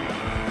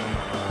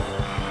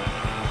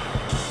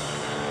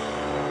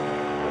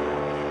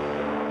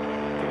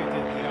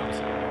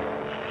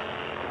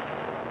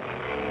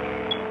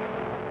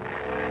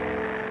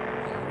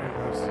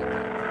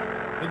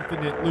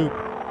 Infinite loop.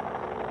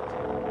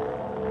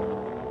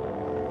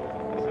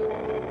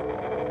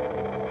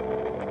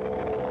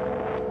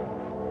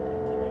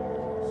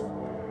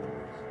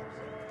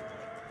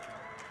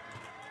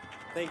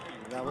 Thank you.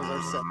 That was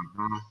our set.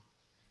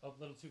 Oh, a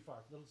little too far.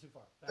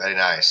 Very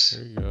nice.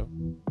 There you go.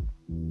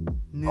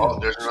 Oh,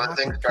 there's another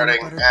thing starting.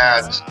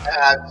 Ads.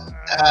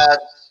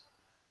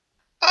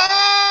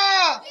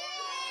 Ah!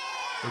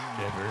 It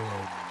never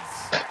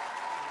ends.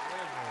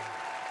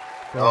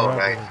 Oh,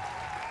 nice.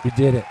 We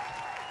did it.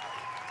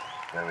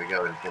 There we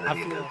go.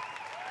 Infinity.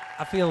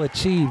 I feel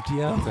achieved,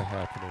 yo. What's a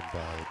happening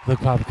vibe? Look,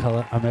 Poppa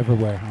Color, I'm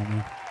everywhere,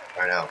 homie.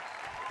 I know.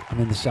 I'm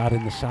in the shot.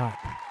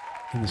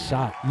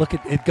 Look,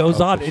 it goes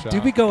on. It do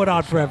be going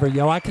on forever,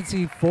 yo. I can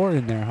see 4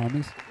 in there,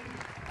 homies.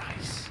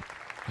 Nice.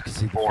 I can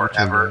see the future.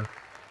 Forever.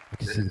 I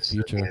can see the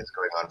future. It's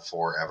going on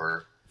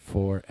forever.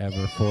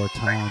 Forever, 4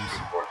 times.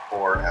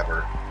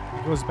 Forever.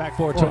 It goes back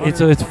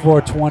 420. It's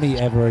 420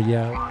 ever,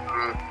 yo.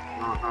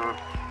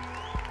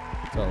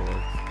 That's how it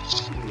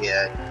works.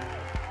 Yeah.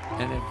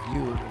 And if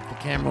the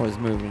camera was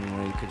moving,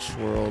 you could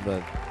swirl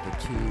the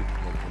tube,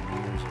 like the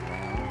meters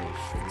around.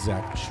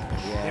 Exactly.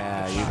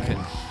 Yeah, you can.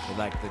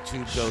 Like the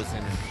tube goes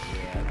in.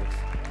 And,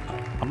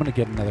 I'm gonna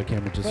get another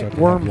camera just so I like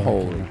can have you on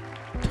wormhole. camera.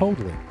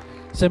 Totally.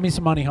 Send me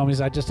some money,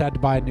 homies. I just had to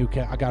buy a new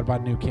I gotta buy a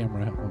new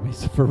camera,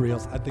 homies. For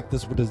reals. I think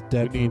this one is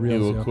dead. We need for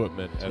reals, new yo.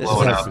 equipment. This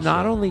is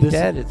not only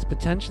dead, it's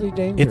potentially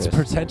dangerous. It's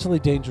potentially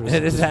dangerous.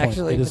 It is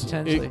actually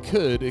potentially. It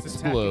could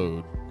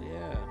explode.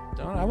 Yeah.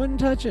 I wouldn't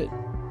touch it.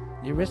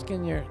 You're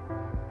risking your.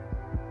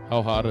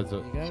 How hot is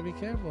it? You gotta be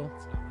careful.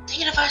 The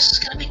universe is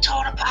gonna be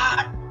torn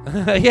apart.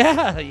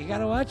 Yeah, you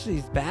gotta watch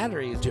these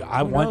batteries. Dude,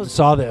 I went and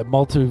saw the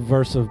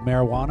Multiverse of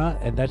Marijuana,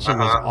 and that shit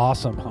was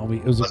awesome, homie.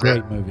 It was a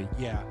great movie.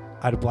 Yeah,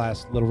 I had a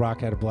blast. Little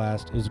Rock had a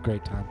blast. It was a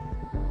great time.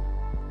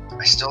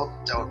 I still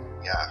don't.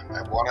 Yeah,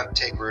 I want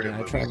to take root in I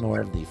movies. tried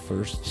more of the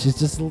first. She's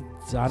just,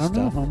 I don't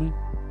know, stuff. homie.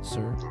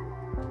 Sir.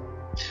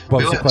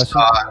 What was the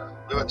question?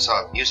 We went and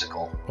saw a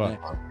musical on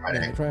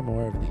Friday. I tried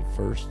more of the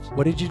first.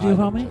 What did you do,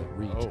 homie?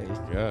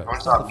 I went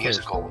and saw a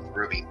musical with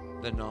Ruby.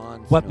 The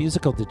non. What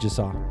musical did you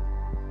saw?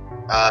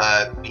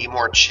 Be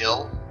More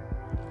Chill.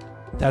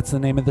 That's the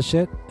name of the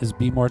shit? Is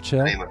Be More Chill?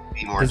 The name of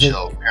Be More Is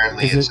Chill. it,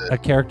 Apparently is it's it a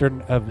character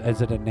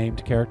is it a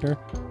named character?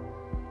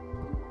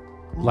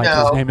 Like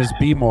No. his name is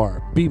Be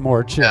More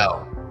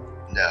Chill.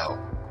 No.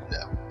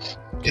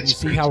 Can It's you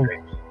see pretty how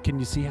strange. can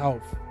you see how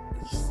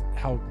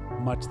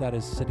much that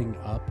is sitting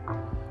up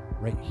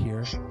right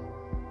here?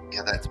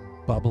 Yeah, that's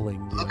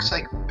bubbling. dude. looks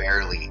like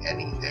barely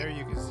anything. There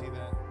you can see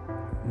that.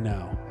 No.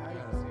 Now you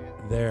can see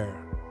it. There.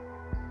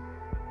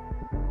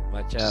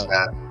 Watch Is out.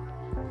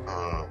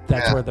 that,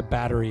 That's yeah. where the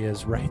battery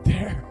is right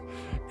there.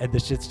 And the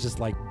shit's just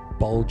like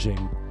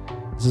bulging.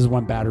 This is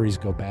when batteries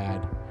go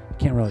bad. You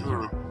can't really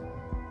hear it.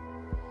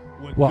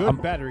 When Well, good I'm-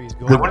 batteries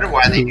go I wonder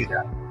why they do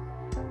that.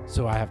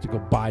 So I have to go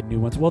buy new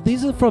ones. Well,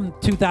 these are from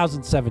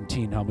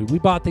 2017, homie. We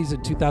bought these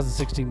in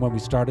 2016 when we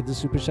started the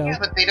Supashow. Yeah,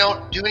 but they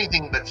don't do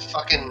anything but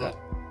fucking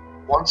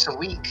once a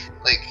week.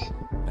 Like,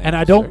 And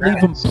I don't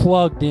leave them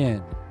plugged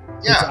in.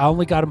 Yeah. I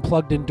only got them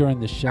plugged in during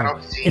the show.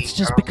 don't see- It's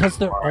just I don't because see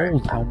they're why.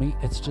 old, homie.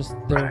 It's just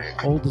they're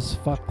old as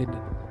fuck.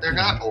 they're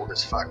not old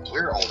as fuck.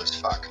 We're old as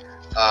fuck.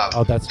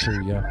 Oh, that's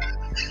true, yeah.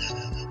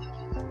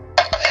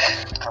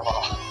 Come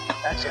on.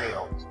 That shit ain't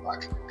old as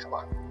fuck. Come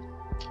on.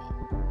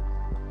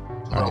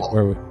 All right,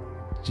 where we?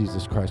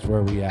 Jesus Christ, where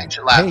are we at? Makes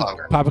you laugh Hey,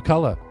 longer. Poppa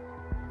Color.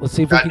 Let's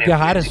see if we can get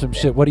high to some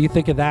shit. What do you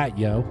think of that,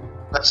 yo?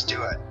 Let's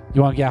do it.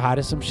 You want to get high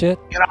to some shit?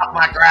 Get off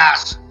my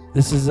grass.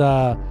 This is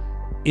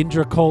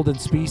Indra Colden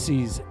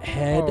Species,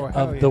 head Oh,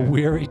 hell of the yeah.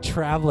 Weary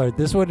Traveler.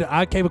 This one,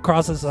 I came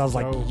across this and I was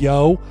like,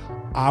 yo,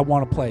 I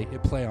want to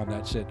hit play on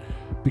that shit.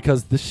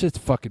 Because this shit's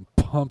fucking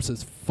pumps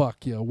as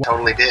fuck, yo. What?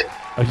 Totally did.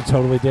 Oh, you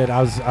totally did.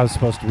 I was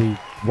supposed to be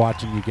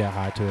watching you get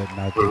high to it, and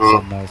I did Mhm.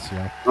 something else, yo.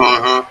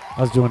 Mhm.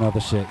 I was doing other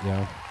shit,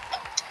 yo.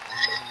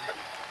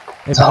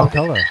 Hey, Poppa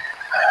Color.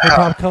 Hey,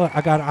 Poppa Color,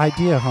 I got an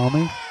idea,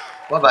 homie.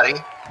 Well, buddy.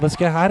 Let's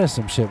get high to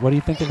some shit. What do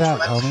you think of that,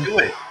 Let's homie? do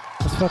it.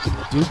 Let's fucking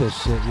do this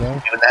shit, yo.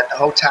 Doing that the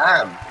whole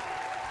time.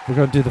 We're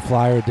gonna do the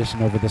flyer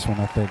edition over this one,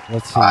 I think.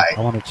 Let's see. Aye.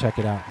 I want to check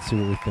it out and see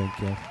what we think,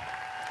 yo.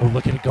 Oh,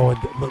 look at it going.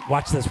 Look,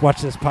 watch this,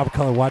 Poppa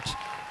Color. Watch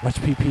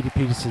Petey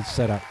Peterson's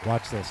setup.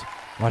 Watch this.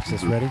 Watch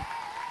this. Ready?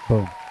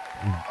 Boom.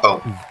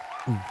 Boom.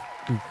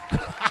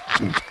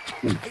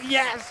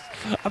 Yes!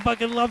 I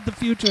fucking love the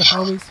future,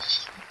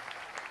 homies.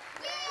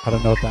 I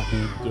don't know what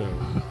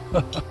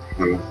that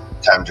means.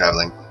 Time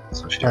traveling.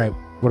 That's what All right,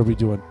 what are we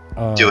doing?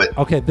 Do it.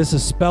 Okay, this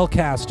is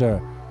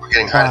Spellcaster. We're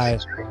getting high by to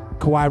things, right?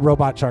 Kawaii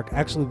Robot Shark.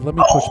 Actually, let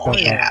me push the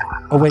button. yeah.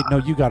 Oh, wait, no,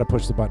 you got to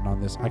push the button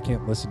on this. I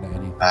can't listen to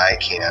anything. I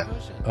can.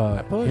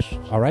 Push.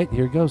 All right,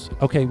 here it goes.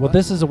 Okay, well,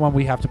 this is the one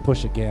we have to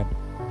push again.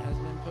 It has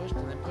been pushed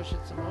and then push it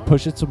some more.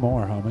 Push it some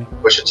more,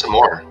 homie. Push it some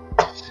more.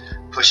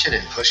 Push it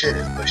and push it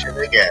and push it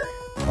again.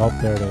 Oh,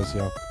 there it is,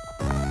 yo.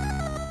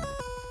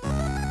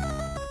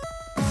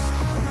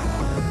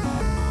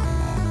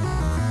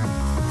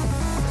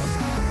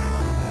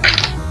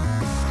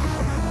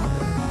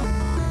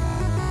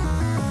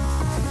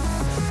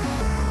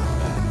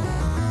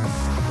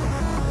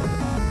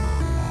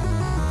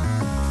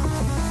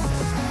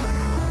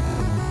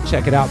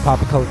 Check it out,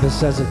 Poppa Color. This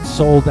says it's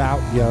sold out,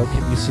 yo.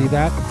 Can you see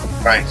that?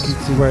 Right. You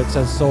can see where it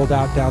says sold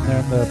out down there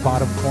in the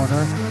bottom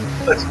corner?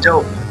 That's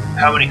dope.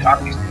 How many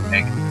copies do you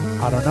make?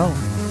 I don't know.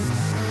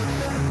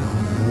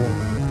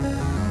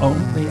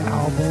 Own the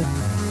album.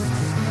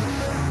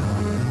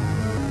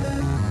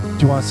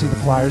 Do you want to see the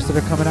flyers that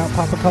are coming out,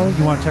 Poppa Color?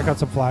 You want to check out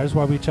some flyers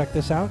while we check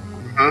this out?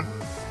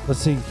 Mm-hmm. Let's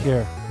see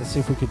here. Let's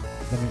see if we can.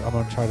 I'm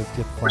going to try to get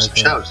the Where's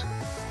flyers. some shows?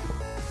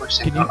 Where's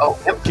Can you,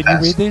 Imp can you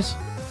Fest. read these?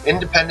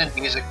 Independent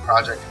Music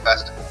Project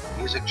Festival.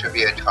 Music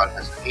Trivia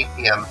Contest at 8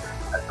 p.m.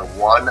 at the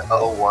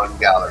 101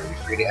 Gallery.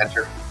 Free to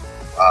enter,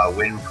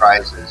 win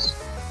prizes.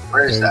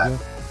 Where is There you that?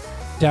 go.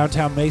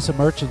 Downtown Mesa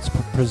Merchants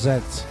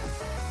presents.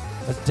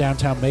 That's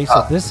Downtown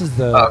Mesa. This is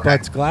the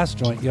Bud's Glass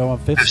Joint, yo, on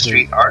 5th Fifth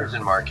Street. Street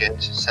Artisan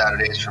Market,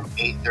 Saturdays from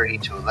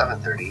 8:30 to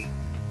 11:30.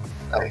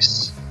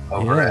 Nice.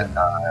 Over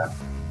Yeah. at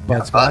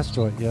Bud's Glass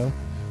Joint, yo.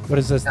 What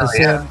is this? The Hell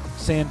yeah.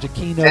 San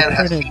Jacinto San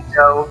printed.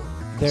 Jacinto.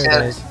 There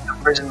San it is. Jacinto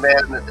Prison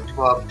Band at the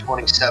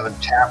 1227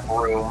 Tap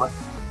Room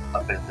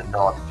up in the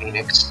North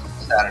Phoenix,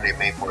 Saturday,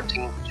 May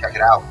 14th. Check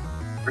it out.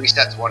 3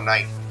 sets, 1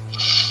 night.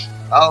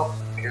 Oh,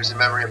 here's a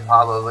memory of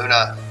Pablo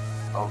Luna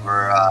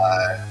over.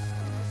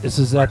 This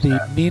is at the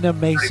Nina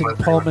Mason 31.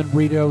 Pullman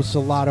Rito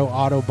Salado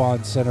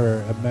Autobahn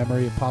Center, a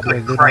memory of Pablo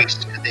Good Luna.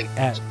 Christ, could they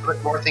at,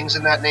 put more things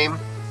in that name?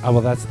 oh,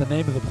 well, that's the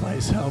name of the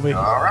place, homie.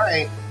 All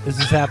right. This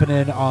is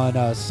happening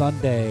on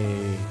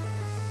Sunday,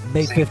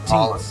 May St.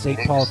 Paul 15th, of St.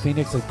 Phoenix. Paul of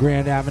Phoenix at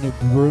Grand Avenue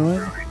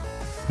Brewing.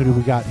 Who do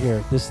we got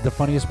here? This is the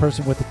funniest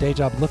person with the day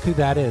job. Look who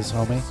that is,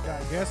 homie.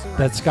 Scott Gesser.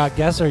 That's Scott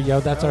Gesser, yo.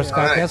 That's our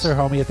Scott Nice. Gesser,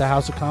 homie, at the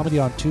House of Comedy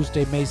on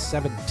Tuesday, May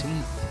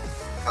 17th.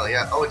 Hell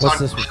yeah. Oh, it's What's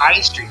on this one? High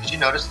Street. Did you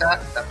notice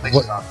that? That place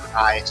What? is on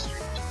High Street.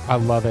 I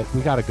love it.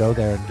 We got to go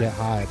there and get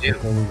high Dude,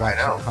 before we watch I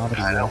know. some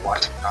comedy. I yo. know.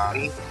 Watch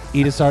comedy.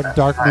 Edith Art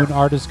Dark Moon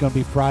Art is going to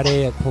be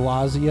Friday at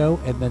Palazzo,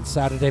 and then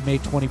Saturday, May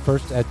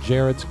 21st at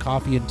Jared's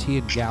Coffee and Tea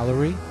and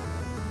Gallery.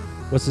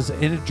 What's this?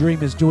 In a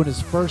Dream is doing his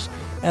first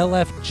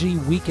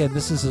LFG weekend.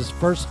 This is his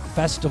first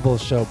festival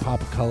show,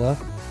 Poppa Color.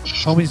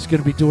 Homie's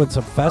going to be doing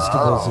some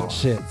festivals and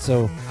shit,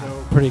 so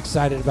pretty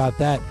excited about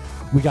that.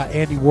 We got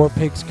Andy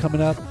Warpigs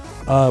coming up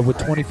with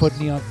 20-foot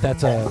neon.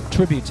 That's a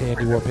tribute to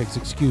Andy Warpigs,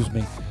 excuse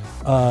me.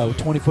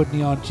 20-foot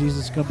neon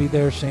Jesus is going to be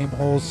there. Shame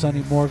Holes,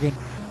 Sonny Morgan,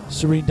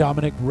 Serene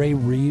Dominic, Ray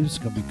Reeves.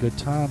 Going to be a good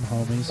time,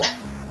 homies.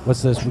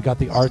 What's this? We got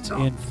the Arts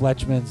in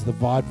Fletchman's, the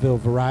Vaudeville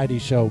Variety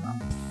Show,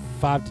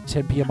 5 to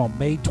 10 p.m. on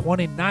May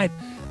 29th.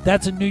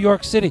 That's in New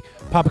York City.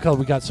 Poppa Color,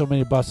 we got so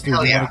many busts through.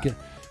 Hell We yeah. want to get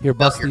here,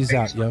 bust these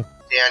out, yo.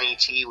 Danny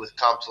T with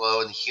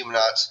Complo and the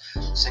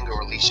Humanauts single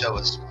release show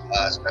with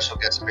special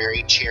guest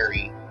Very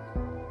Cherry,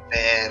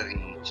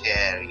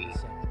 and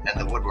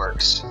the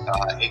Woodworks.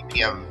 8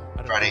 p.m.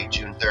 Friday,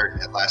 June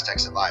 3rd at Last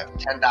Exit Live.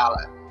 $10.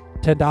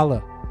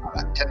 $10.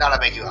 $10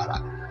 make you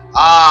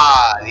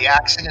holla. The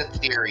Accident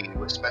Theory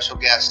with special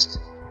guest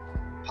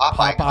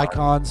Pop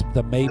Icons,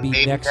 the maybe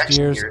next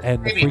years, and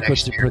the Maybe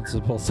next frequency year.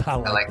 principles. I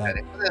like that.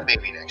 Then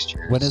maybe next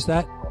year. When is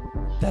that?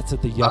 That's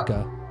at the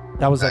Yucca.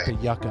 That was at the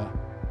Yucca.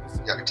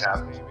 Yucca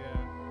Tap.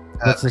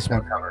 What's this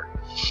one? Cover.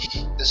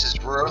 This is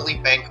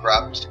Rurally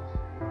Bankrupt.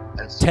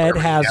 And Ted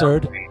Suburban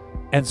Hazard Downgrade.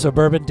 and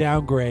Suburban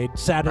Downgrade,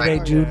 Saturday,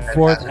 Right. June Ted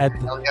 4th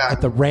Hazard. Hell yeah.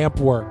 at the Ramp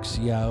Works,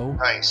 yo.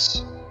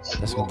 Nice.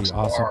 That's going to be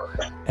awesome.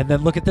 And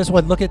then look at this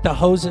one. Look at the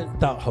Hosen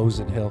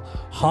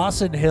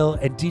Hill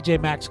and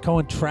DJ Max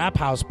Cohen Trap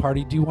House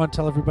Party. Do you want to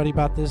tell everybody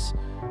about this?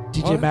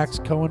 DJ What? Max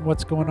Cohen,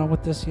 what's going on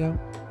with this, yo?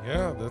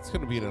 Yeah, that's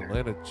going to be in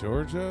Atlanta,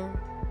 Georgia.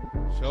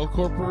 Shell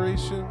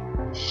Corporation.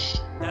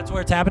 That's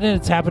where it's happening?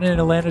 It's happening in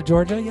Atlanta,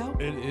 Georgia, yo?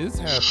 It is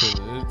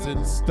happening. It's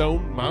in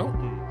Stone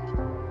Mountain.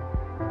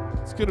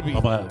 It's gonna be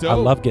I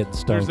dope. love getting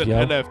stoned, There's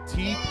an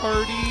NFT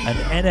party. An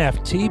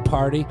NFT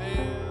party?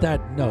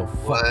 No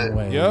fucking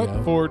way. Yep,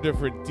 yo. 4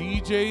 different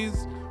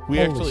DJs.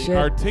 Holy shit.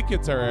 Our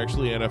tickets are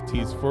actually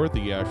NFTs for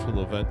the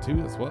actual event too,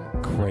 as well.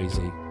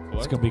 Crazy.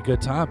 It's gonna be a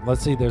good time.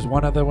 Let's see. There's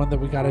one other one that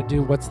we gotta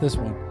do. What's this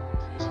one?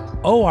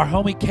 Oh, our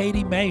homie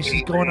Katie May.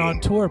 She's going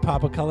on tour.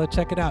 Poppa Color.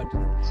 Check it out.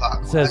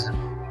 It says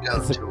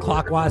it's a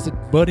clockwise and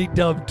money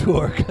dumb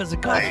tour because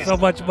it costs so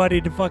much money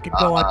to fucking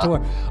go on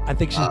tour. I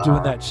think she's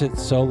doing that shit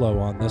solo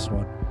on this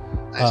one.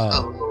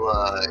 Nice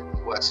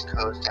little West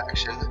Coast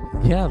action.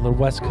 Yeah, a little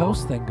West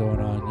Coast thing going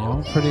on. You know,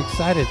 I'm pretty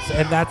excited.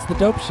 And that's the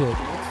dope shit.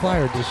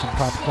 Flyer edition,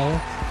 Poppa Color.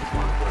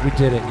 We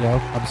did it, yo.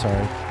 I'm sorry.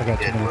 I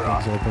got too many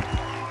things open.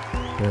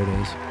 There it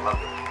is.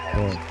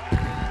 Boom.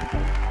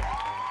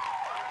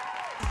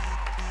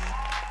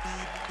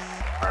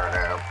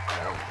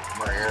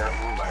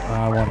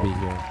 I want to be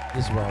here.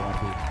 This is where I want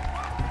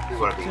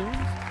to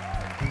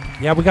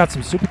be. Yeah, we got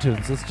some super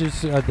tunes. Let's do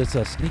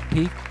this sneak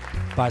peek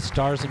by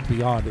Stars and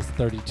Beyond. It's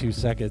 32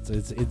 seconds.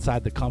 It's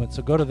inside the comments.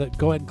 So go ahead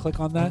and click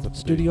on that,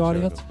 studio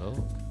audience.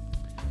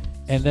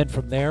 And then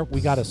from there,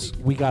 we gotta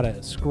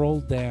scroll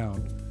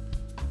down.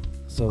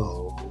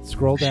 So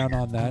scroll down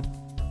on that.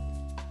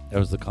 That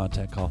was the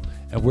content call,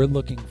 and we're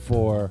looking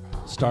for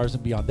Stars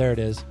and Beyond. There it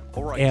is.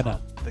 All right, Anna.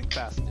 Think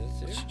fast.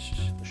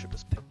 The ship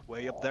is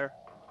way up there,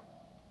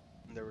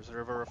 and there was a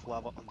river of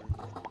lava underneath.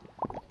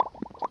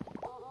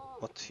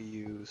 What to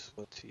use?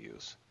 What to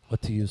use?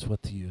 What to use?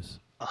 What to use?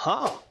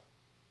 Aha!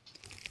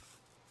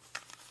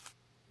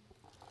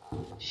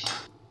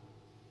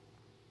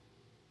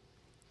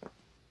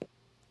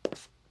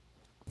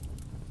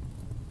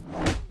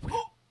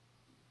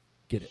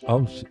 Get it?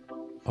 Oh shit!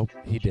 Oh,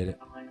 he did it.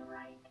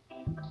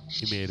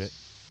 He made it.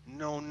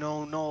 No,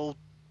 no, no!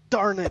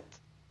 Darn it!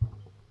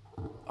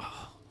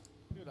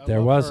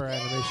 There was her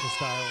animation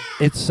style.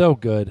 It's so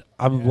good.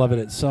 I'm loving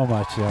it so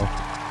much, yo.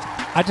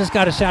 I just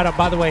got a shout out.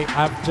 By the way,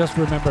 I've just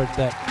remembered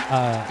that.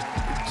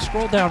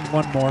 Scroll down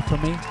one more for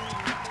me.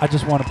 I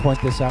just want to point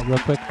this out real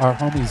quick. Our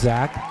homie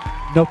Zach.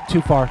 Nope,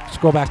 too far.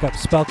 Scroll back up.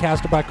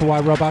 Spellcaster by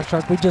Kawaii Robot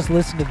Shark. We just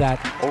listened to that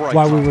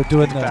while we were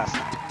doing the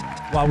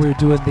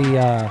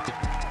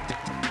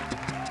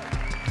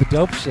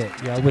dope shit,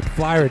 yo, with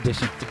Flyer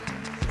Edition.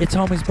 It's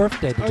homie's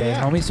birthday today,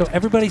 homie. So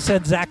everybody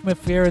send Zach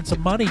McPherson some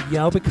money,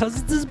 yo,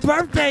 because it's his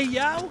birthday,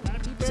 yo.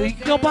 So you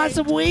can go buy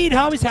some weed,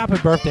 homie's. Happy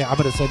birthday. I'm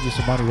gonna send you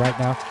some money right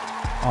now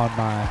on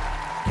my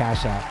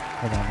Cashapp.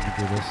 Hold on, let me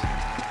do this.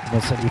 I'm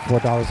gonna send you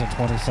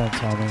 $4.20,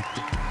 homie.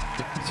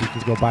 So you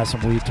can go buy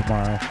some weed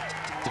tomorrow.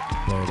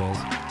 There it is.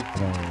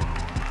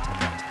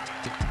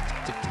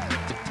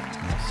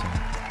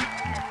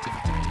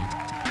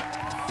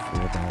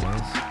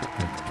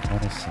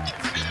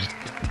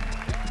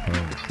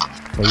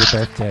 $4.20 for your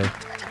birthday.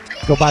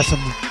 Go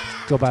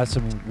buy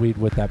some weed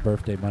with that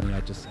birthday money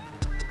I just sent you.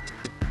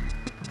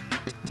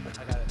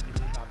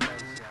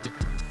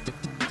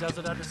 He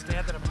doesn't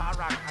understand that I'm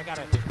HotRock.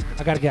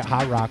 I gotta get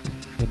HotRock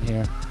in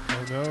here.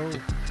 Oh no.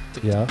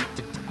 Yeah.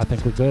 I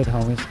think we're good,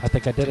 homies. I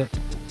think I did it.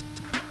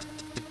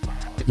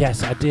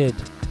 Yes, I did.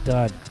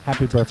 Done.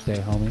 Happy birthday,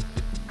 homie.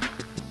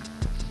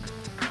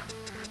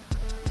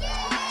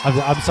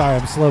 I'm sorry,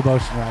 I'm slow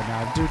motion right now.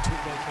 I'm doing too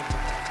much.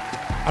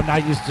 I'm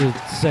not used to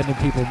sending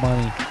people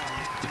money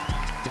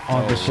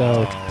on the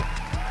show.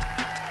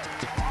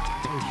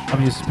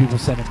 I'm used to people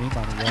sending me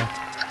money, yeah.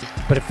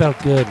 But it felt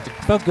good. It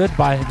felt good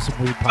buying him some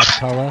weed, Poppa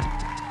Color.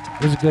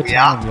 It was a good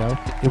time, yo.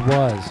 It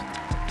was.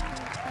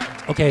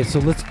 Okay, so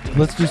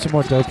let's do some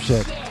more dope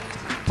shit.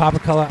 Poppa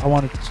Color, I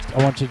want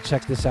you to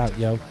check this out,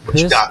 yo.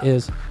 This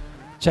is,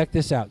 check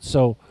this out.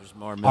 So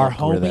our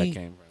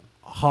homie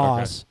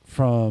Haas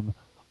from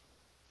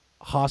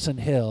Haas and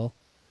Hill,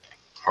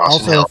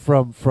 also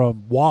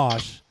from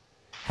Wash,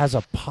 has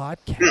a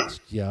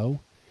podcast, yo.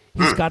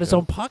 He's got his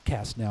own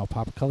podcast now.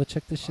 Poppa Color,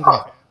 check this shit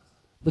out.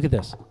 Look at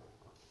this.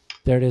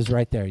 There it is,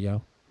 right there,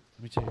 yo.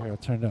 Let me check here. I'll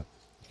turn it up.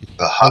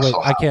 Oh, wait,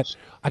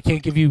 I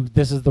can't give you.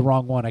 This is the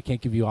wrong one. I can't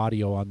give you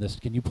audio on this.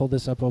 Can you pull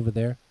this up over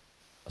there?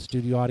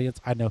 Studio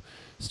audience. I know.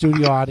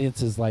 Studio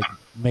audience is like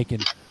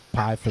making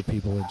pie for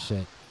people and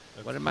shit.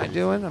 What am I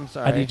doing? I'm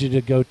sorry. I need you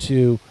to go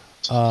to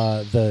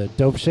the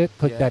dope shit.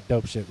 Click that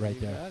dope shit right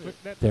there.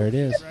 There it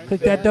is. Click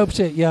that dope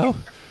shit, yo.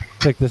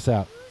 Check this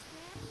out.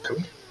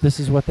 This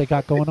is what they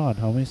got going on,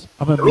 homies.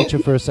 I'm gonna mute you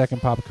for a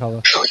second, Poppa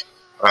Color. All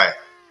right.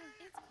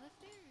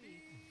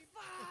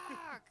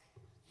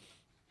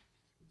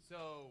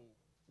 So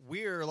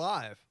we're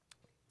live.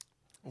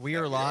 We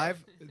are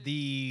live.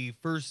 The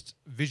first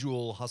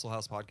visual Hustle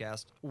House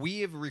podcast. We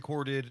have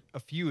recorded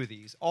a few of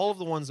these. All of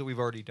the ones that we've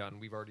already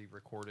done, we've already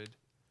recorded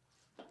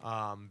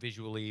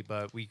visually,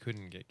 but we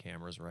couldn't get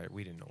cameras right.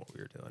 We didn't know what we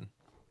were doing.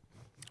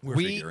 We're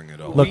figuring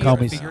it out. Look,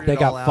 homies, they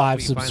got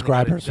 5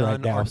 subscribers right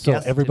now. So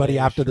everybody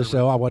after the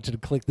show, I want you to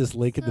click this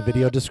link in the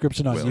video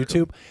description on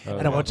YouTube,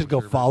 and I want you to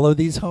go follow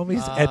these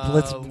homies, and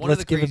let's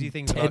give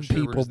him 10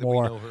 people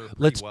more.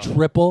 Let's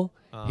triple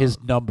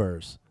his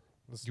numbers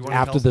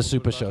after the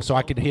Super Show, so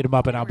I can hit him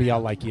up and I'll be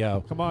all like, yo,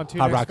 come on,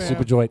 HotRock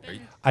SupaJoint.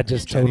 I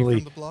just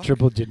totally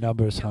tripled your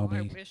numbers,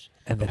 homie.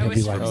 And then he'll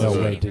be like, no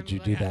way did you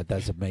do that.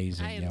 That's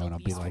amazing. You know, and I'll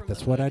be like,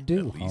 that's what I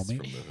do,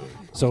 homie.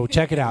 So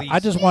check it out. I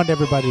just wanted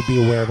everybody to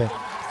be aware of it.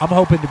 I'm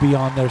hoping to be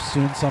on there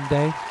soon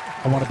someday.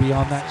 I want to be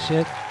on that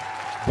shit.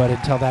 But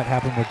until that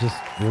happens,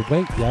 we'll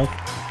wait, yo.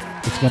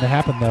 It's going to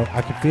happen, though.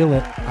 I can feel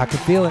it. I can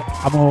feel it.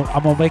 I'm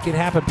gonna make it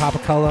happen, Poppa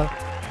Color.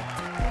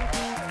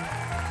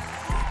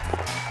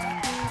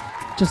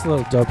 Just a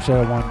little dope shit.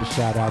 I wanted to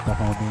shout out the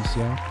homies,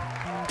 yo.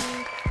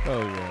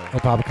 Oh, yeah. Hey,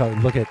 Poppa Color,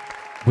 look at,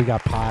 we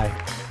got pie.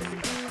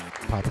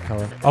 Poppa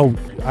Color. Oh,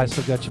 I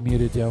still got you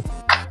muted, yo.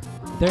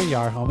 There you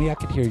are, homie. I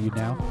can hear you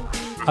now.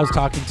 I was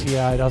talking to you,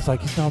 and I was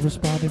like, he's not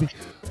responding to me.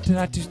 Did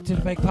I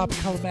make Poppa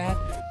Color mad?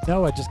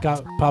 No, I just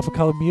got Poppa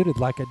Color muted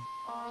like I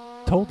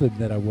told him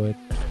that I would.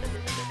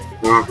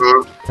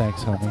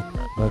 Thanks, homie.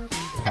 Look,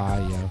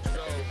 pie, yo.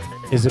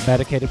 Is it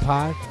medicated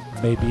pie?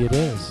 Maybe it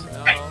is.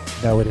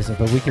 No, it isn't,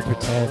 but we can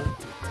pretend.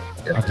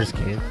 I'm just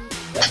kidding.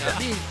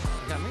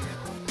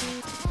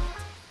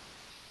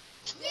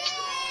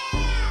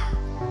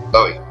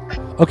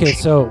 Okay,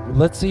 so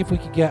let's see if we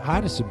can get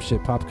high to some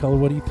shit. Poppa Color,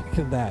 what do you think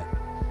of that?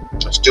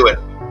 Let's do it.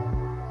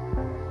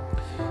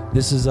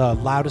 This is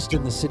Loudest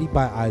in the City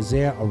by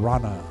Isaiah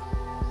Arana.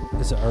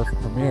 This is an Earf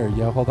premiere,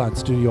 yo. Hold on,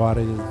 studio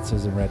audience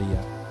isn't ready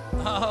yet.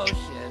 Oh,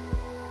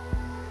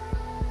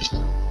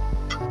 shit.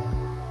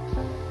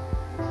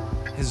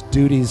 His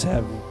duties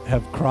have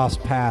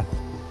crossed path.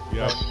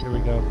 Yeah. Right, here we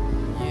go.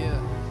 Yeah.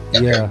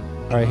 Yeah.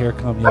 All right, here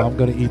come, yo. I'm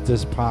going to eat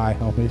this pie,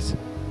 homies.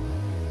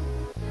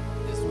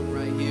 This one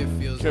right here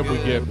feels Can we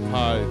get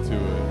pie to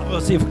it?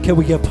 We'll see if can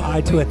we get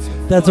pie to it.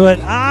 That's what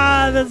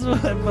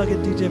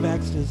fucking DJ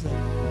Max just said.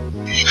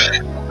 This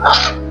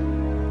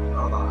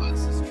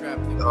is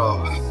trapped in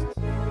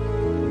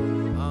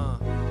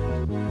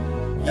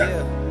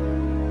yeah.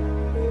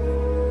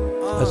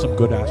 That's some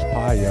good ass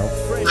pie, yo.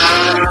 Fresh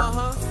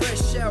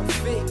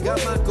outfit,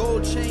 got my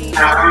gold chain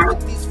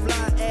with these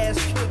fly ass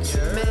kicks,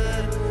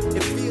 man.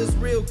 It feels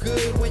real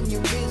good when you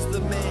is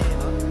the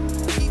man.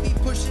 He be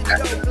pushing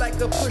dope like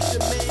a pusher,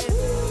 man.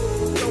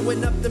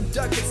 Throwing up them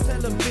ducats, tell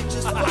them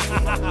bitches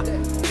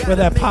Where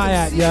that pie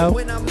at, yo?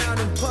 We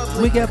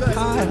get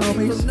pie,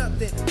 homies.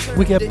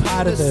 We get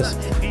pie to this.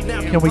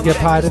 Can we get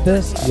pie to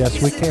this?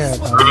 Yes, we can,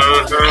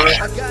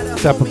 homies.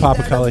 Except for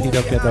Poppa Color, he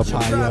don't get no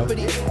pie, yo.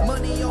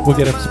 We'll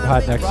get him some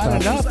pie next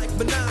time.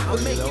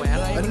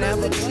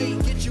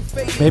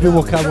 Maybe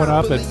we'll cut one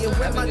up and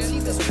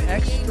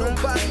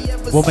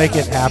we'll make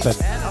it happen.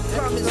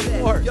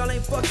 Y'all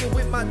ain't fucking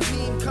with my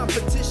team.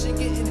 Competition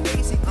getting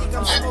hazy. Think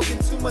I'm smoking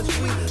too much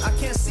weed. I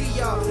can't see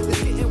y'all.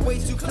 It's getting way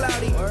too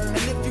cloudy. And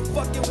if you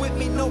fucking with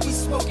me, know we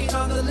smoking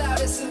on the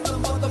loudest in the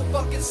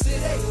motherfucking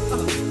city.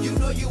 You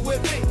know you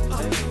with me.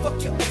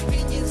 Fuck your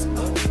opinions.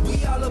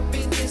 We all up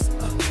in this.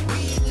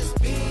 We in this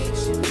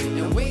bitch.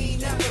 And we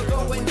ain't never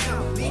going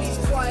out. Leave these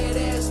quiet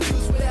ass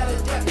dudes without a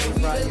depth. And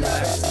we the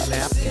loudest in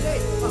the city.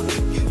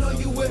 You know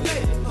you with me.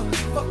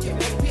 Fuck your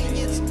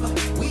opinions.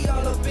 We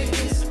all up in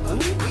this. We in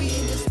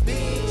this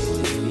bitch.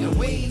 And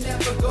we ain't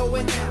never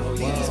going out.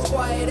 Leave these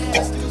quiet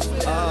ass dudes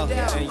without a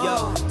doubt. Hey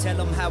yo, tell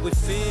them how we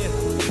feel.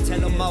 Tell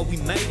them how we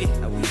made it.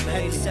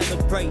 Had to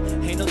celebrate.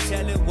 Ain't no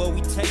telling where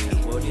we take it.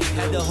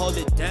 Had to hold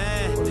it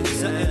down.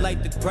 Something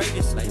like the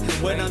greatest.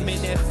 When I'm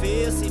in that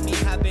field, see me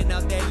hopping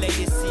out that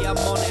latest. See, I'm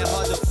on that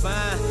hard to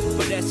find.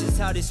 But that's just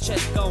how this check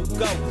gon'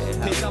 go.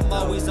 Bitch, I'm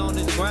always on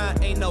this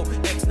grind. Ain't no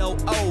X, no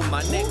O.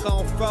 My neck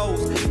on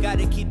froze.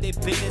 Gotta keep their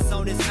business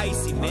on this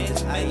icy, man.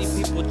 Many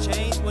people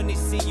change when they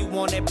see you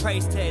on that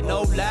price tag.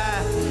 No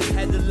lie.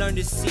 Had to learn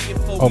to see it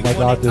for Oh my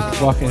god, this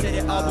fucking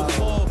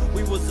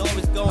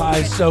pie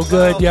is so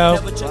good, yo.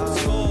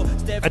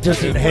 I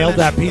just inhaled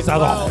that piece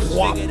out of the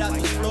wop. You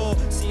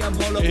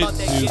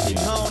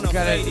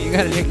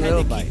gotta take a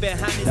little bite.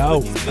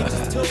 No.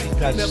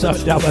 Got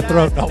stuffed down my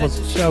throat and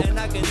almost choked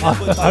on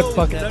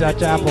fucking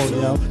Dutch apple,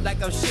 yo.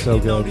 So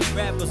good.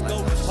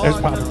 There's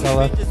Poppa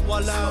Color.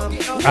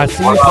 I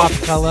see you,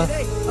 Poppa Color.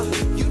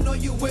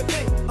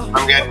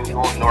 I'm getting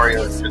golden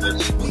Oreos for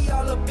this.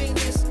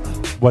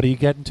 What are you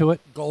getting to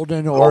it?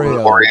 Golden Golden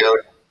Oreo.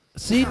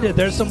 See,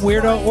 there's some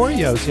weirdo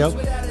Oreos, yo.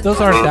 Those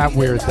aren't that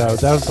weird, though.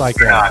 That was like,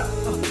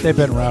 they've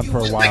been around for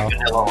a while. Like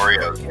vanilla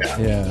Oreos,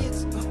 yeah.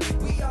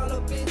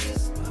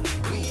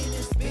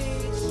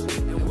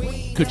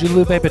 Could you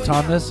Lupe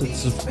Baton this and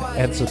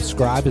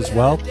subscribe as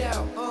well?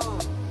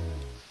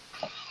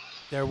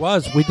 There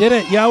was. We did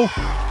it, yo.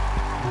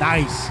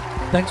 Nice.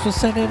 Thanks for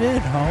sending it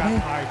in,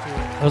 homie.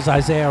 It was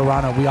Isaiah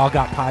Arana. We all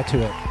got pie to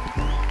it.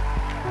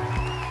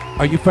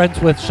 Are you friends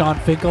with Sean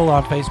Finkel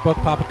on Facebook,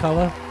 Poppa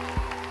Color?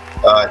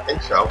 I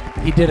think so.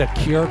 He did a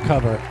Cure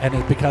cover, and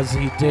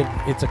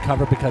it's a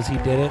cover because he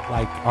did it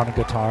like on a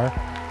guitar.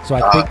 So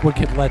I think we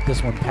could let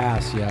this one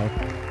pass, yo.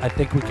 I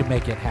think we can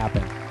make it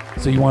happen.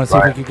 So you want to see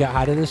if we can get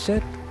high to this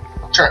shit?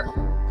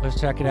 Sure. Let's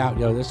check it out,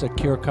 yo. This is a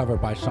Cure cover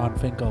by Sean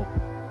Finkel.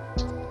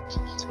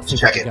 Let's see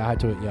if we can get high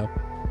to it, yo.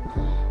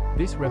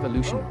 This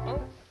revolution.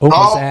 Oh,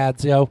 it's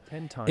ads, yo.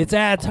 It's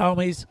ads,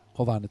 homies.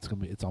 Hold on, it's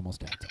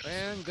almost ads.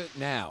 And good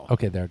now.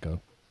 Okay, there it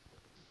go.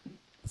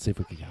 Let's see if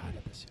we can get high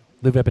to this, yo.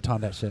 Louis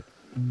Vuitton that shit.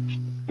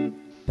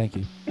 Thank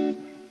you.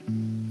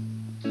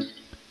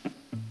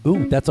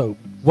 Ooh, that's a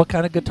what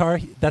kind of guitar?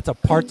 That's a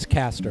parts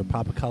caster,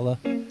 Poppa Color.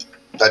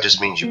 That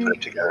just means you put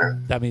it together.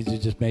 That means you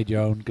just made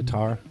your own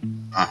guitar.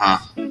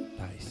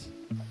 Nice.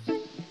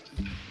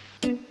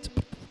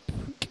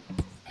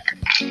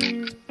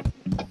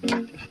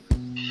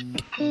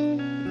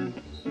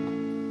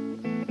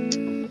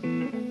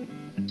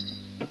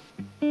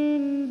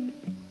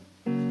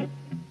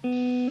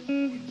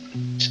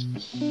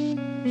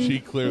 She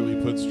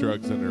clearly puts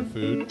drugs in her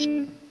food.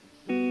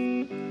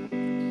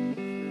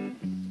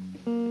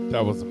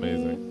 That was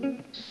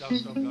amazing. That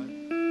was so good.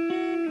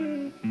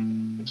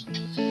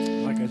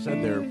 Like I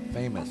said, they're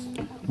famous.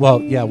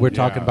 Well, yeah, we're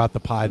talking about the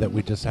pie that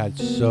we just had.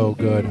 So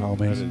good,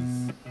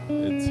 homies.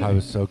 It's pie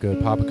was so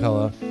good. Poppa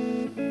Color.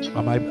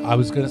 I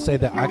was gonna say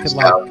that I could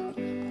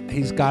like.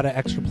 He's got an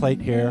extra plate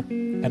here,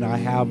 and I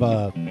have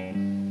a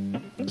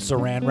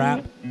saran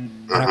wrap,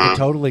 and I could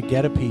totally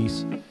get a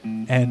piece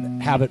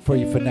and have it for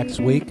you for next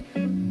week.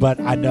 But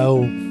I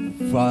know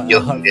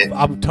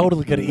I'm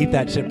totally gonna eat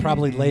that shit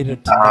probably later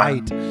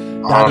tonight.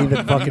 Not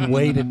even fucking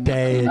wait a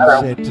day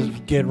and shit.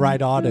 Just get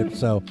right on it.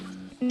 So.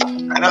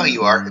 I know who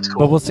you are. It's cool.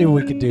 But we'll see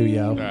what we can do,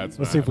 yo. That's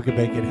We'll see if we can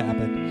make it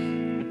happen.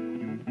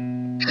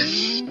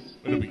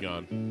 It'll be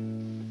gone.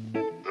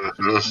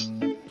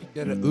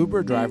 Get an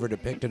Uber driver to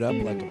pick it up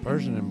like a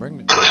person and bring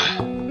it to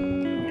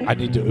you. I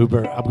need to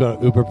Uber. I'm going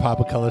to Uber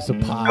Poppa Color some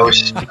pie.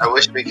 I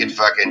wish we could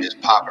fucking just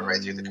pop it right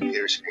through the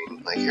computer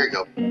screen. Like, here you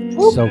go.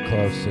 So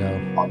close,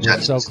 yo. We're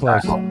so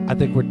close. I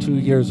think we're 2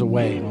 years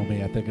away,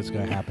 homie. I think it's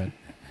going to happen.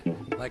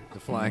 Like the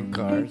flying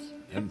cars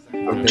and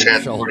the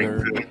big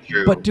shoulder.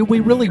 But do we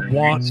really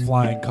want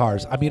flying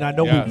cars? I mean, I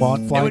know we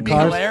want flying It would be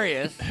cars.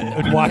 hilarious.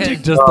 And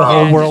watching just the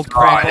whole world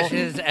crash.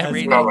 Crashes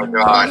every day. Oh my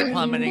God.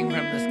 Plummeting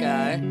from the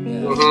sky.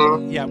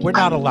 Yeah, we're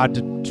not allowed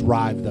to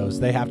drive those.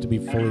 They have to be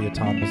fully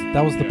autonomous.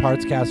 That was the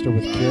Parts Caster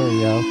with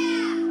Curio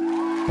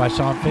by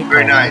Sean Finkel.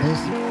 Very nice.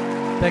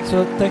 Thanks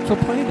for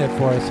playing it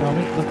for us,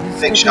 homie. Look, he's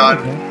Thanks, still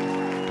Sean. going,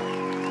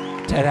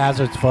 man. Ted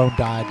Hazard's phone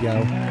died,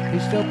 yo.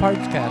 He's still parts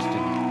casting.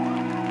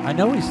 I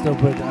know he's still,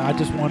 but I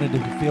just wanted to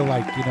feel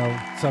like, you know,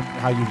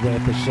 how you read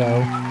the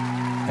show,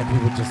 and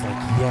people just like,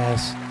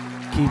 yes,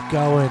 keep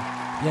going.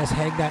 Yes,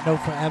 hang that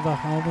note forever,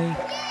 homie.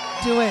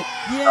 Do it.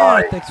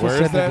 Yeah. Thanks for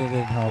Where is sending that? it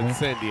in, homie. In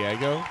San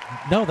Diego?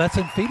 No, that's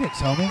in Phoenix,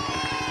 homie.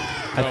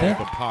 I think.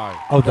 The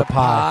pie. Oh, the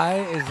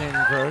pie. Pie is in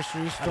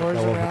grocery stores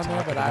know what we're around there,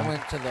 talking but I about.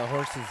 went to the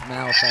Horse's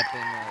Mouth up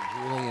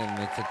in Julian.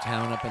 It's a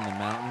town up in the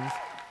mountains,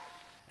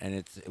 and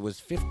it was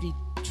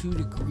 52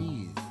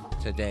 degrees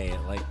today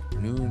at like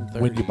noon.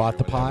 30 When you bought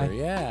the pie?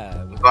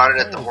 Yeah. You bought it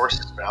at the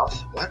Horse's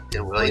Mouth? What?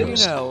 In Well,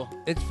 Williams? you know,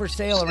 it's for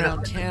sale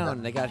around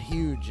town. They got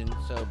huge, and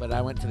so. But I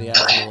went to the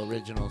actual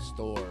original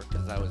store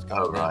because I was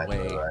going that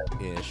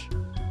way-ish.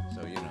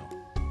 So you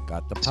know,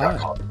 got the It's pie. not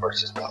called the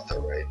Horse's Mouth, though,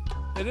 right?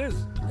 It is.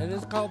 It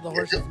is called the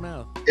Horse's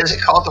Mouth. Is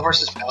it called the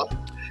Horse's Mouth?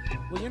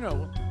 Well, you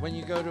know, when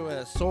you go to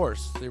a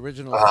source, the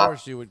original Uh-huh.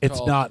 source, you would It's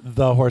call... not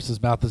the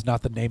Horse's Mouth. Is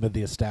not the name of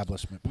the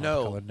establishment. Poppa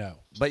No. Color, no.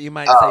 But you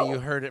might Oh. say you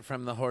heard it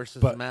from the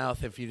horse's But-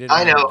 mouth if you didn't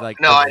I know. like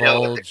No, I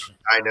know. divulge.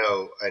 I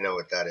know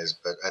what that is,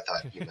 but I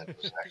thought you meant it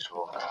was an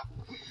actual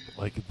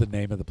Like the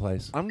name of the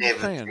place. I'm name just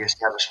of the saying,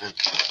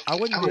 establishment. I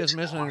wouldn't be as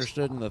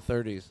misunderstood in the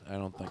 30s, I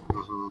don't think.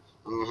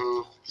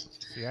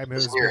 See, I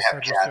Listen here,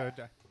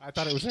 misunderstood. I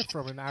thought it was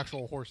from an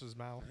actual horse's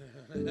mouth.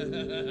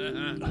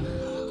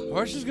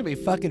 Horses can be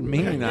fucking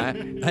mean.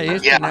 I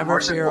used Yeah, to never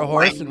horses fear a will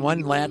horse, bite. and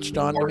one latched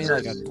onto me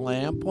like a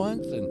clamp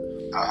once,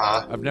 and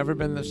I've never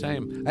been the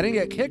same. I didn't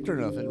get kicked or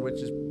nothing,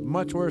 which is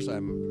much worse,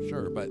 I'm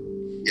sure, but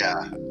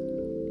Yeah.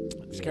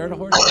 scared of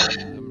horses?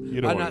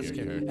 You don't I'm wanna not get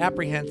scared. kicked.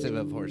 Apprehensive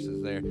of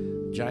horses. They're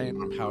giant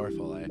and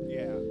powerful.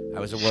 I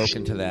was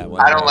awoken to that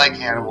one. I don't like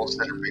animals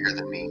that are bigger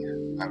than me.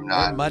 I'm They're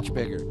not. much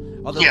bigger.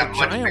 Although Yeah, the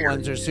much giant bigger.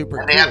 ones are super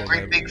And they cool. have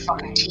great big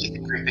fucking teeth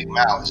and great big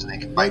mouths, and they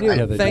can They bite. do.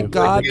 like- Thank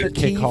God the Kick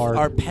teeth hard.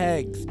 are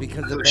pegs,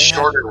 because They're if they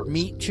shorter had ones.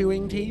 meat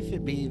chewing teeth,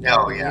 it'd be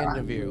Oh, the yeah. end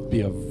of you.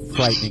 Be a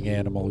frightening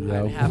animal,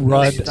 yo. I'd have no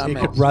Run. It stomach.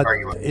 could run.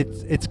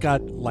 It's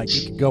got like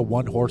it could go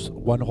one whole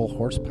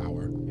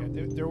horsepower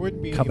Yeah, there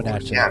wouldn't be coming any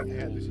at you. horses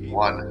that had this heat.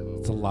 One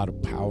It's a lot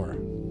of power.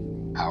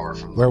 power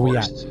from Where the we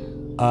at? horse.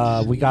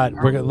 We're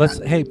gonna let's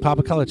hey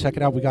Poppa Color, check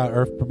it out. We got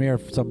Earf premiere,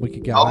 something we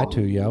could get high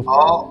to, yo.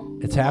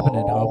 It's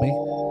happening,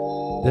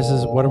 homie. This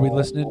is what are we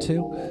listening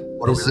to?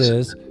 This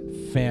is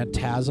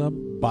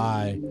Phantasm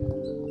by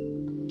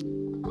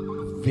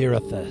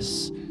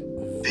Virathus.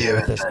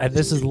 And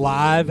this is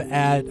live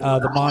at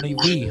the Monty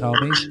V,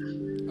 homies.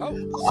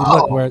 See,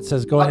 look where it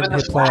says go ahead and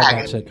hit play on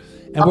that shit.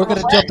 And we're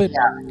gonna jump in.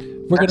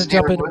 We're gonna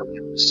jump in.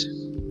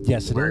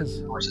 Yes, it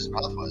is. Horse's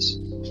Mouth was.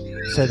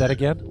 Say that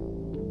again.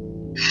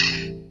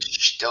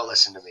 Shh, don't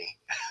listen to me.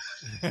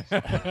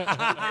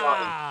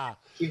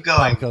 Keep going.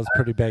 Poppa Color's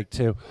pretty big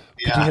too.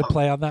 Could you Yeah. hit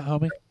play on that,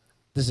 homie?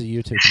 This is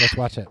YouTube. Let's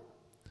watch it.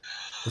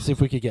 Let's see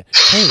if we could get.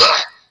 Hey.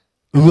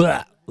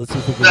 Let's see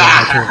if we can get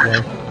back to it,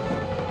 yo.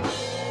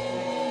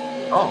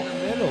 Oh.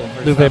 Middle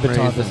for Louis some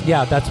Vuitton. reason.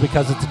 Yeah, that's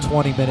because it's a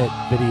 20-minute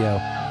video.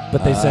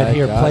 but they said,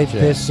 "Here, play gotcha.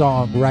 this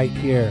song right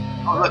here."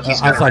 Oh, look,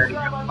 he's I was got like,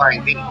 a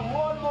flying beat.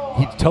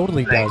 he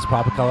totally does,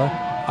 Poppa Color.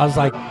 I was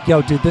like,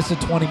 yo, dude, this is a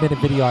 20-minute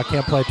video. I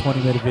can't play a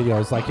 20-minute video.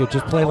 It's like, yo,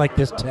 just play like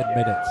this 10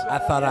 minutes. I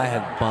thought I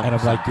had bumped. And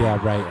I'm like,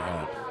 yeah,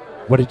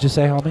 right. What did you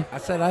say, homie? I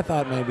said I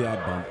thought maybe I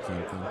bumped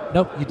something.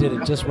 Nope, you did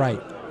it just right.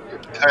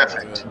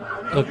 Perfect.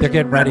 Look, they're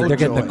getting ready. They're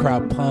getting the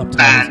crowd pumped.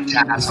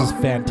 Phantasm. This is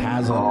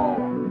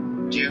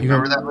Phantasm. Do you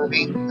remember that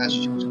movie? That's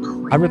just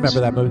crazy. I remember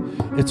that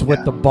movie. It's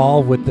with the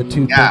ball with the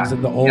two things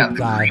and the old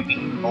guy.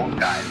 Creepy old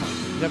guy.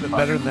 Yeah, but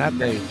better than that,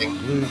 they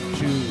glued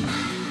two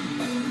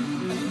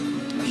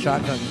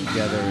shotguns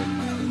together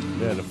and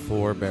they had a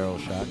 4-barrel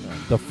shotgun.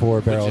 The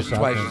 4-barrel Which is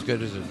shotgun. twice as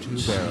good as a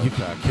 2-barrel You can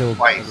shotgun. kill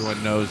twice.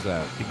 Everyone knows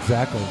that.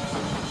 Exactly.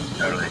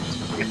 Totally.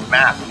 It's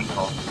math,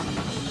 people.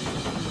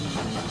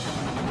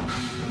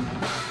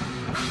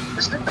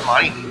 Isn't it the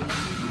money?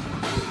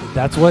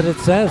 That's what it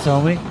says,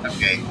 homie.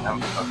 Okay, I'm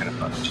fucking a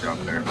fucking show up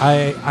there.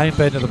 I ain't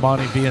been to the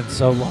Monty V in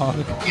so long.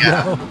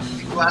 Yeah. Yo.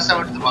 The last time I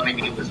went to the Money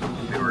V was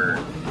when we were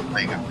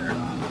playing up there.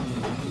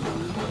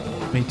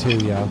 Me too,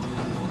 yo.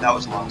 That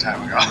was a long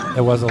time ago.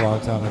 It was a long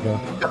time ago.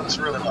 That was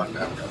a really long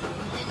time ago.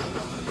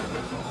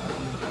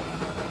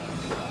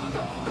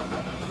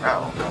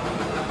 Oh.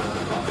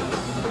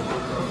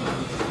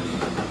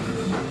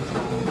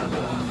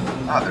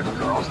 Oh, there's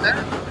girls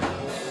there?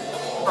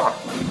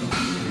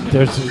 Huh.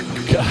 There's.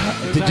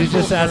 Did you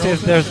just ask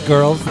if there's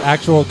girls,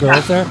 actual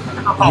girls there?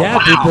 Oh, yeah,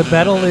 wow. dude, the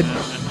metal in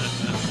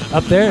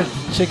up there,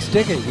 chicks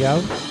dig it, yo.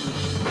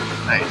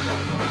 Nice.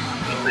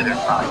 Usually they're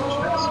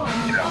prostitutes,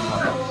 you know,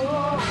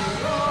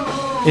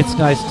 whatever. It's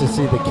nice to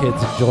see the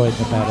kids enjoying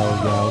the metal,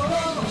 yo.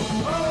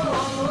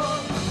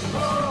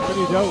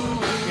 Pretty dope.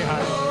 Get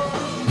high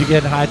to it. You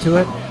getting high to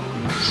it?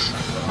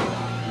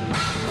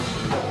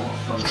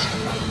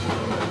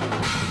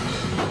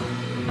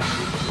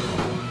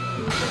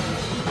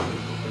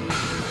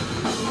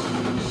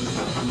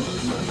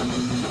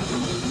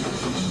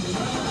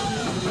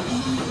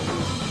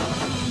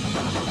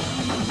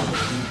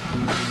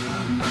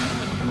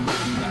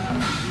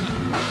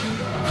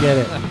 Get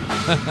it.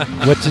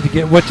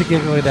 What you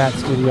giggling at,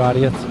 studio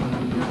audience?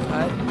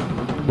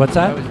 What's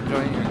that? I was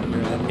enjoying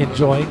your editing.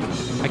 Enjoying?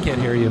 I can't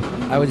hear you.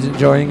 I was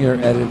enjoying your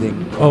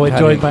editing. Oh,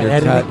 enjoying my Your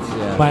editing, cuts,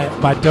 yeah.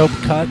 my dope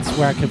cuts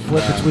where I can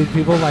flip between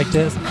people like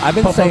this. I've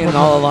been Pop, saying pop,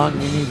 pop, all pop.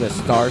 along you need a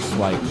star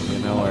swipe, you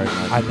know, or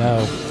like I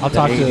know. I'll the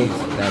talk to.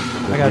 80s,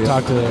 that's the I gotta real-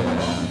 talk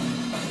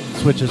to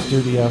Switch's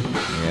studio.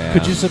 Yeah.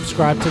 Could you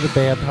subscribe to the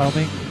band,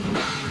 homie?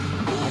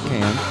 I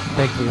can.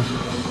 Thank you.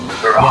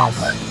 They're off.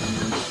 Yes.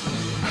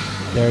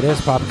 There it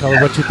is, Poppa Color.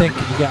 What you think?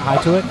 Can you get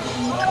high to it?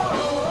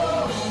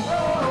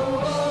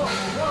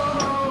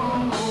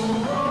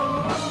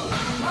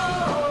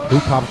 Ooh,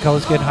 Poppa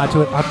Color's getting high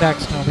to it. I'm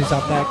next, homies.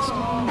 I'm next.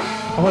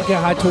 I want to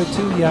get high to it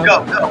too, yo.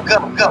 Go, go, go,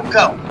 go,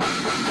 go.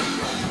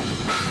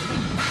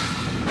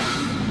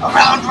 A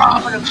round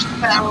robin of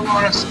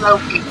marijuana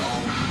smoking.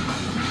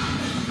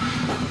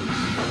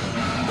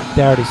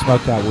 They already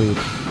smoked that weed.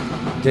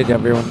 Did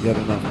everyone get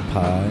enough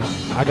pie?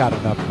 I got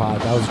enough pie.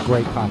 That was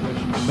great pie.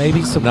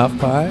 Maybe some Enough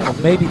pie?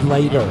 Maybe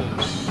later.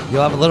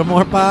 You'll have a little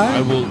more pie?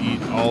 I will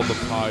eat all the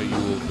pie you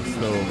will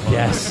bestow upon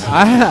Yes. me.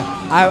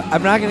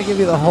 I'm not going to give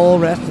you the whole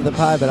rest of the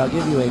pie, but I'll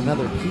give you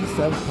another piece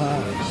of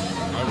pie.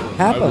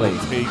 Happily. I will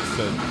take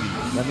said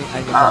piece. Let me.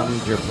 I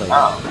need your plate.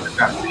 Oh, there's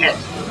a pit.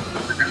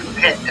 There's a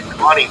pit at the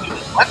Money V.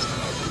 What?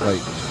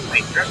 Right.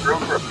 Wait, there's room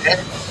for a pit?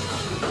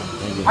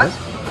 Thank you. What?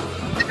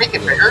 Did they make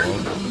it bigger?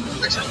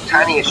 It's just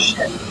tiny as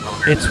shit.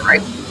 It's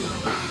right.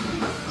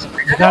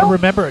 You gotta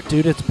remember it,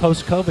 dude. It's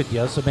post-COVID,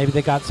 yo. So maybe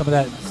they got some of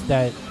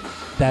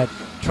that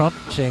Trump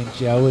change,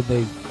 yo, and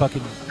they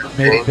fucking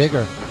made it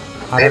bigger.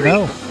 I don't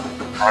know.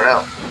 I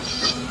don't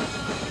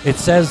know. It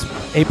says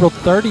April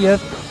 30th,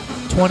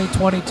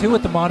 2022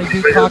 at the Monty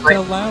V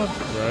Cocktail Lounge.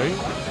 Right?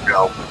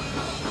 Go.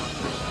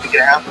 We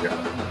can have to go.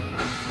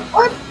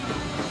 What?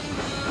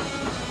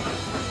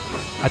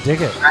 I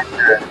dig it.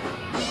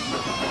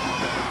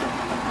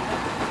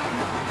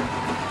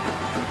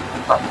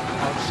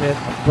 Oh shit!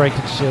 I'm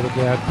breaking shit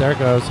again. There it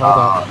goes. Hold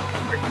on.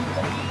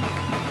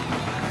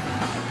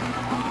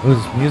 Ooh,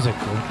 this music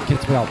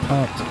gets me all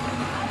pumped.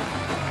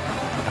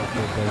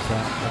 Okay, there's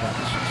that.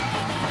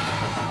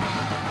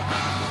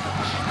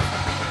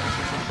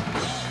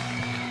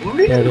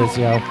 There it is,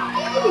 yo.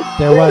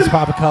 There was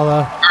Poppa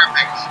Color.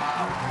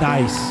 Perfect.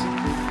 Nice.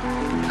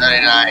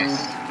 Very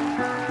nice.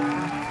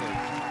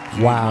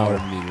 Wow.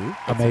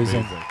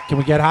 Amazing. Can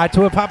we get high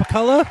to it, Poppa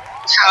Color?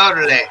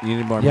 Totally. You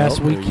need more Yes,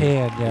 milk? we or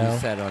can, you yo.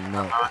 said on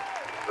milk.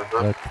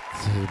 Look,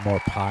 there's more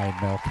pie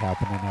and milk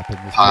happening up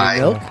in this Pie.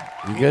 video. Milk?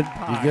 You good?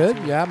 You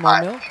good? Yeah,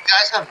 more milk? You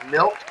guys have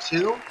milk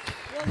too?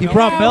 He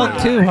brought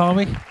milk too,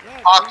 homie.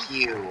 Fuck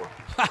you.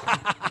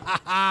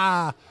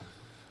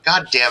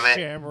 God damn it.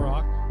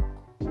 Shamrock.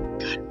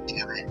 God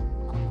damn it.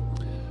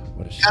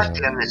 What a God shame.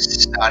 damn this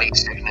snotty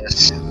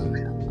sickness.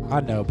 I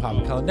know,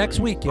 Poppa Color. Next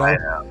week, yo. I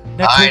know.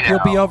 Next I week you'll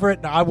be know. over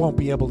it. No, I won't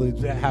be able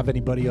to have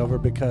anybody over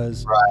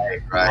because Right.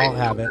 I'll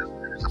have it.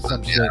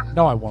 Some shit.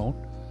 No, I won't.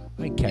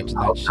 I ain't catching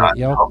that shit,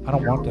 yo. I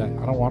don't want that.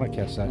 I don't want to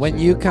catch that When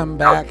shit. you come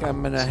back,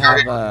 I'm gonna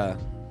have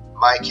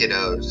my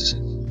kiddos,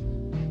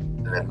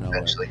 and then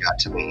eventually got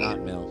to me. not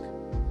milk.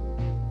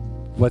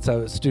 What's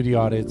our studio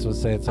audience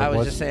was saying? So I was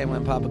what's- just saying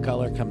when Poppa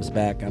Color comes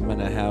back, I'm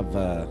gonna have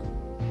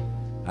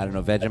I don't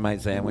know,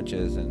 Vegemite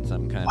sandwiches and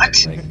some kind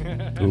of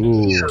like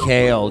Ooh.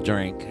 kale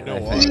drink. You know I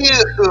what? think.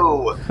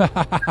 Ew! I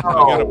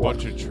got a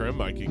bunch of trim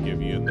I could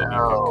give you, and then you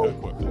can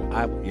cook with it.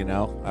 I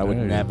would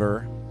Hey.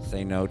 never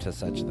say no to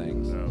such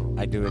things. No.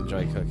 I do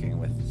enjoy cooking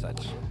with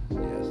such.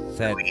 Yes,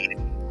 said.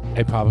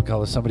 Hey, Poppa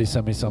Color, somebody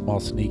sent me something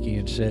all sneaky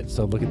and shit.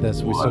 So look at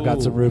this. We still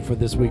got some room for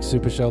this week's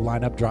Super Show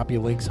lineup. Drop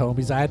your links,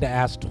 homies. I had to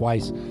ask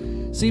twice.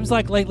 Seems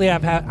like lately I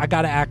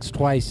got to ask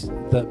twice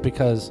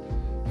because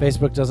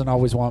Facebook doesn't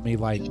always want me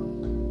like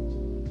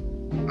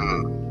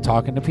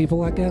talking to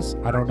people. I guess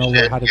I don't know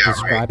how to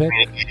describe it.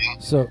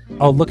 So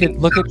look at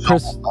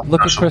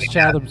Chris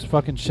Chatham's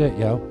fucking shit,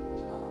 yo.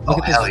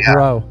 Look at this,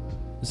 bro.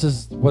 This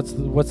is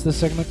what's this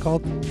segment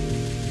called?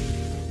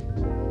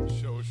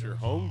 Show us your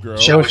home grow.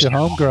 Show us your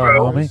home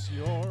grow, homie.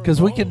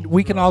 Because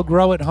we can all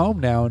grow at home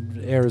now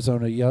in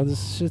Arizona, yo.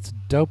 This shit's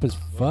dope as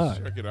fuck.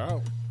 Check it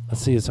out.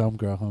 Let's see his home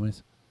grow,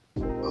 homies.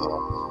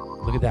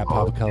 Look at that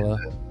Poppa Color.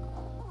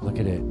 Look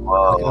at it.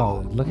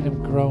 Look at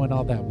him growing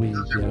all that weed,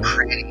 yo.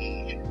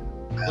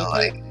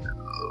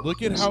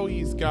 Look at how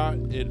he's got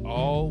it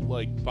all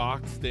like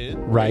boxed in.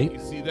 Right. You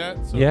see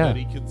that? So Yeah. that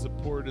he can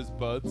support his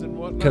buds and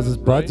whatnot. Because his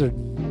buds right?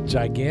 are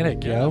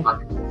gigantic, yo.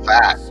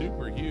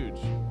 Super huge.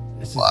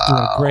 This is doing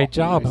a great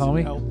job,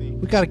 homie.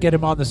 We got to get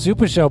him on the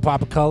Super Show,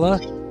 Poppa Color.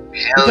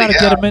 We got to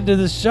get him into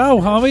the show,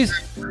 homies.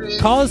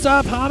 Call us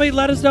up, homie.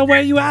 Let us know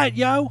where you at,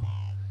 yo.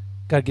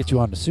 Got to get you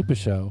on the Super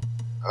Show.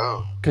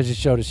 Oh. Because you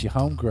showed us your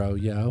home grow,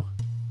 yo.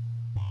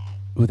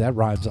 Ooh, that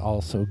rhymes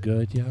all so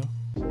good, yo.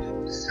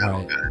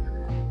 So good.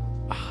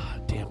 Ah,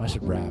 damn, I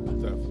should rap.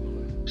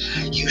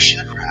 You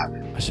should rap.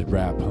 I should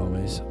rap,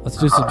 homies. Let's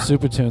do some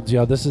super tunes,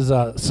 yo. This is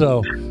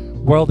so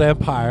World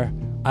Empire.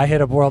 I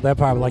hit up World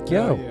Empire. I'm like,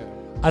 yo,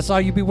 I saw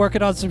you be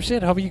working on some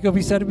shit. Homie, you gonna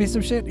be sending me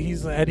some shit?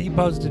 And he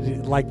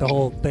posted like the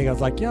whole thing. I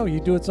was like, yo, you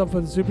doing something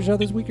for the Super Show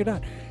this week or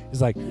not?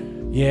 He's like,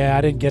 yeah,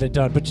 I didn't get it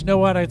done, but you know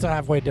what? It's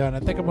halfway done. I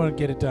think I'm gonna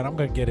get it done. I'm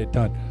gonna get it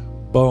done.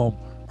 Boom.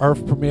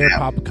 Earf premiere,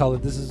 Poppa Color.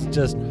 This is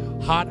just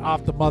hot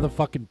off the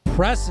motherfucking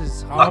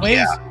presses,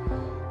 homies.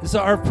 This is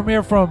an Earf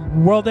premiere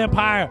from World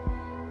Empire,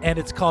 and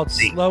it's called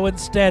Slow and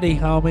Steady,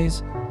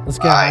 homies. Let's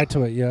get high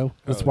to it, yo.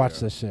 Let's watch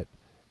this shit.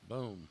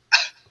 Boom.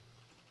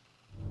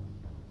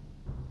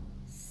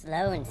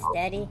 Slow and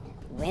steady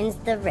wins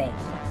the race.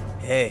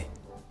 Hey,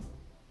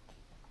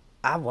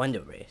 I won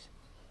the race.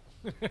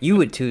 You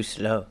were too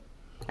slow.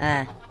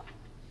 I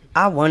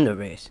won the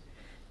race.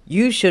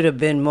 You should have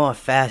been more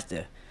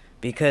faster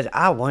because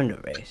I won the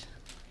race.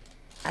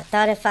 I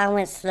thought if I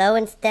went slow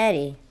and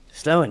steady.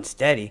 Slow and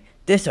steady?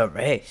 This a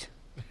race.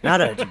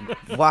 Not a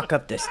walk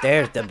up the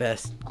stairs the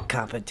best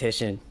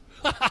competition.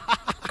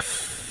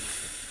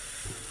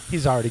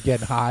 He's already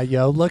getting high,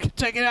 yo. Look,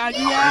 check it out.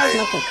 Yeah.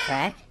 Smoking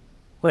crack?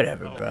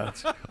 Whatever, bro.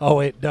 Oh,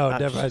 wait, no,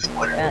 never mind.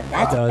 Bro,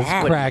 that's No, it's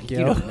bad. crack, yo.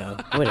 You don't know.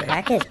 Whatever.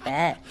 Crack is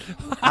bad.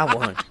 I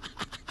won.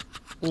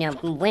 You know,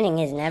 winning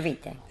isn't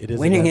everything.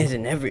 Winning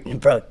isn't everything,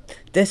 bro.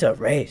 This a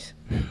race.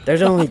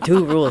 There's only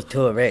 2 rules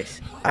to a race.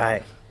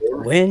 Alright,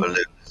 win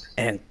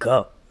and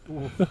go.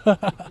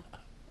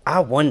 I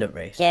won the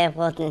race. Yeah,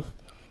 well, then,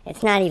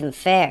 it's not even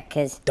fair,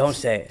 because... Don't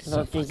say it.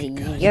 Well,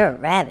 you're a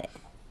rabbit.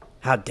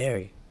 How dare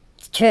you?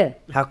 It's true.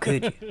 How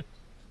could you?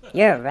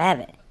 You're a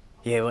rabbit.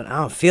 Yeah, well, I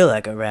don't feel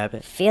like a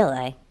rabbit. Feel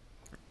like?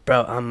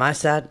 Bro, on my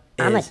side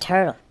I'm a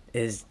turtle.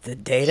 Is the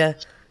data.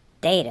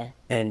 Data?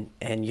 And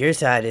your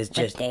side is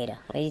just... data?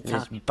 What are you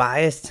just talking?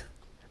 biased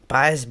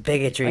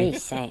bigotry. What are you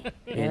saying?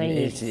 What are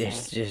you saying?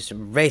 It's just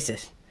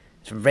racist.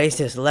 It's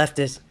racist,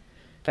 leftist,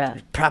 Bro,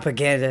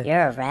 propaganda.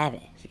 you're a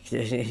rabbit.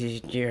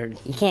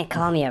 You can't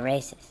call me a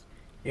racist.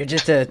 You're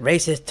just a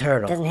racist It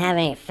turtle. doesn't have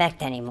any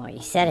effect anymore.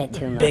 You said it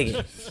too much.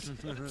 Bigot.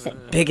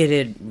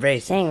 Bigoted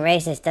racist. Saying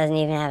racist doesn't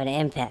even have an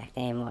impact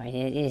anymore.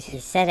 You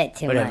said it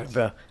too Whatever, much.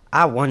 bro.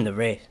 I won the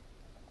race.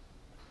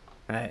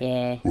 Alright.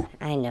 Yeah,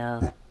 I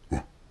know.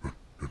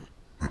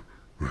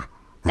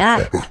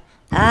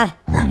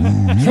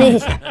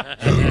 Please.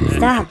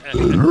 Stop.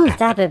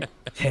 Stop it.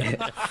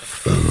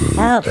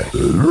 Help.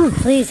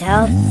 Please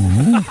help.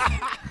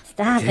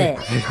 Stop it.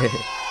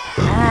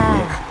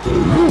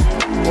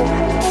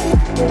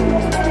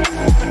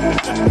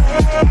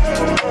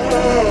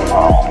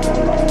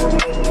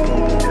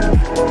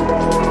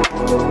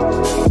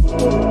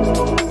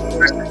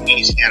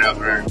 Can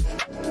opener.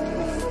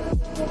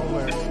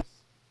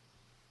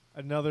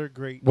 Another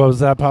great. What was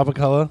that, Poppa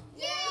Color?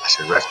 I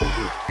said rest in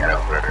peace, can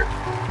opener.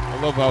 I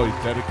love how he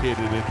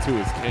dedicated it to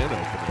his can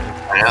opener.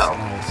 I know.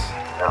 Nice.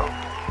 No.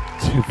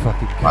 Too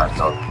fucking good.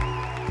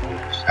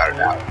 Shout it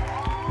out.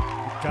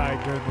 You died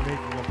during the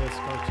making of this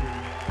cartoon.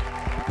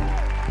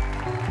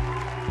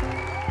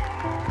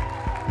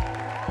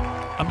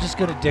 I'm just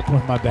gonna dick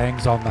with my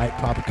bangs all night,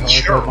 Poppa Color.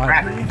 Sure, Don't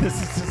mind right. me.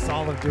 This is just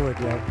all I'm doing,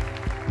 yo.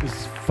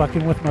 Just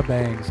fucking with my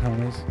bangs,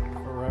 homies.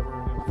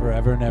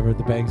 Forever and ever.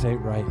 The bangs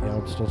ain't right, yo.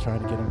 I'm still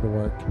trying to get him to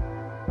work.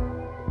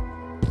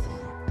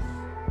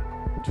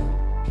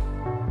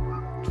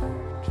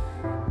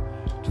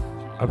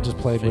 I'm just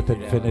playing with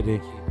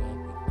infinity.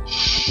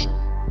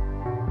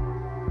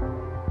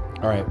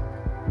 All right.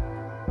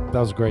 That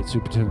was great,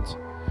 Super Tunes.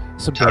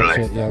 Some dope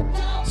shit, yo.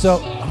 So,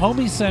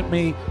 homie sent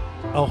me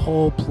a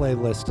whole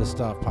playlist of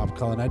stuff, Poppa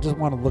Color, and I just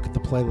want to look at the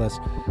playlist.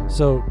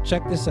 So,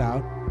 check this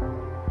out.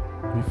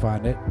 Let me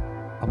find it.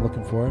 I'm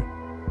looking for it.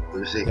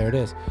 There it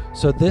is.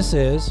 So, this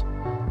is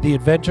The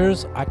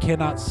Adventures. I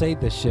cannot say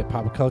this shit,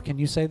 Poppa Color. Can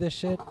you say this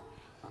shit?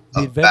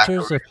 The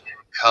Adventures of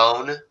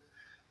Cone.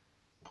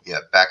 Yeah,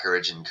 Back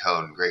Origin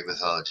Cone. Great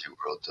mythology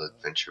world. The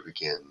adventure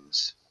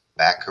begins.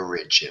 Back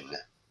Origin.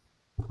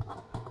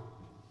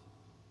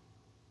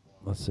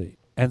 Let's see.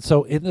 And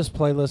so in this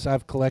playlist,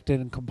 I've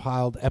collected and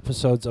compiled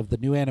episodes of the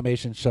new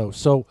animation show.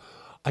 So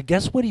I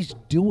guess what he's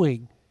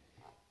doing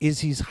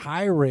is he's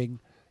hiring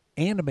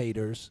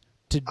animators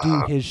to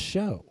do his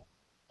show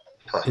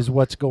is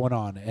what's going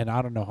on. And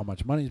I don't know how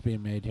much money's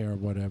being made here or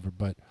whatever,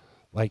 but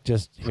like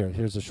just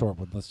here's a short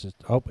one. Let's just,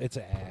 it's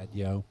an ad,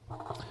 yo.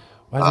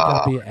 Why is it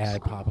got to be an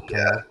ad, Poppa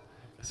Color?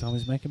 It's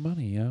always making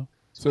money, yo.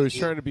 So he's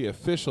trying to be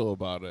official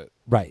about it.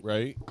 Right.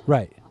 Right?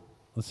 Right.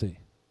 Let's see.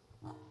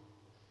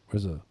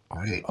 Where's the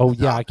audio? Oh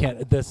yeah, I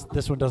can't. This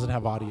one doesn't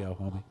have audio,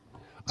 homie.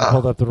 I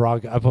pulled up the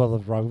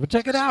wrong. But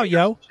check it out,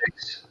 yo.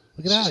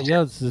 Look at that,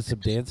 yo. It's some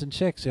dancing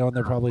chicks, yo, and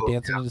they're probably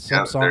dancing into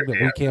some song that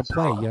we can't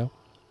play, yo.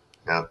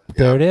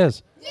 There it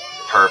is.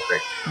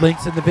 Perfect.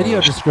 Links in the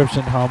video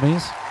description,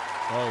 homies.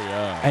 Oh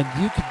yeah.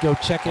 And you could go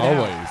check it out.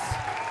 Always.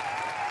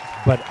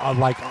 But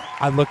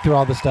I looked through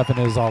all the stuff, and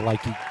it was all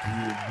like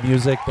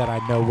music that I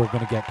know we're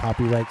gonna get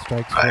copyright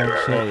strikes for and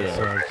shit. Oh, yeah.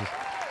 So it's just,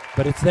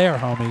 but it's there,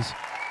 homies.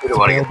 It's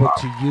available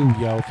to you,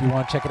 yo. If you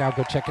want to check it out,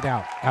 go check it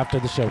out after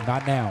the show.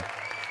 Not now,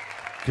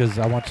 because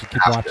I want you to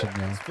keep watching,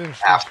 yo.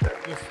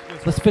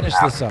 Let's finish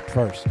this up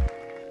first.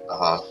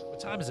 What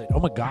time is it?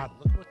 Oh my God!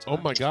 Look what time.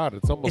 Oh my God!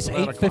 It's almost. It's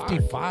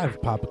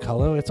 8:55, Poppa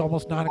Color. It's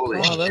almost 9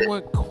 o'clock. Wow, that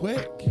went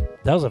quick.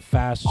 That was a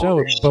fast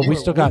show, but we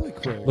still got.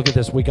 Look at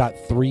this. We got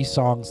 3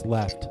 songs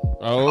left.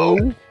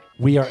 Oh.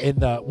 We're in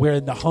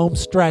the home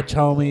stretch,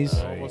 homies.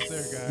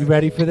 You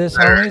ready for this,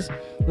 homies?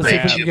 Let's see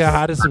if we can get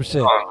hot as some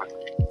shit.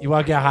 You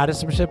want to get hot as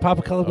some shit,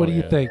 Poppa Color? What do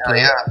you think?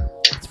 Yeah.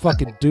 Let's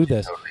fucking do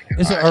this.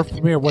 This is Earf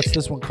premiere. What's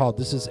this one called?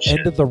 This is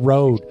End of the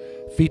Road,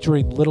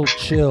 featuring Little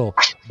Chill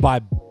by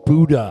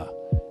Buddha.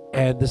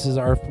 And this is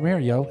Earf premiere,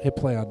 yo. Hit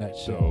play on that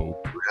shit.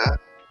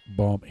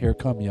 Boom. Here it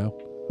come, yo.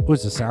 Oh,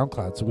 it's a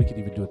SoundCloud, so we can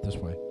even do it this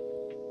way.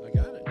 I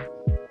got it.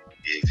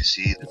 If you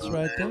see it's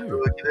right there.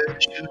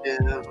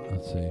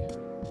 Let's see.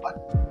 What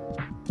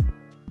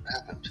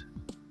happened?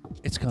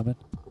 It's coming.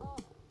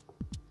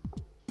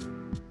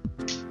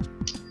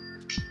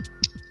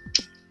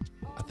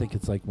 I think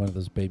it's like one of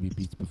those baby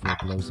beats before it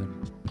blows in.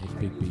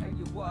 Big beat.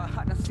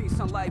 I done see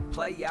sunlight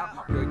play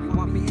out. Girl, you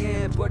want me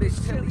in, but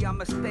it's chilly,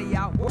 I'ma stay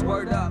out.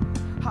 Word up.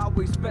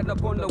 Always been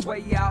up on the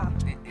way out.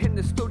 In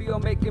the studio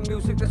making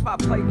music, that's my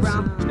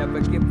playground. Never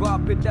give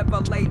up and never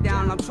lay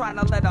down. I'm trying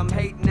to let them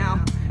hate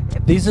now.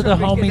 These are the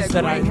homies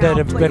that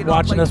have been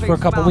watching us for a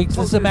couple weeks.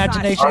 This is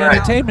Imagination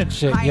Entertainment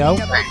shit, yo.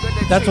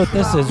 That's what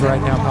this is right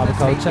now, Poppa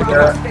Color. Check it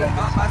out.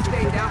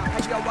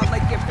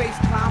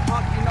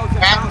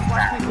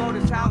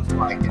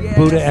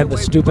 Buddha and the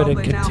Stupid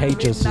and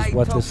Contagious is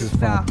what this is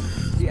from.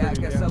 Yeah, I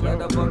guess I let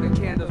her blow the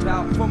candles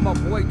out. From a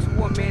boy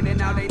to a man, and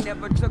now they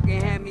never took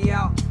and hand me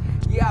out.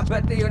 Yeah, I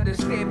bet they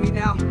understand me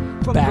now.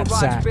 From Bat garage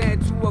Sack.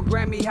 band to a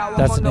Grammy, how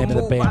That's I'm the on name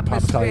of the move, I've band, been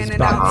Poppa Color. It's spanning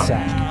Bat out.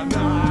 Sack.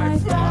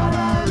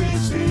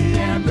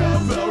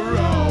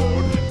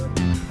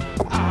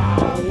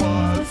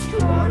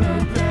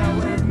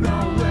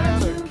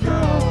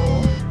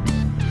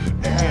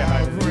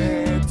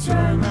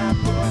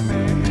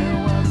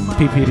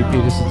 Petey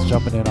Peterson's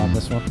jumping in on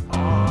this one.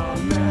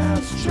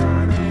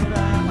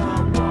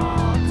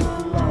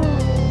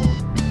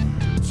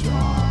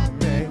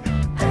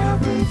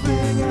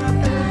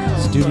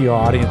 Studio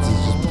audience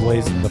is just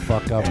blazing the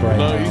fuck up right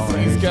now.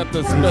 He's got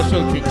the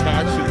special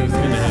concoction he's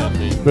gonna have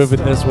me.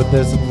 Moving this with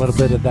this and a little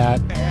bit of that.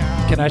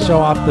 Can I show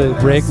off the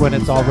rig when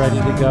it's all ready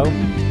to go?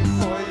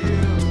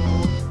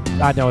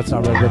 I know it's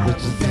not ready, but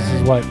this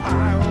is what.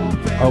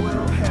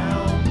 Oh.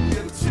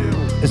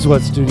 This is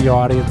what studio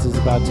audience is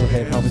about to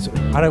hit, homies.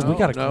 We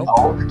gotta No.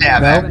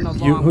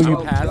 Who you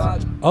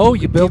pass? Oh,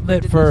 you're building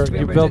it for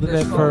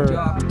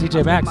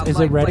DJ Max. Is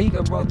it ready?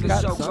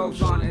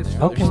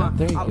 Okay,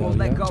 there you go.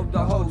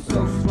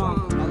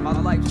 My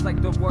life's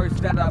like the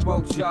words that I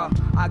wrote, y'all.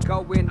 I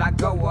go in, I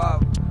go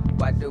up.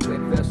 Why do it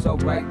feel so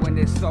right when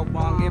it's so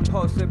wrong?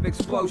 Impulsive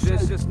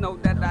explosions, just know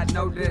that I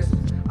know this.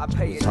 I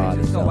pay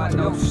attention so I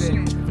know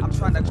shit. I'm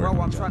trying to grow,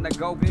 I'm trying to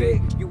go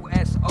big.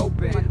 US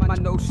open, my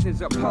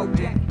notions are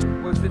potent.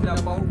 Was in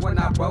the mode when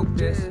I wrote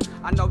this.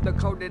 I know the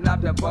code that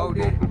I've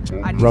devoted.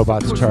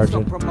 Robots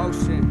charging.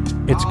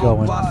 It's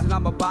going.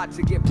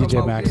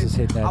 DJ Max is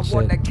hitting that I shit.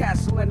 want the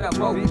castle in the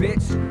moat,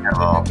 bitch.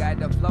 The guy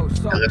that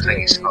flows so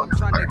big.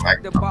 Trying to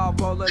keep the ball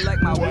rolling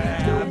like my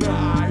weed do.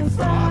 I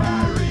thought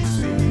I reached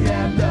the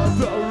end of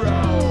the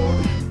road.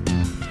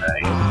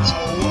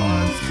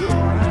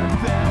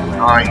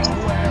 Nice.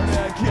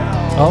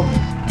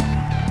 Oh.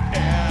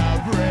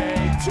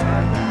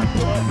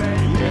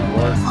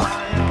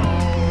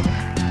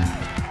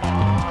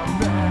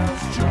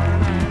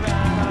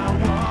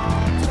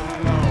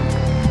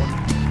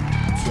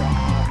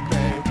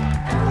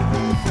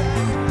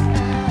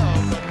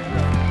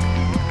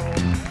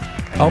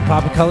 Oh,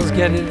 Poppa Color's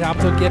getting it.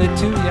 I'll get it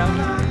too,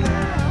 yeah.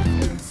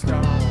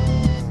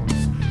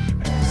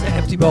 It's an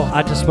empty bowl.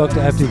 I just spoke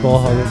to empty bowl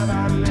holder.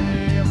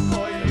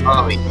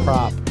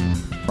 Prop.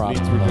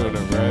 Means we're doing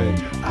it right.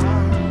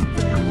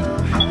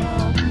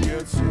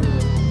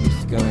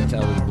 Used to go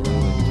until we blew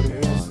into the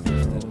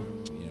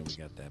bong. We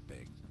got that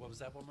big. What was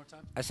that one more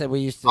time? I said we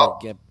used to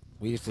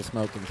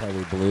smoke until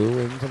we blew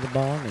into the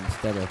bong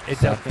instead of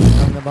sucking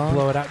from the bong.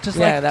 Blow it out. Just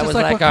that just was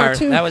like like what our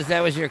cartoon.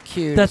 that was your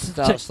cue to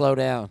slow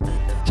down.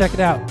 Check it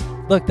out.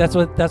 Look, that's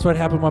what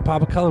happened with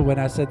Poppa Color when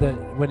I said that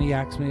when he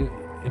asked me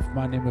if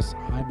my name was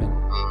Hyman.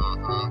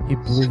 He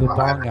blew the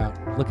bong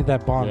out. Look at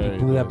that bong. Yeah, he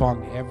blew that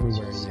bong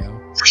everywhere, yo.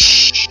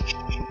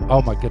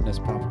 Oh my goodness,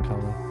 Poppa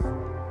Color.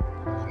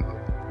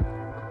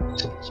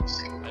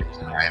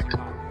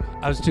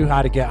 I was too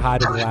high to get high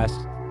to the last.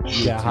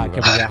 Get high. Can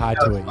we get high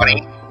to it?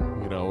 Funny.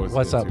 You know,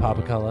 What's up,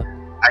 Poppa Color?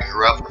 I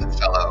grew up with a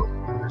fellow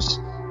whose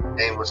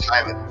name was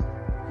Hyman.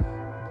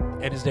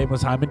 And his name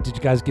was Hyman. Did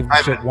you guys give him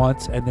shit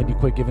once and then you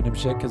quit giving him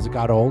shit because it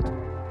got old?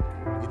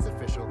 It's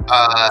official.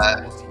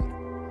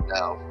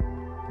 No.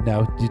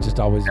 No, you just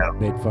always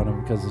made fun of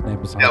him because his name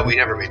was Hyman. No, we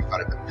never made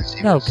fun of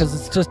him. No, because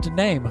it's just a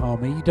name,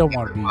 homie. You don't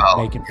want to be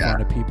making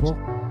fun of people.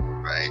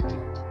 Right.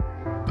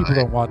 People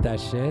don't want that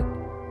shit.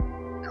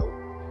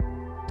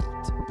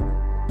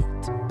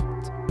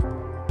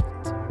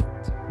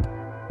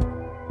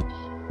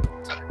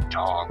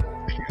 Dog.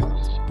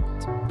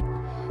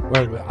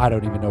 I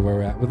don't even know where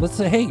we're at. But let's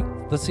say, hey,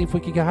 let's see if we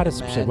can get high to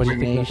some shit. What do you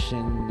think?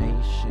 Nation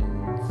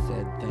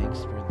said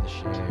thanks for the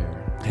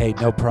share. Hey,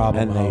 no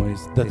problem, And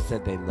homies. they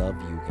said they love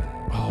you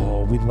guys.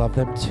 Oh, we love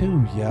them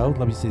too, yo.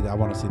 Let me see that. I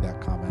want to see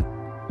that comment.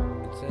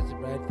 It says it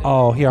right there.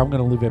 Oh, here, I'm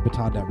going to leave a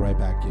baton that right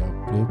back, yo.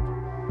 Bloop.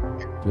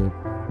 Bloop.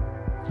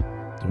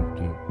 Doop,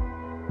 doop.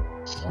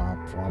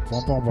 Womp, womp,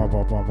 womp, womp,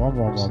 womp, womp, womp,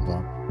 womp, womp,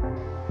 womp.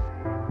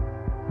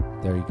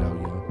 There you go,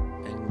 yo.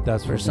 And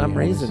That's for me, some homies.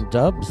 reason,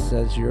 Dubs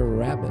says you're a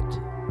rabbit.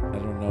 I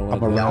don't know.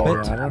 I'm a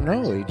rabbit? I don't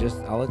know. He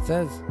just all it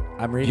says.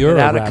 I'm reading You're it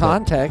a out of rabbit.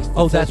 context.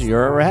 Oh, It says that's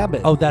you're a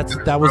rabbit. Oh, that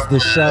was the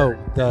show,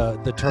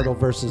 the turtle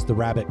versus the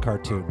rabbit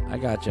cartoon. I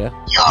gotcha.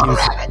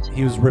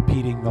 He was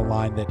repeating the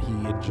line that he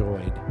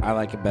enjoyed. I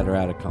like it better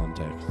out of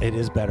context. It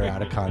is better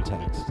out of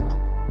context.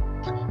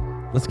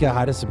 Let's get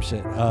high to some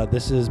shit.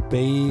 This is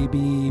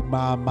Baby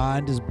My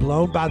Mind is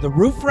Blown by the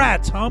Roof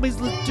Rats,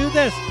 homies. Let's do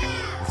this.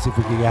 Let's see if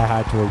we can get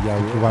high to it,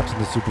 yo. We're watching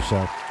the Super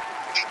Show.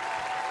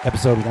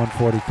 Episode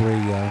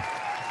 143, yo.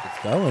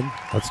 It's going.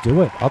 Let's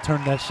do it. I'll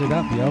turn that shit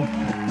up, yo.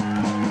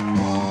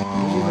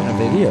 There's even a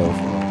video.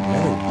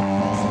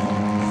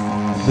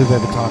 Louis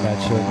Vuitton, that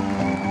shit.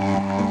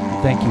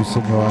 Thank you,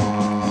 senor.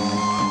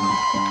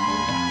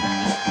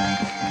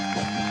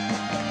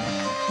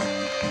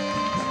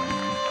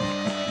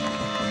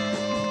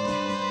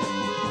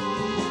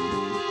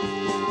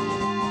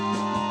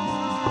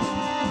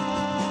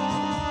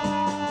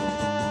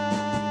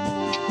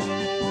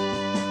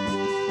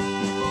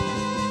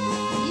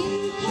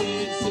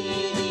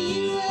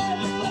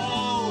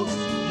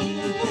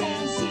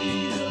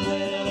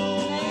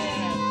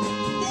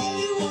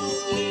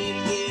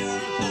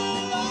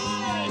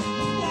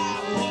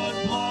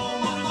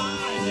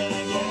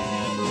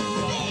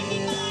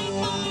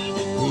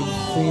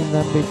 Seen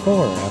them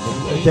before,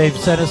 haven't we? They've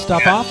sent us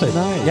stuff often.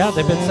 Nice. Yeah,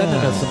 they've been sending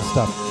us some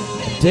stuff.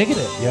 I'm digging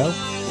it, yo.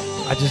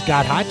 I just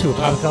got high to it.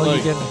 I'll tell you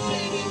again.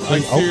 I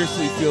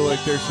seriously feel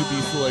like there should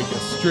be like a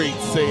straight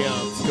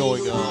seance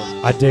going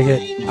on. I dig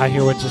it. I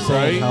hear what you're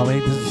saying, Right?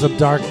 homie. This is some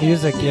dark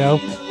music, yo.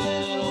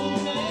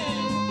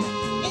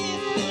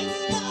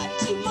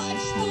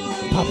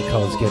 Poppa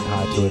Color's getting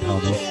high to it,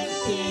 homie.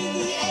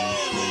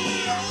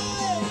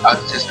 I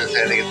was just going to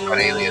say, I think it's about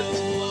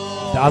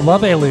aliens. I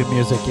love alien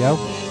music, yo.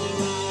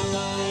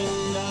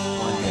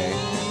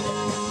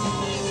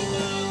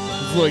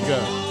 It's like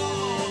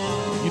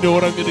you know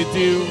what I'm gonna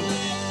do?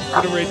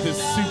 I'm gonna write this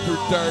super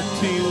dark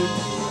tune.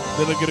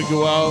 Then I'm gonna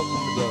go out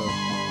in the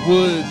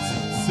woods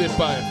and sit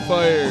by a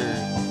fire.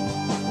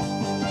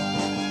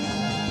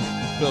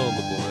 Fill in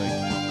the blank.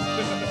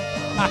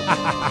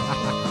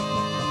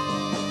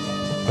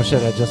 Oh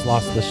shit! I just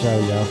lost the show,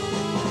 yo.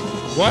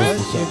 What?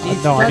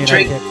 No, I mean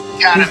I can't.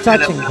 He's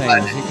touching things.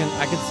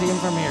 I can see him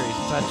from here.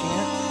 He's touching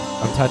it.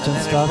 I'm touching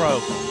and then stuff. It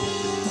broke.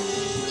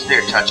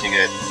 They're touching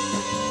it.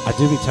 I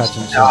do be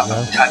touching shit, Stop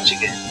yo. touching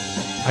it.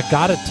 I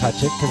gotta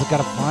touch it because I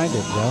gotta find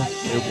it, yo.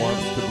 It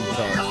wants to be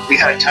touched. We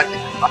gotta touch it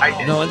to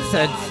find it. No one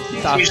said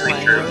stop usually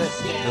playing true.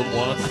 with it. It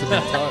wants to be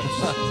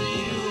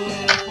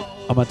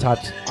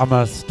touched. I'm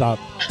gonna stop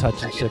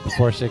touching shit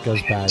before shit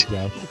goes bad,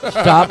 yo.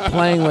 Stop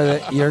playing with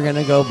it. You're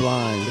gonna go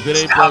blind. If it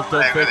ain't Stop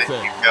broke, don't playing fix with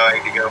it. You're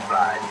going to go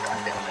blind.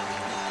 Goddamn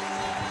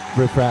it.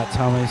 Roof Rats,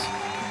 homies.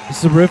 This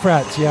is the Roof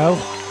Rats, yo.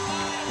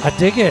 I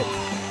dig it.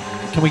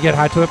 Can we get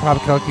high to it? Poppa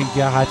Color, can you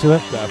get high to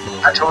it?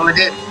 Definitely. I totally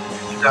did.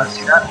 You don't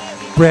see that?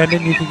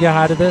 Brandon, you can get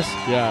high to this?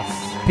 Yes.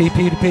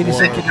 PP to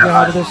Peterson, can you get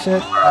high to this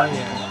shit?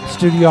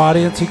 Studio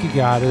audience, you can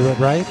get high to it,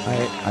 right?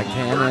 I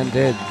can and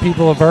did.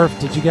 People of Earth,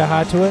 did you get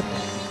high to it?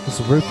 It's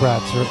the Roof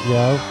Rats,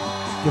 yo.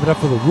 Give it up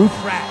for the Roof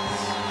Rats.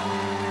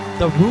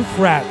 The Roof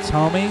Rats,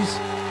 homies.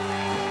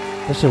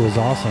 That shit was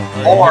awesome.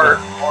 Man. Or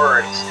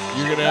it's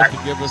You're going to have to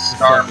give us a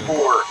Star second.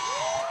 4.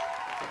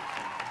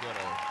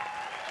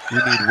 We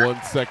need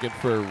 1 second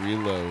for a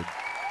reload.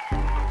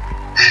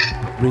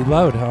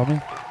 Reload,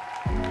 homie.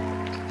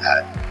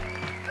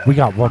 We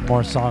got one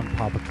more song,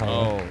 Poppa Color.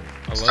 Oh,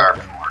 I love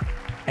that.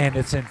 And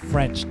it's in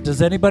French.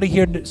 Does anybody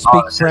here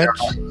speak French?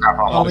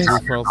 Homies?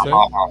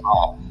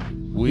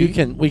 We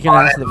can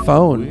ask the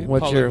phone.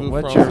 What's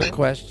your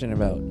question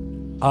about?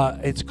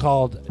 It's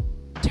called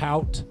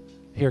Tout.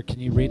 Here, can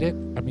you read it?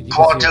 I mean, you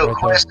Call can see to it a right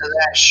quest of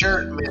that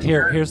shirt, man.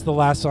 Here's the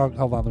last song.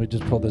 Hold on, let me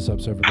just pull this up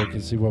so everybody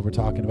can see what we're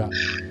talking about.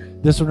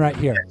 This one right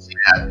here.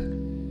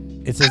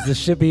 It says this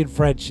should be in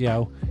French,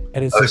 yo,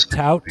 and it says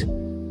Tout.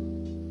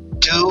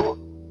 Do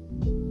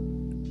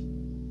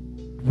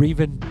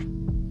Riviera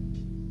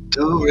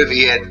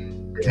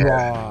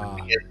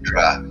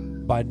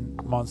by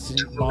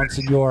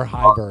Monsignor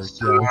Heiberg.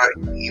 Yo.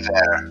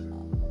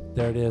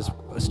 There it is.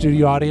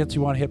 Studio audience,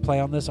 you want to hit play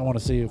on this? I want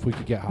to see if we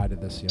could get high to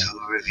this, yo.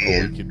 Oh, we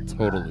can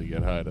totally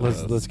get high to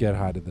this. Let's get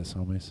high to this,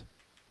 homies.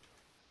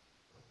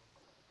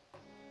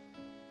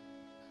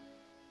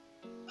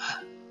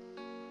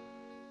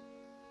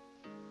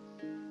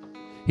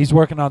 He's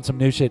working on some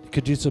new shit.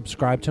 Could you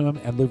subscribe to him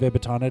and Louis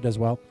Vuitton it as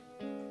well?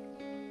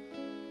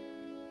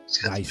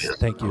 Nice,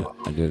 thank you.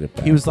 I did it.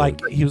 He was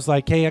like,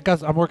 hey,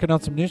 I'm working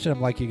on some new shit.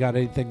 I'm like, you got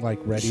anything like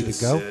ready to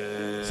go?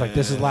 It's like,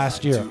 this is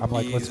last year. I'm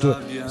like, let's do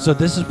it. So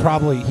this is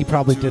he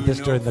probably did this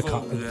during the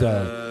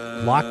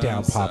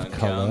lockdown, Poppa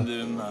Color.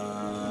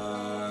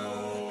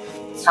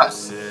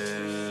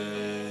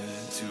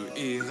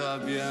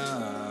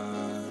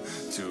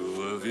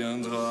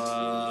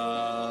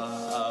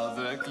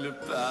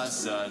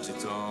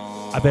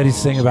 I bet he's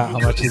singing about how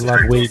much he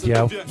loved weed,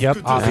 yo. Yep,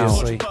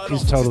 obviously.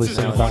 He's totally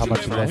singing about how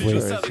much he loved weed.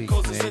 Is he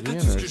Canadian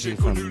or is he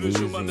from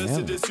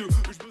Louisiana?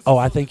 Oh,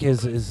 I think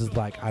his is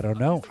like, I don't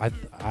know. I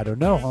don't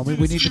know, homie.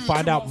 We need to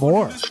find out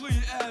more.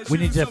 We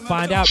need to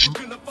find out.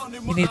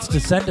 He needs to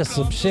send us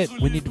some shit.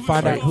 We need to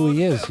find out who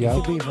he is, yo.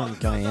 He could be from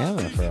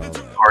Guyana for all that.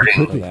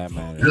 He could be.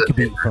 He could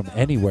be from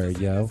anywhere,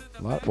 yo.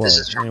 Well,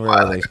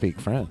 anywhere they speak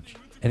French.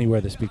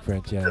 Anywhere they speak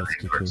French, yeah, that's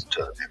true.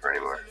 Toilet paper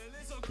anymore.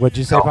 What'd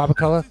you say, Poppa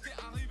Color?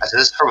 I said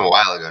this is from a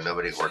while ago.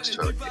 Nobody works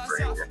toilet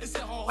paper anymore.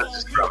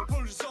 What's this from?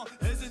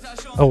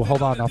 Oh,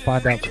 hold on. I'll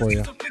find out for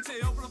you.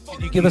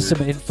 Can you give us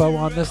some info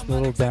on this? The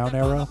little down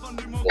arrow?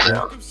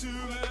 Yeah.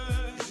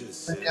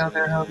 Down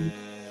there, homie.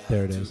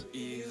 There it is.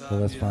 So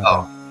let's find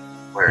out.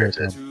 Where is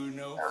it?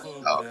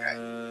 Oh, okay.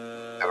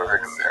 Never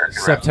heard of American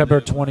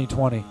September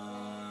 2020.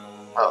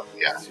 Oh,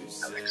 yeah.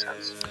 That makes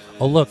sense.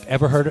 Oh, look.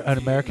 Ever heard of an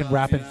American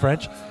rap in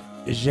French?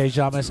 J'ai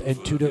jamais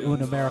entendu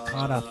une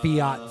americana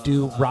fiat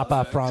du rap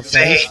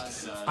français.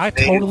 I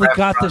totally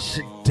got this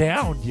shit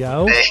down,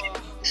 yo.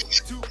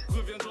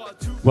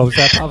 What was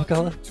that, Poppa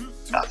Color?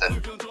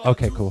 Nothing.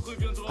 Okay, cool.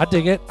 I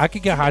dig it. I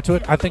could get high to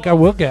it. I think I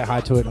will get high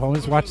to it,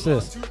 homies. Watch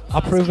this.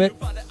 I'll prove it.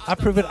 I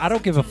prove it. I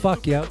don't give a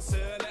fuck, yo.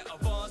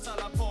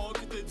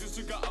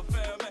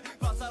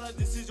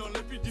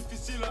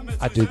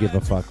 I do give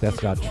a fuck.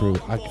 That's not true.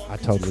 I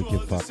totally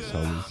give fucks,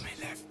 homies.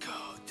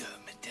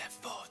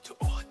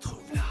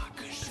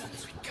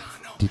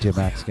 DJ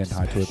Max getting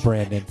high to it.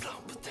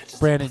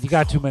 Brandon, you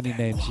got too many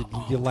names.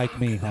 You like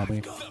me,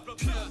 homie.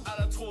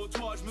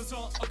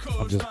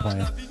 I'm just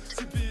playing.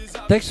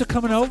 Thanks for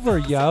coming over,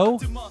 yo.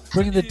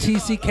 Bringing the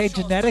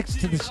TCKGenetics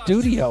to the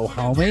studio,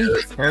 homie.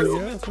 Oh,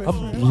 yeah.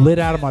 I'm lit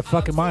out of my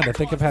fucking mind. I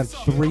think I've had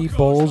 3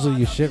 bowls of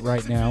your shit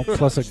right now,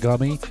 plus a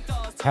gummy.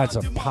 Had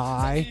some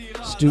pie.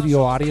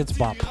 Studio audience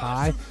bought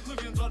pie.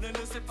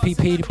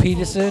 PP to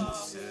Peterson,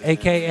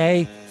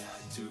 a.k.a.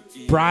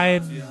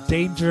 Brian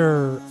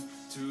Danger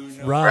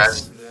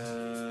Russ.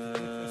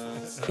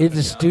 In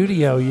the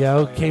studio,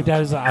 yo. Came down.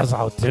 I was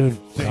like, dude,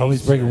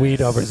 homies bringing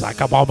weed over. He's like,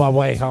 I'm on my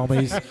way,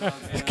 homies.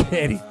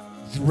 And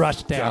he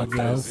rushed down,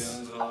 yo.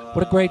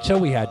 What a great show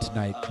we had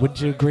tonight. Wouldn't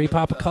you agree,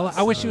 Poppa Color?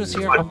 I wish he was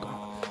here.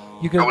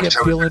 You're going to get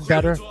feeling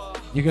better.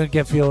 You're going to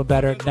get feeling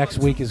better. Next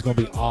week is going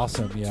to be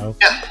awesome, yo.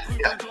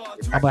 Yeah.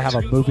 I'm going to have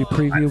a movie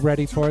preview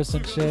ready for us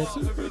and shit.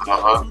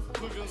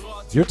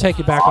 You're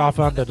taking back off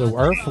onto the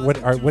Earf?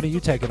 When are you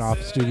taking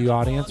off, studio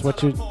audience?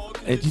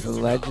 It's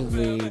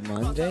allegedly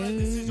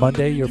Monday.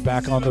 Monday, you're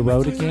back on the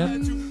road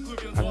again?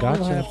 I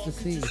gotcha. We'll have to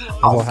see.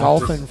 We'll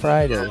Golfing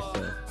Friday.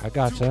 So. I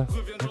gotcha.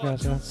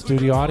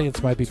 Studio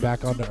audience might be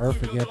back on the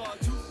Earf again.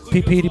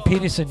 PP to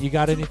Peterson, you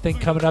got anything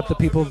coming up that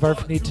people of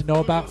Earth need to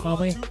know about,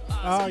 homie?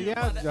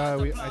 Yeah.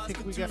 I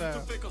think we got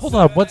a. Hold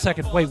on 1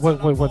 second. Wait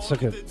 1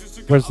 second.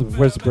 Where's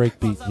the break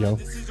beat, yo?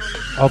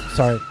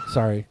 Oh,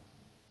 sorry.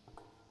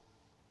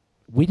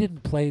 We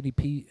didn't play any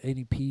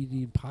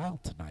Petey and Pile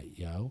tonight,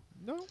 yo.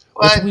 No.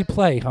 What should we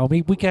play,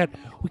 homie? We can't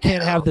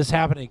have this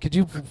happening. Could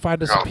you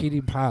find us a Petey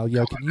and Pile?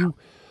 Yo, can you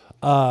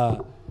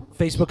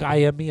Facebook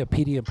IM me a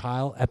Petey and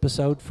Pile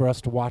episode for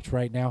us to watch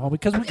right now, homie?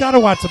 Because we gotta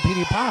watch some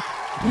Petey and Pile.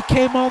 We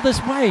came all this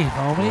way,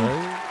 homie.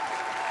 Right?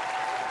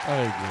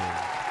 I agree.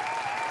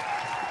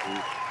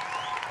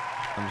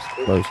 I'm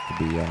supposed to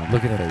be on.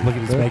 Look at him. Look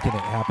at he's making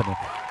it happen.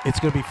 It's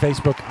gonna be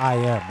Facebook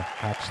IM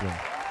actually.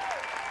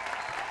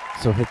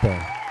 So hit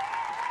the.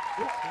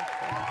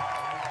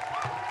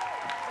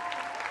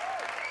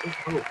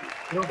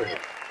 Get over here.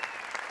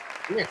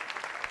 Come here.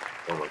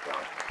 Oh my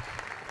god.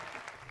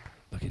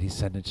 Look at he's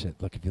sending shit.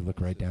 Look, if you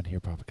look right down here,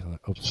 Poppa Color.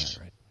 Oops,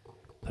 sorry,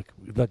 right.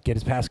 Look, get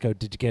his passcode.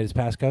 Did you get his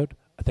passcode?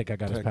 I think I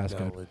got his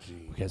passcode. We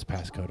get his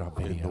passcode on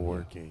video.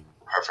 Working.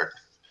 Perfect.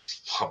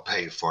 I'll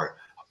pay you for it.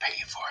 I'll pay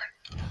you for it.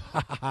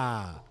 Ha ha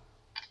ha.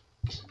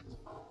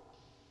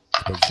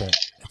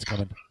 It's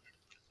coming.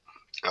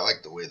 I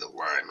like the way the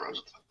line runs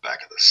with the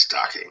back of the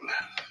stocking.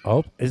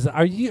 Oh,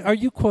 are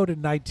you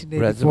quoting 1984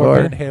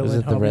 Reservoir? Van Halen? Is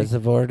it the homie?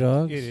 Reservoir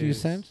Dogs It you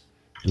is. sent?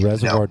 The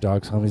Reservoir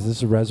Dogs, homies. This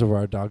is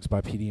Reservoir Dogs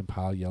by Petey and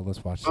Pile. Yo,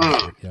 let's watch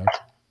this shit, yo.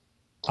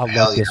 I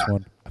love this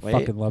one. I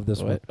fucking love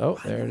this one. Oh,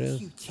 there it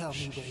is. You tell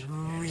me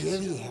what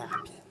really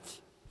happened.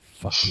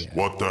 Fuck yeah.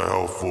 What the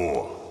hell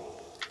for?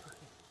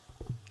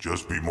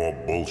 Just be more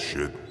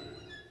bullshit.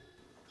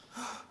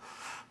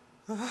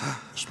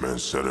 This man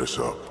set us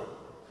up.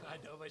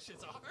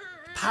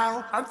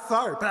 Pal, I'm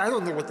sorry, but I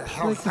don't know what the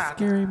hell It's like a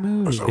happened. scary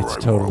movie. That's It's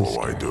alright, totally Marlo,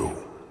 I scary. do.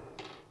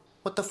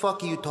 What the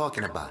fuck are you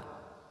talking about?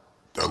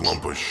 That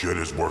lump of shit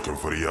is working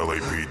for the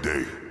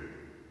LAPD.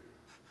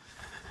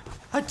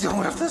 I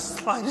don't have the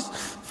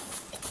slightest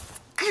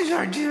good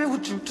idea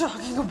what you're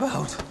talking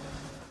about.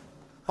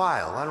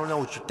 Pyle, I don't know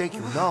what you think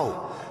you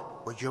know,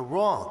 but you're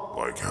wrong.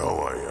 Like hell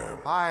I am.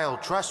 Pyle,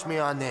 trust me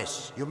on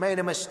this. You made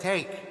a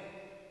mistake.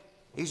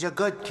 He's a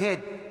good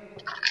kid.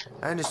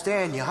 I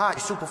understand you're hot,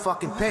 you're super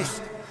fucking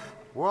pissed.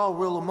 We're all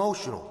real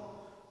emotional,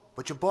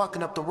 but you're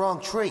barking up the wrong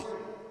tree.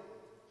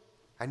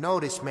 I know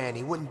this man,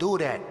 he wouldn't do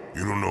that.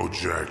 You don't know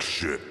jack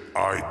shit.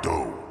 I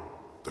do.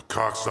 The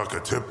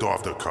cocksucker tipped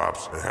off the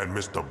cops and had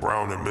Mr.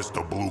 Brown and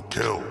Mr. Blue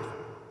killed.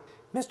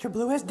 Mr.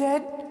 Blue is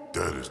dead?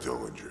 Dead is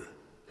Dillinger.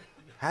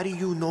 How do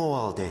you know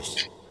all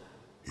this?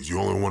 He's the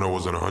only one I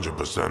wasn't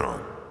 100%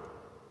 on.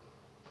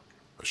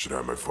 I should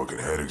have my fucking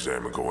head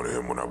examined going to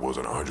him when I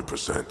wasn't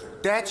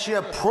 100%. That's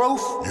your proof?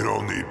 You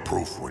don't need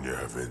proof when you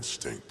have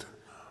instinct.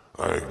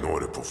 I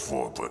ignored it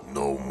before, but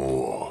no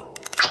more.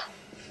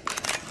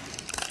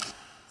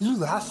 You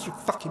lost your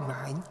fucking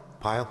mind.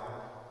 Pyle,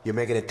 you're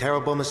making a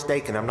terrible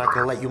mistake and I'm not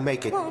gonna let you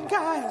make it. Come on,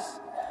 guys.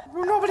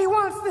 Nobody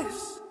wants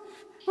this.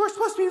 We're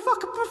supposed to be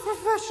fucking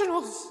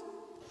professionals.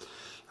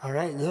 All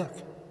right, look.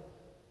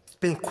 It's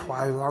been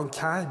quite a long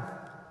time.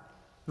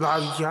 A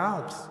lot of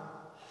jobs.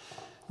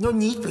 No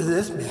need for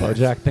this, man.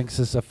 Bojack thinks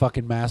this is a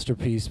fucking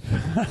masterpiece.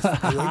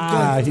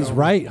 He's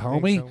right,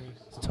 homie.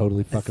 He's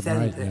totally fucking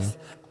right, yo.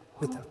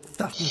 With a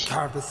fucking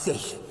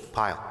conversation.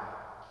 Pyle,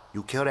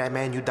 you kill that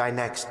man, you die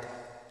next.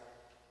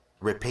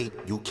 Repeat,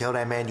 you kill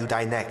that man, you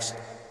die next.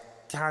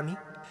 Tommy,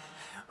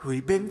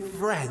 we've been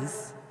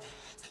friends.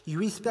 You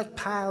respect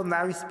Pyle and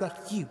I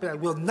respect you, but I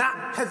will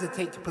not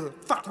hesitate to put a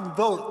fucking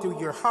bullet through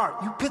your heart.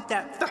 You put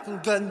that fucking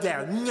gun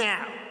down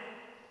now.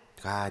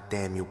 God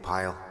damn you,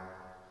 Pyle.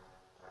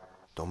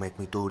 Don't make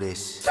me do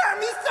this.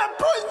 Tommy, stop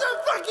putting the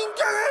fucking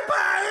gun in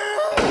Pyle!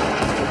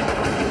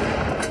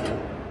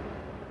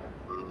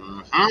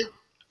 Mm-hmm.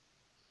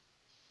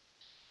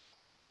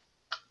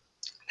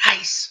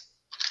 Nice.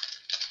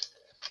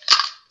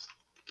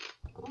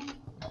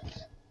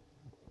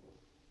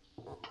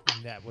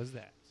 And that was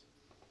that.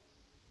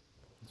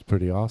 It's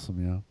pretty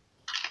awesome, yo.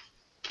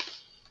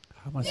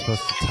 How am I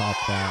supposed to top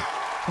that?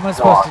 How am I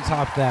supposed to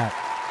top that?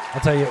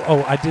 I'll tell you.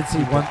 Oh, I did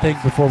see one thing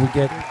before we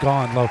get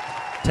gone. Look,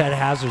 Ted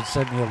Hazard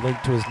sent me a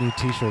link to his new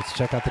T-shirts.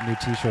 Check out the new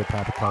T-shirt,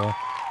 Poppa Color.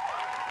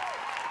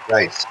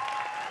 Nice.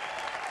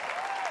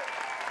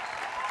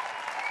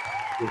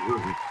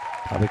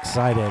 I'm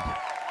excited.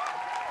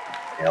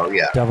 Hell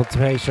yeah. Devil to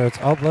Pay shirts.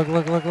 Oh, look.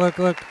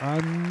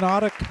 I'm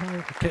not a...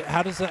 Okay,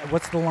 how does that...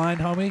 What's the line,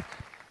 homie?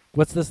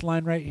 What's this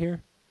line right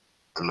here?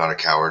 I'm not a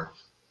coward.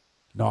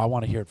 No, I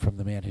want to hear it from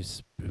the man who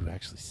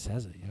actually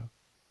says it, yo.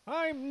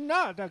 I'm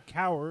not a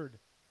coward.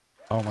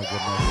 Oh, my goodness.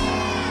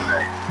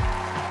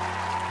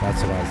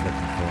 That's what I was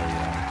looking for,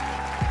 yeah.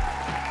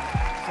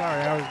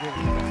 Sorry, I was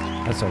giving you a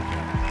That's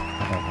okay.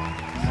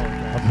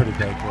 I'm pretty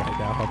baked right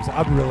now.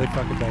 I'm really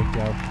fucking baked,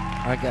 yo.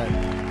 I got a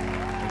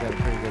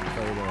pretty good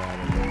photo out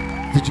of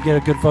it. Did you get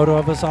a good photo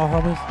of us all,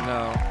 homies?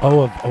 No.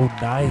 Oh,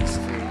 nice.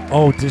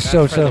 Oh, just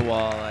show. For the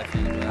wall, I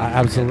think. We'll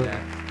Absolutely.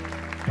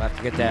 We'll have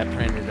to get that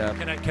printed up.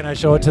 Can I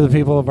show it to the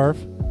people of Earf?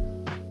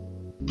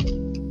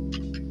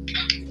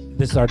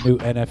 This is our new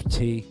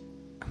NFT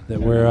that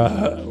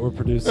we're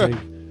producing.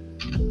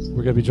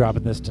 We're gonna be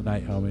dropping this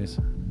tonight, homies.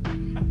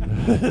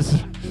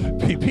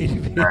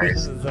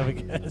 Peterson, I'm a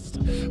guest.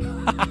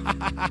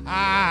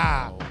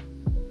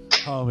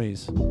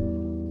 Homies.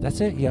 That's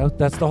it, yo.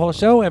 That's the whole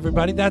show,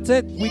 everybody. That's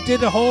it. We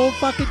did a whole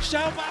fucking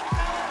show.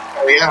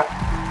 Oh, yeah.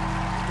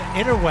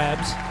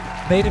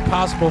 interwebs made it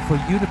possible for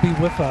you to be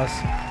with us,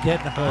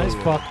 getting high as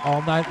fuck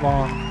all night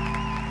long.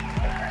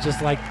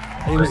 Just like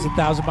it was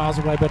 1,000 miles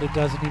away, but it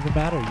doesn't even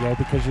matter, yo,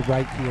 because you're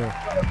right here.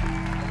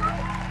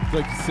 It's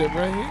like you're sitting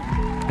right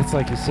here? It's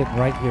like you're sitting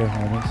right here,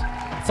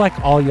 homies. It's like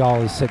all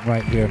y'all is sitting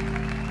right here.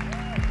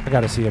 I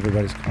got to see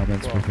everybody's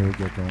comments before we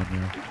get going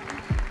here.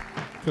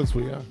 Because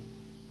we are.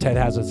 Ted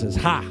Hazard says,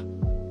 ha!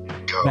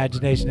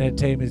 Imagination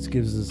Entertainment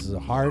gives us a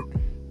heart.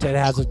 Ted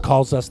Hazard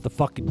calls us the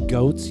fucking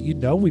goats. You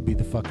know we be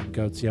the fucking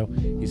goats, yo.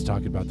 He's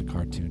talking about the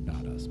cartoon,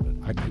 not us, but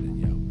I get it,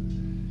 yo.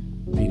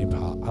 Beating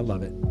Pop. I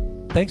love it.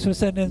 Thanks for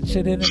sending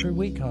shit in every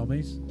week,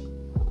 homies.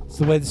 It's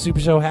the way the Super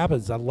Show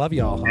happens. I love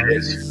y'all, homies.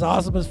 This is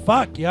awesome as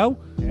fuck, yo.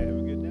 Yeah, have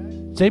a good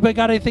night. Has anybody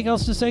got anything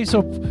else to say?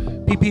 So,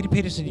 Petey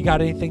Peterson, you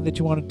got anything that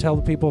you want to tell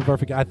the people of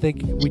Earf? I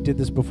think we did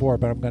this before,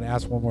 but I'm going to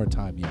ask one more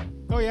time, yo.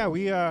 Oh yeah,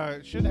 we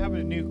should have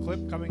a new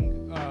clip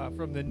coming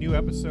from the new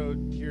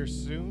episode here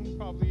soon,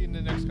 probably in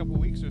the next couple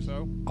weeks or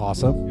so.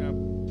 Awesome.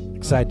 Yeah.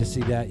 Excited to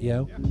see that,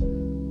 yo. Yeah.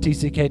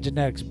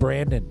 TCKGenetics,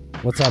 Brandon,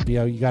 what's up,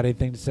 yo? You got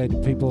anything to say to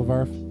people of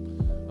Earf?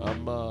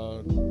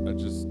 I'm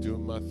just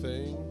doing my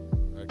thing.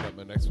 I got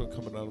my next one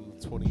coming out on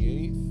the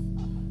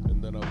 28th,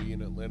 and then I'll be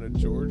in Atlanta,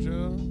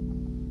 Georgia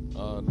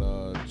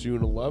on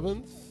June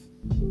 11th.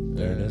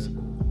 There it is.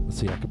 Let's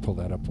see, I can pull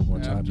that up one more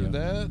time. After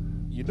that,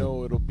 you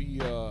know, it'll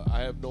be, I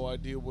have no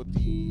idea what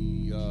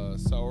the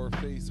sour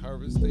face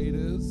harvest date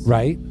is.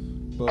 Right.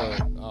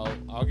 But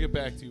I'll get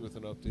back to you with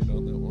an update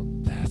on that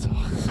one. That's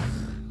awesome.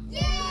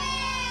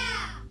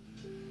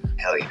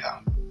 Hell yeah.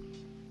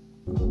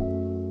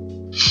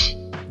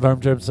 Lerm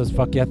Germ says,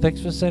 fuck yeah.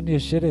 Thanks for sending your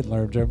shit in,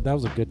 Lerm Germ. That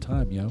was a good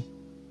time, yo.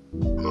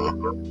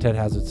 Ted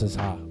Hazard says,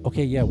 ha.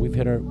 Okay, yeah, we've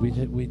hit our,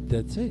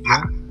 that's it,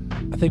 yo.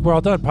 I think we're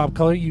all done. Poppa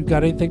Color, you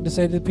got anything to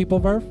say to the people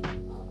of Earf?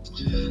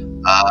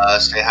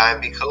 Stay high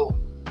and be cool.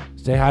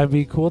 Stay high and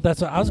be cool. That's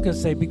what I was going to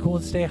say. Be cool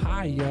and stay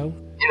high, yo.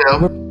 You know.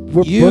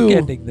 We're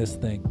bookending this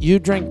thing. You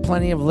drink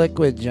plenty of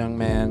liquids, young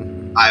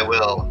man. I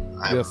will.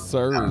 Yes,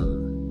 sir.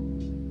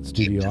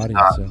 Studio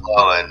audience.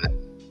 Flowing.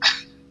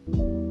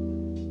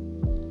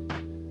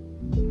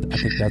 I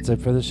think that's it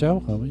for the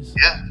show, homies.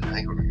 Yeah, I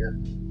think we're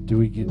good. Do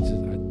we get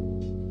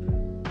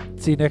to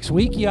see you next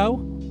week, yo?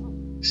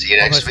 See you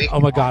next week. Oh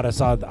my God, I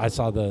saw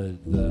the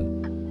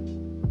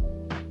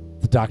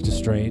Doctor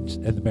Strange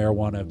and the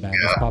Marijuana of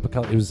Madness Poppa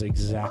Color. It was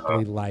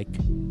exactly like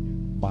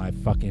my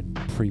fucking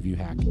preview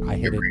hack. I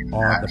hit it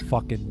on the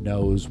fucking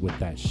nose with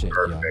that shit,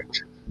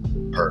 Perfect.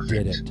 yo.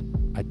 Perfect.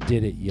 I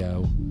did it,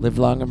 yo. Live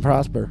long and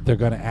prosper. They're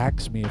gonna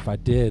ask me if I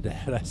did,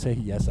 and I say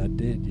yes, I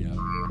did, yo.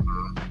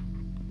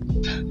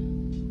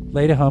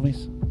 Later,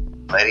 homies.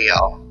 Later,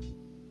 y'all.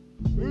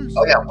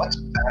 Oh yeah, what's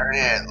Saturday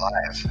Night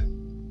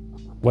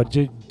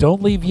Live?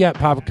 Don't leave yet,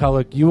 Poppa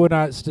Color. You and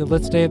I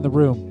let's stay in the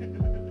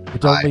room, but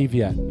don't leave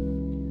yet.